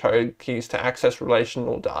hashing code keys to access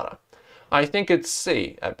relational data. I think it's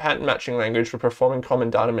C, a pattern matching language for performing common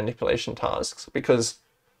data manipulation tasks, because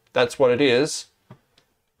that's what it is.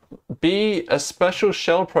 B, a special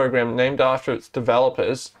shell program named after its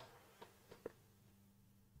developers.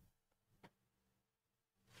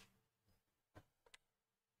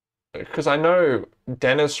 Because I know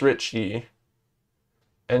Dennis Ritchie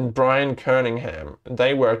and Brian Kerningham,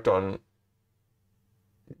 they worked on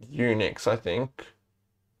Unix, I think.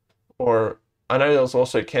 Or I know there was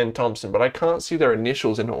also Ken Thompson, but I can't see their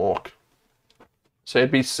initials in awk. So it'd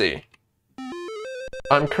be C.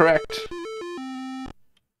 I'm correct.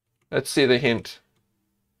 Let's see the hint.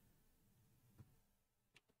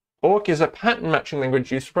 Awk is a pattern matching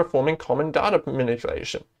language used for performing common data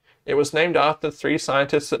manipulation. It was named after 3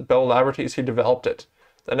 scientists at Bell Laboratories who developed it.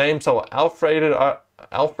 The names are Alfred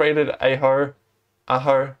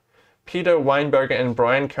Aho, Peter Weinberger, and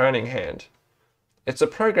Brian Kerningham. It's a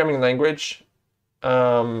programming language.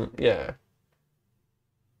 Yeah.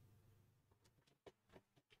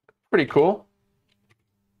 Pretty cool.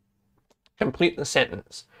 Complete the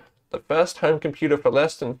sentence. The first home computer for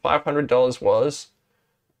less than $500 was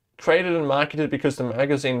created and marketed because the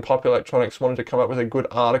magazine Pop Electronics wanted to come up with a good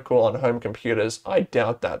article on home computers. I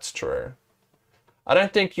doubt that's true. I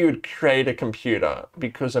don't think you would create a computer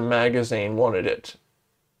because a magazine wanted it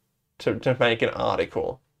to make an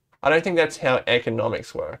article. I don't think that's how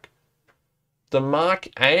economics work. The Mark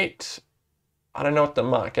 8, I don't know what the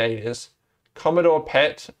Mark 8 is. Commodore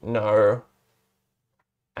PET, no.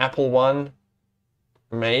 Apple One,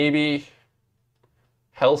 maybe.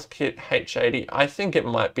 Health Kit H80, I think it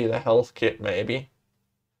might be the Health Kit, maybe.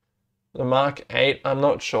 The Mark 8, I'm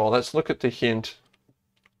not sure. Let's look at the hint.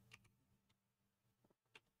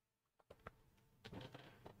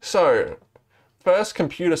 So, first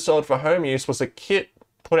computer sold for home use was a kit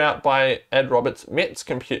put out by Ed Roberts' MITS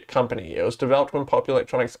company. It was developed when Pop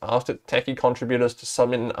Electronics asked its techie contributors to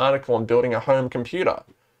submit an article on building a home computer.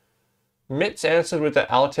 MITS answered with the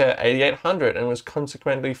Altair 8800 and was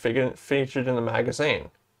consequently featured in the magazine.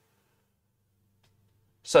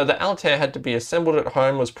 So the Altair had to be assembled at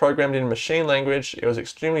home, was programmed in machine language. It was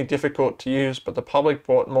extremely difficult to use, but the public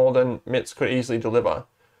bought more than MITS could easily deliver.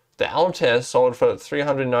 The Altair sold for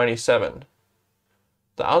 $397.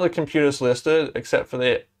 The other computers listed, except for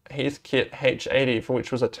the Heathkit H80, for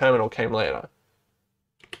which was a terminal, came later.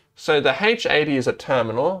 So the H80 is a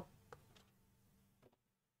terminal.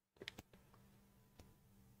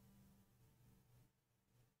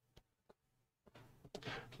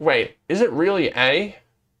 Wait, is it really A?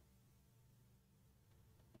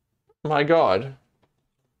 My God.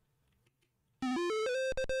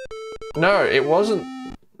 No, it wasn't.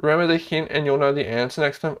 Remember the hint and you'll know the answer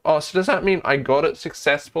next time. Oh, so does that mean I got it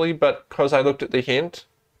successfully, but because I looked at the hint?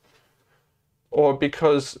 Or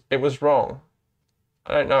because it was wrong?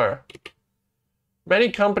 I don't know. Many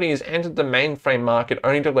companies entered the mainframe market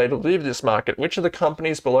only to later leave this market. Which of the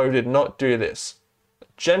companies below did not do this?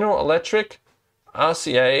 General Electric,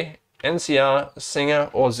 RCA, NCR, Singer,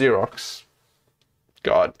 or Xerox?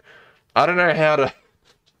 God, I don't know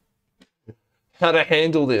how to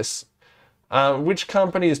handle this. Which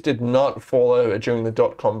companies did not fall over during the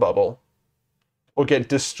dot-com bubble or get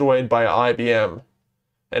destroyed by IBM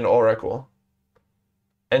and Oracle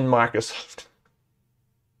and Microsoft?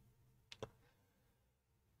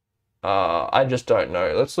 I just don't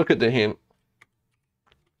know. Let's look at the hint.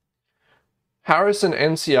 Harris and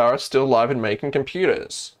NCR are still live and making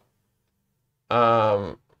computers.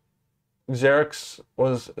 Xerox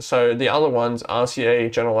was, so the other ones, RCA,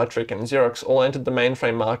 General Electric, and Xerox, all entered the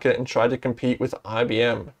mainframe market and tried to compete with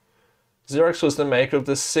IBM. Xerox was the maker of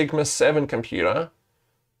the Sigma 7 computer.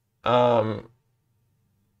 So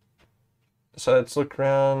let's look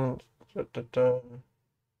around.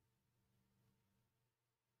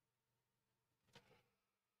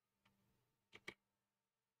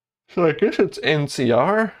 So I guess it's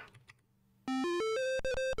NCR.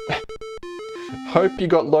 Hope you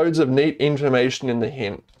got loads of neat information in the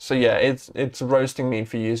hint. So yeah, it's roasting me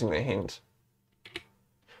for using the hint.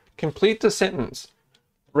 Complete the sentence.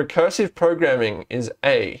 Recursive programming is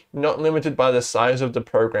A, not limited by the size of the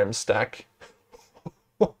program stack.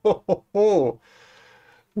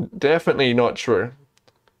 Definitely not true,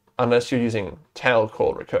 unless you're using tail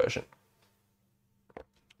call recursion.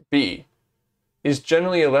 B, is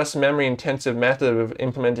generally a less memory intensive method of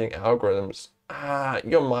implementing algorithms.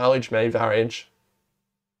 Your mileage may vary.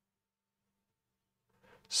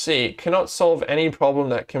 C, cannot solve any problem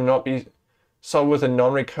that cannot be solved with a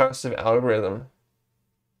non-recursive algorithm.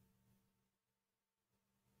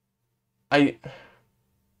 I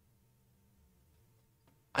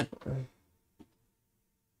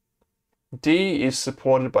D is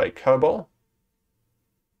supported by COBOL.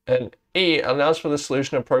 And E allows for the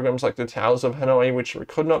solution of programs like the Towers of Hanoi, which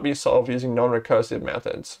could not be solved using non-recursive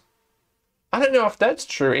methods. I don't know if that's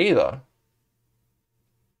true either.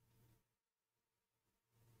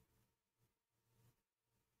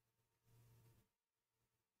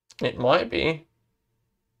 It might be.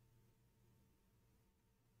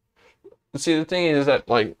 See, the thing is that,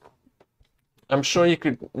 like, I'm sure you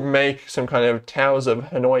could make some kind of Towers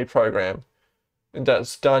of Hanoi program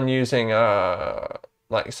that's done using,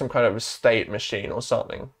 like, some kind of state machine or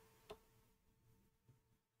something.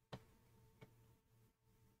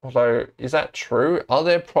 Although, is that true? Are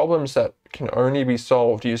there problems that can only be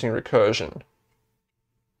solved using recursion?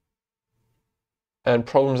 And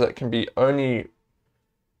problems that can be only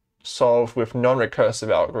solved with non-recursive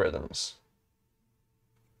algorithms?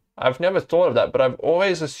 I've never thought of that, but I've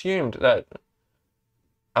always assumed that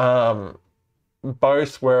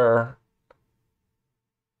both were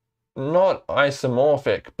not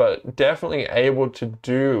isomorphic, but definitely able to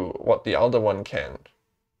do what the other one can.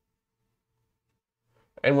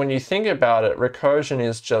 And when you think about it, recursion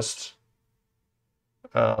is just,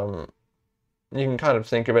 you can kind of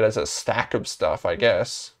think of it as a stack of stuff, I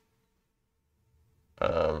guess.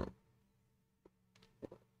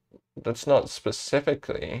 That's not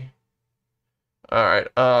specifically. All right.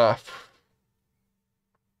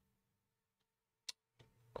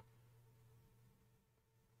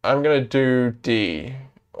 I'm gonna do D,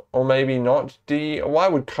 or maybe not D. Why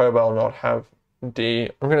would COBOL not have D?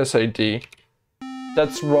 I'm gonna say D.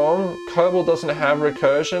 That's wrong. COBOL doesn't have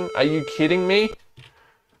recursion. Are you kidding me?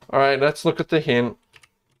 All right, let's look at the hint.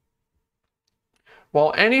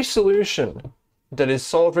 While any solution that is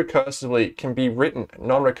solved recursively can be written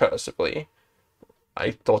non-recursively,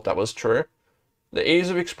 I thought that was true. The ease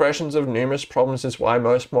of expressions of numerous problems is why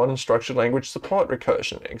most modern structured languages support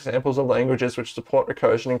recursion. Examples of languages which support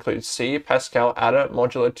recursion include C, Pascal, Ada,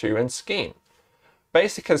 Modular 2, and Scheme.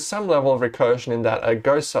 Basic has some level of recursion in that a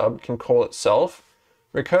Go sub can call itself.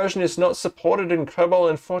 Recursion is not supported in COBOL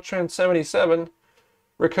and Fortran 77.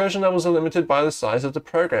 Recursion levels are limited by the size of the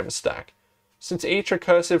program stack. Since each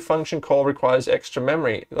recursive function call requires extra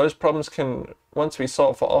memory, those problems once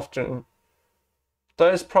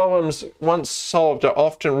solved are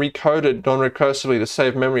often recoded non-recursively to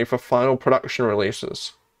save memory for final production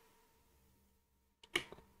releases.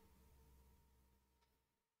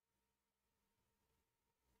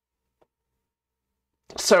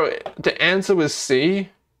 So the answer was C,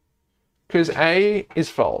 because A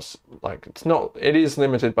is false. Like, it's not, it is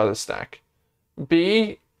limited by the stack.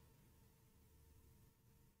 B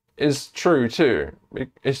is true too.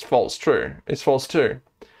 It's false true. It's false too.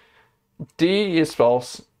 D is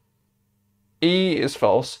false. E is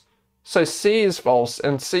false. So C is false,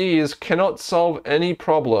 and C is cannot solve any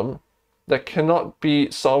problem that cannot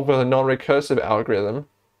be solved with a non-recursive algorithm.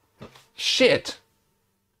 Shit.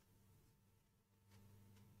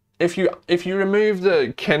 If you remove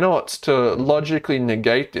the cannots to logically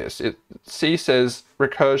negate this, C says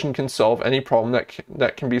recursion can solve any problem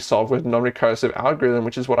that can be solved with a non-recursive algorithm,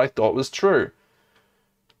 which is what I thought was true.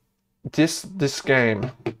 This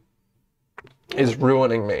game is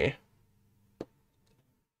ruining me.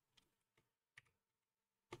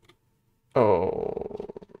 Oh.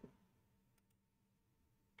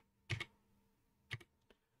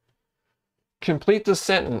 Complete the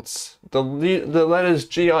sentence. The letters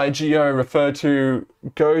GIGO refer to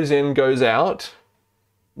goes in, goes out.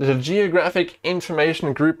 The Geographic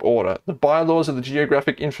Information Group Order. The bylaws of the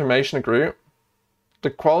Geographic Information Group.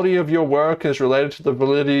 The quality of your work is related to the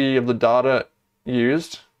validity of the data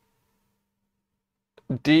used.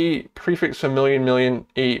 D, prefix for million, million.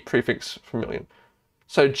 E, prefix for million.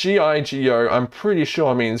 So GIGO, I'm pretty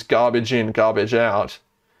sure means garbage in, garbage out.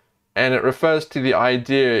 And it refers to the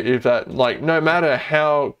idea of that, like, no matter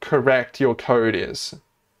how correct your code is,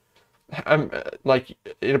 like,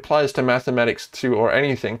 it applies to mathematics too, or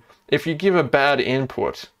anything. If you give a bad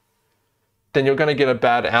input, then you're going to get a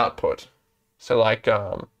bad output. So, like,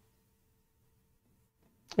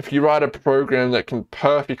 if you write a program that can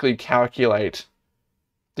perfectly calculate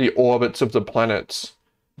the orbits of the planets,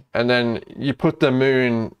 and then you put the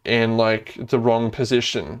moon in, like, the wrong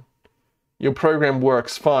position, your program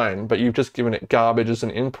works fine, but you've just given it garbage as an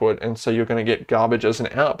input, and so you're going to get garbage as an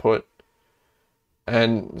output,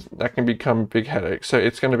 and that can become a big headache. So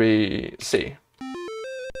it's going to be C.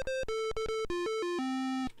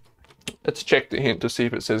 Let's check the hint to see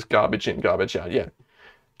if it says garbage in, garbage out. Yeah.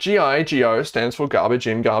 GIGO stands for garbage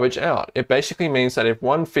in, garbage out. It basically means that if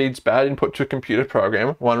one feeds bad input to a computer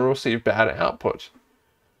program, one will receive bad output.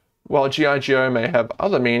 While GIGO may have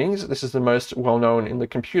other meanings, this is the most well-known in the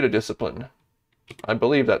computer discipline. I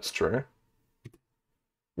believe that's true.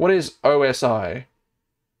 What is OSI?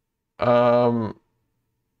 An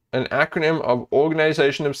acronym of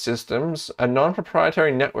Organization of Systems, a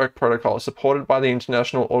non-proprietary network protocol supported by the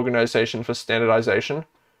International Organization for Standardization,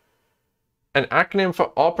 an acronym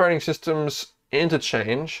for Operating Systems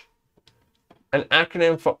Interchange, an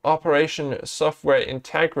acronym for Operation Software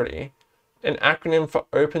Integrity, an acronym for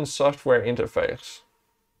Open Software Interface.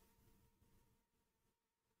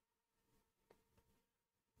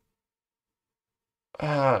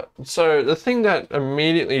 So the thing that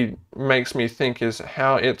immediately makes me think is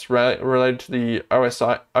how it's related to the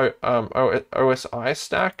OSI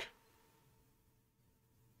stack.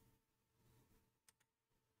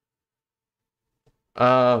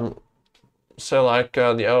 So like the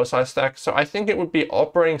OSI stack. So I think it would be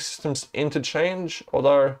operating systems interchange,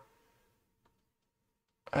 although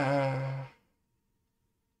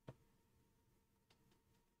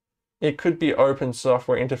it could be open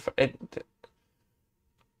software interface.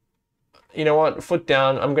 You know what? Foot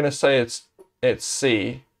down. I'm gonna say it's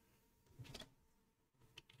C.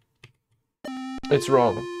 It's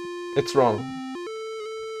wrong. It's wrong.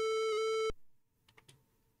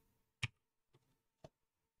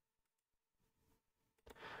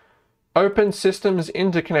 Open Systems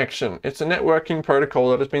Interconnection. It's a networking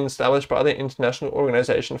protocol that has been established by the International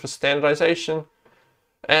Organization for Standardization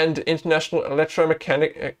and International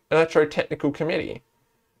Electrotechnical Committee.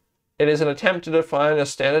 It is an attempt to define a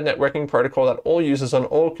standard networking protocol that all users on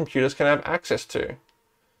all computers can have access to.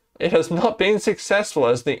 It has not been successful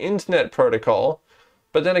as the Internet Protocol,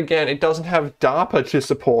 but then again, it doesn't have DARPA to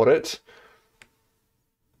support it.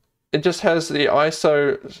 It just has the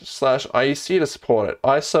ISO/IEC to support it.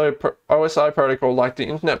 OSI protocol, like the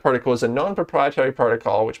Internet Protocol, is a non-proprietary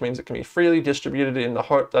protocol, which means it can be freely distributed in the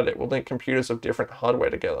hope that it will link computers of different hardware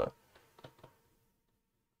together.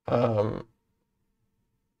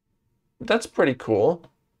 That's pretty cool.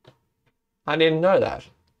 I didn't know that.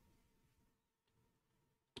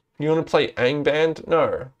 You want to play Angband?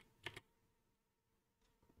 No.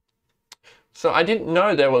 So I didn't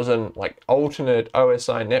know there was an alternate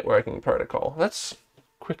OSI networking protocol. Let's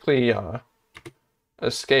quickly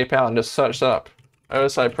escape out and just search up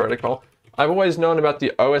OSI protocol. I've always known about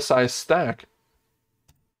the OSI stack.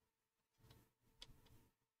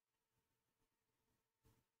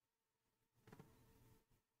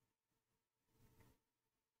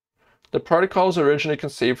 The protocols originally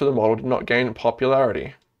conceived for the model did not gain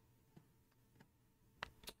popularity.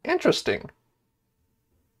 Interesting.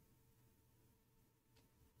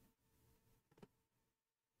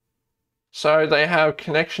 So they have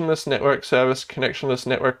connectionless network service, connectionless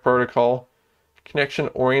network protocol,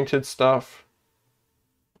 connection-oriented stuff.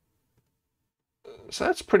 So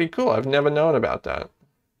that's pretty cool. I've never known about that.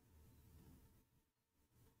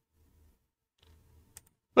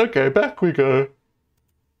 Okay, back we go.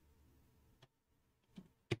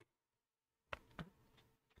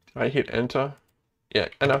 I hit enter. Yeah,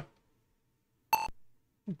 enter.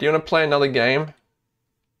 Do you want to play another game?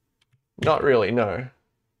 Not really, no.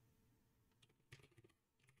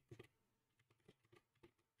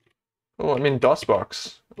 Oh, I'm in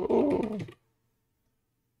DOSBox. Ooh.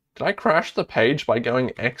 Did I crash the page by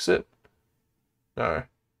going exit? No.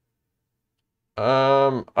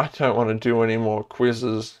 I don't want to do any more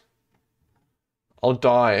quizzes. I'll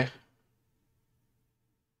die.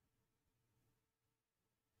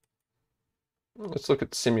 Let's look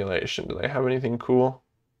at simulation. Do they have anything cool?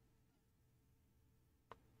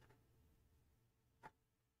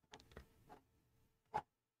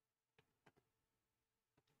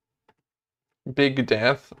 Big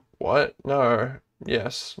death? What? No.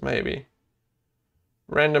 Yes, maybe.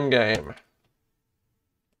 Random game.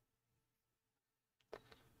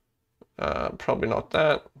 Probably not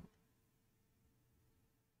that.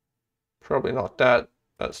 Probably not that.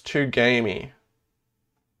 That's too gamey.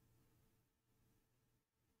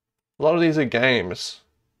 A lot of these are games.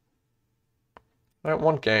 I don't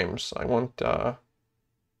want games. I want, well,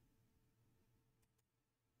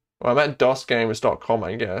 I'm at dosgamers.com,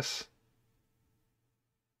 I guess.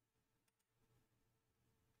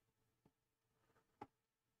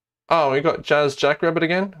 Oh, we got Jazz Jackrabbit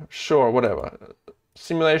again? Sure, whatever.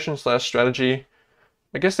 Simulation/strategy.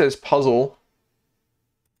 I guess there's puzzle.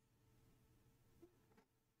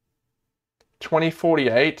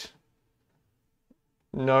 2048.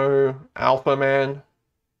 No Alpha Man.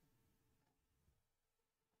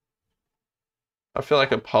 I feel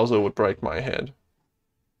like a puzzle would break my head.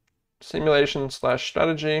 Simulation slash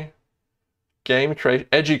strategy. Game create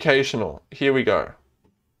educational. Here we go.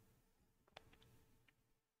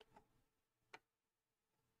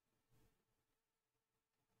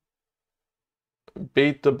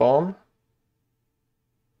 Beat the bomb.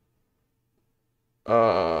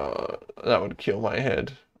 That would kill my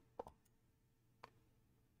head.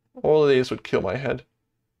 All of these would kill my head.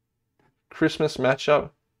 Christmas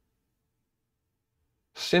matchup.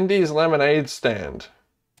 Cindy's lemonade stand.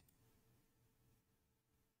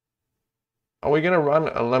 Are we gonna run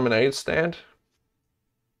a lemonade stand?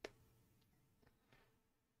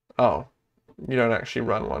 Oh, you don't actually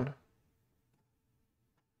run one.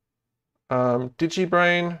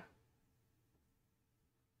 Digibrain.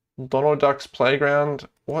 Donald Duck's Playground.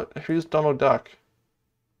 What? Who's Donald Duck?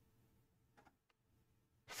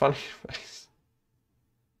 Funny face.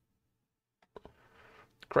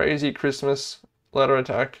 Crazy Christmas. Letter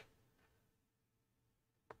attack.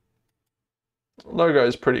 Logo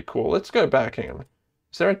is pretty cool. Let's go back. Hang on.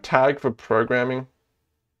 Is there a tag for programming?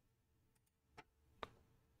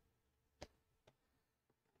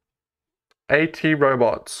 AT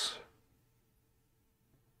robots.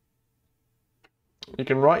 You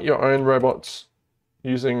can write your own robots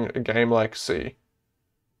using a game like C.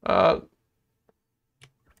 Let's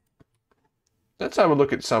have a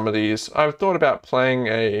look at some of these. I've thought about playing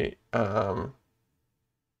a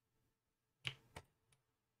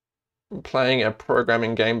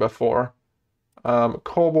programming game before.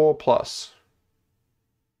 Core War Plus.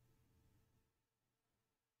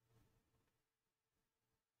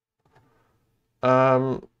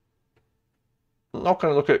 I'm not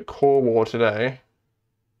going to look at Core War today,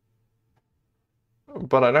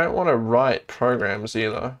 but I don't want to write programs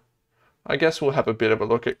either. I guess we'll have a bit of a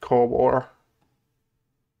look at Core War.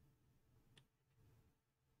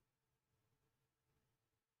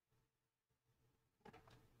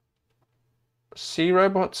 C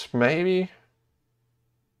robots, maybe?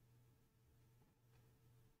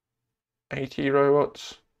 AT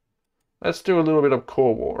robots. Let's do a little bit of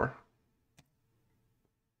Core War.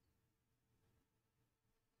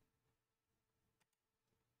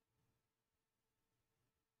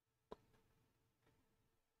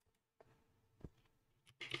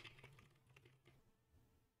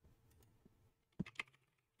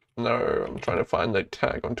 No, I'm trying to find the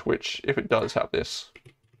tag on Twitch if it does have this.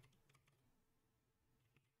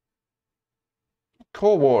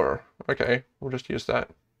 Core War. Okay, we'll just use that.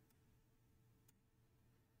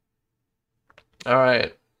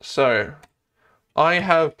 Alright, so I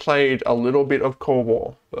have played a little bit of Core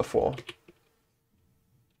War before.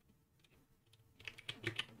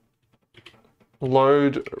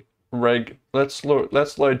 Load reg. Let's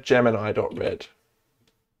load Gemini.red.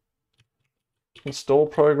 Install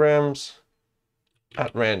programs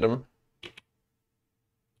at random.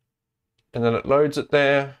 And then it loads it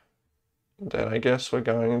there. Then I guess we're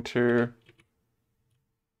going to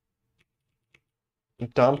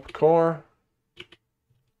dump core.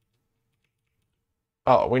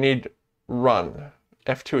 Oh, we need run.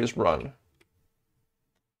 F2 is run.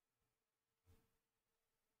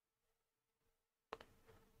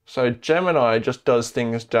 So Gemini just does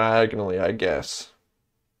things diagonally, I guess.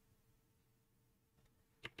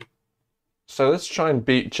 So let's try and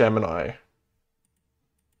beat Gemini.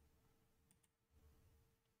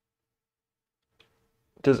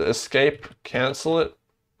 Does escape cancel it?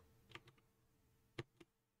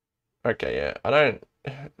 Okay, yeah, I don't...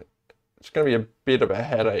 It's going to be a bit of a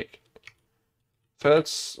headache. So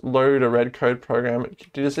let's load a red code program.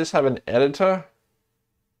 Does this have an editor?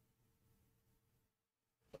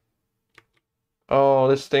 Oh,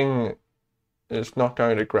 this thing is not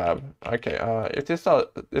going to grab. Okay, if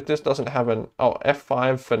this doesn't have an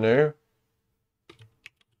F5 for new.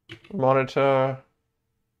 Monitor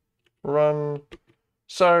run.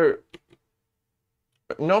 So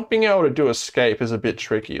not being able to do escape is a bit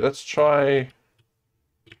tricky. Let's try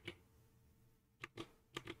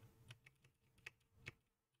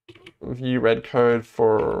view red code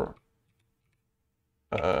for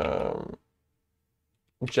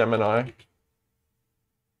Gemini.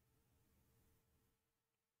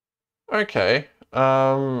 Okay,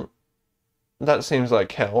 that seems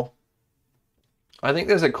like hell. I think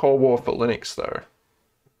there's a Core War for Linux though.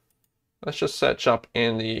 Let's just search up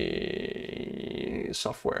in the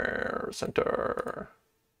software center.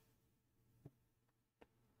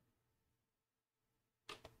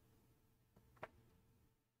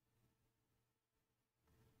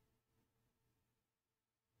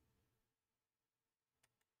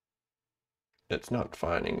 It's not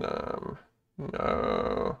finding them.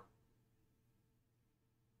 No.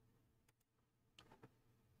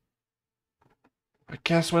 I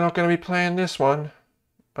guess we're not going to be playing this one.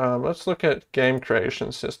 Let's look at game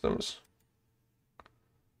creation systems.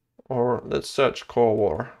 Or let's search Core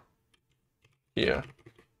War. Here.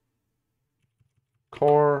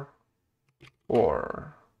 Core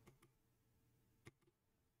War.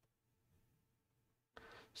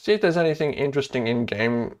 See if there's anything interesting in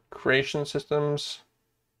game creation systems.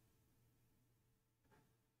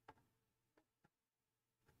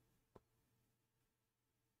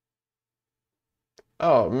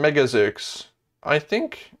 Oh, Megazooks. I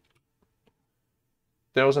think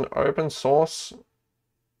there was an open source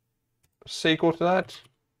sequel to that.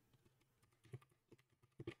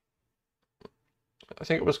 I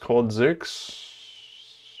think it was called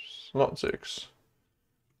Zooks. Not Zooks.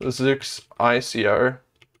 The Zooks ICO.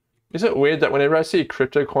 Is it weird that whenever I see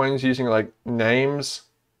crypto coins using like names,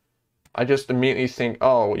 I just immediately think,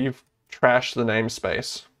 oh, you've trashed the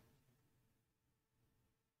namespace.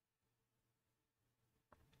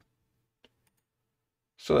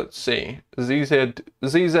 So let's see.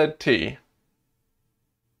 ZZT.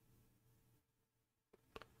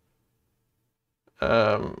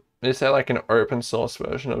 Is there like an open source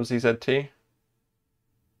version of ZZT?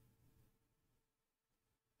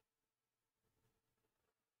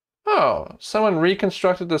 Oh, someone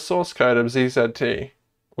reconstructed the source code of ZZT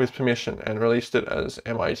with permission and released it as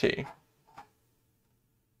MIT.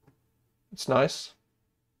 It's nice.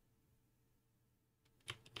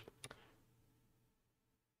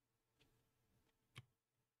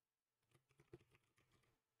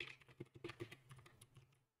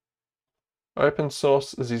 Open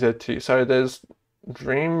source ZZT. So there's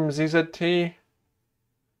Dream ZZT,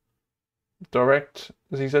 Direct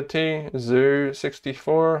ZZT, Zoo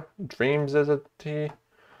 64, Dream ZZT.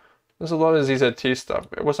 There's a lot of ZZT stuff.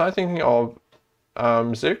 Was I thinking of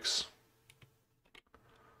Zooks?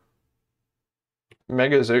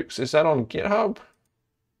 Mega Zooks. Is that on GitHub?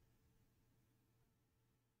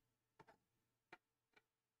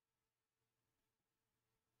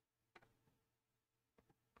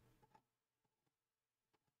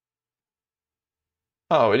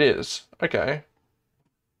 Oh, it is. Okay.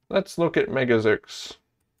 Let's look at Megazooks.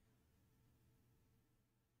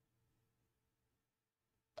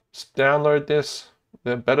 Let's download this.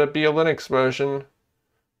 There better be a Linux version.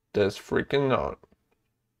 There's freaking not.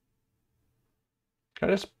 Can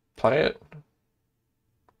I just play it?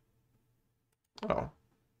 Oh.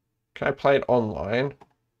 Can I play it online?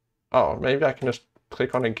 Oh, maybe I can just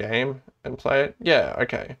click on a game and play it? Yeah,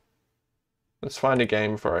 okay. Let's find a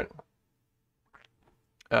game for it.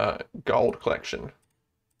 Gold collection.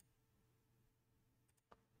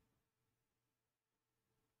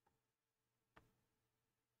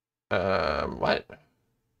 What?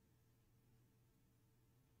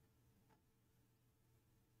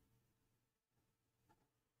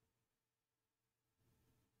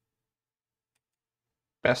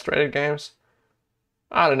 Best rated games?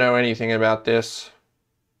 I don't know anything about this.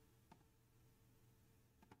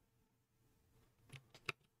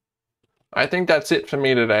 I think that's it for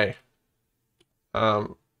me today.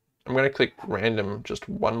 I'm going to click random just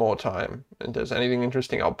one more time, and if there's anything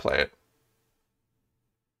interesting, I'll play it.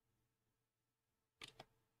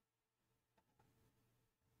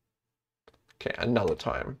 Okay, another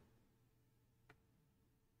time.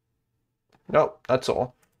 Nope, that's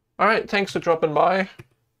all. All right, thanks for dropping by.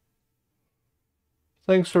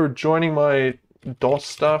 Thanks for joining my DOS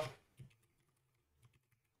stuff.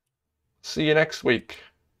 See you next week.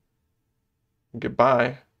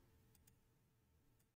 Goodbye.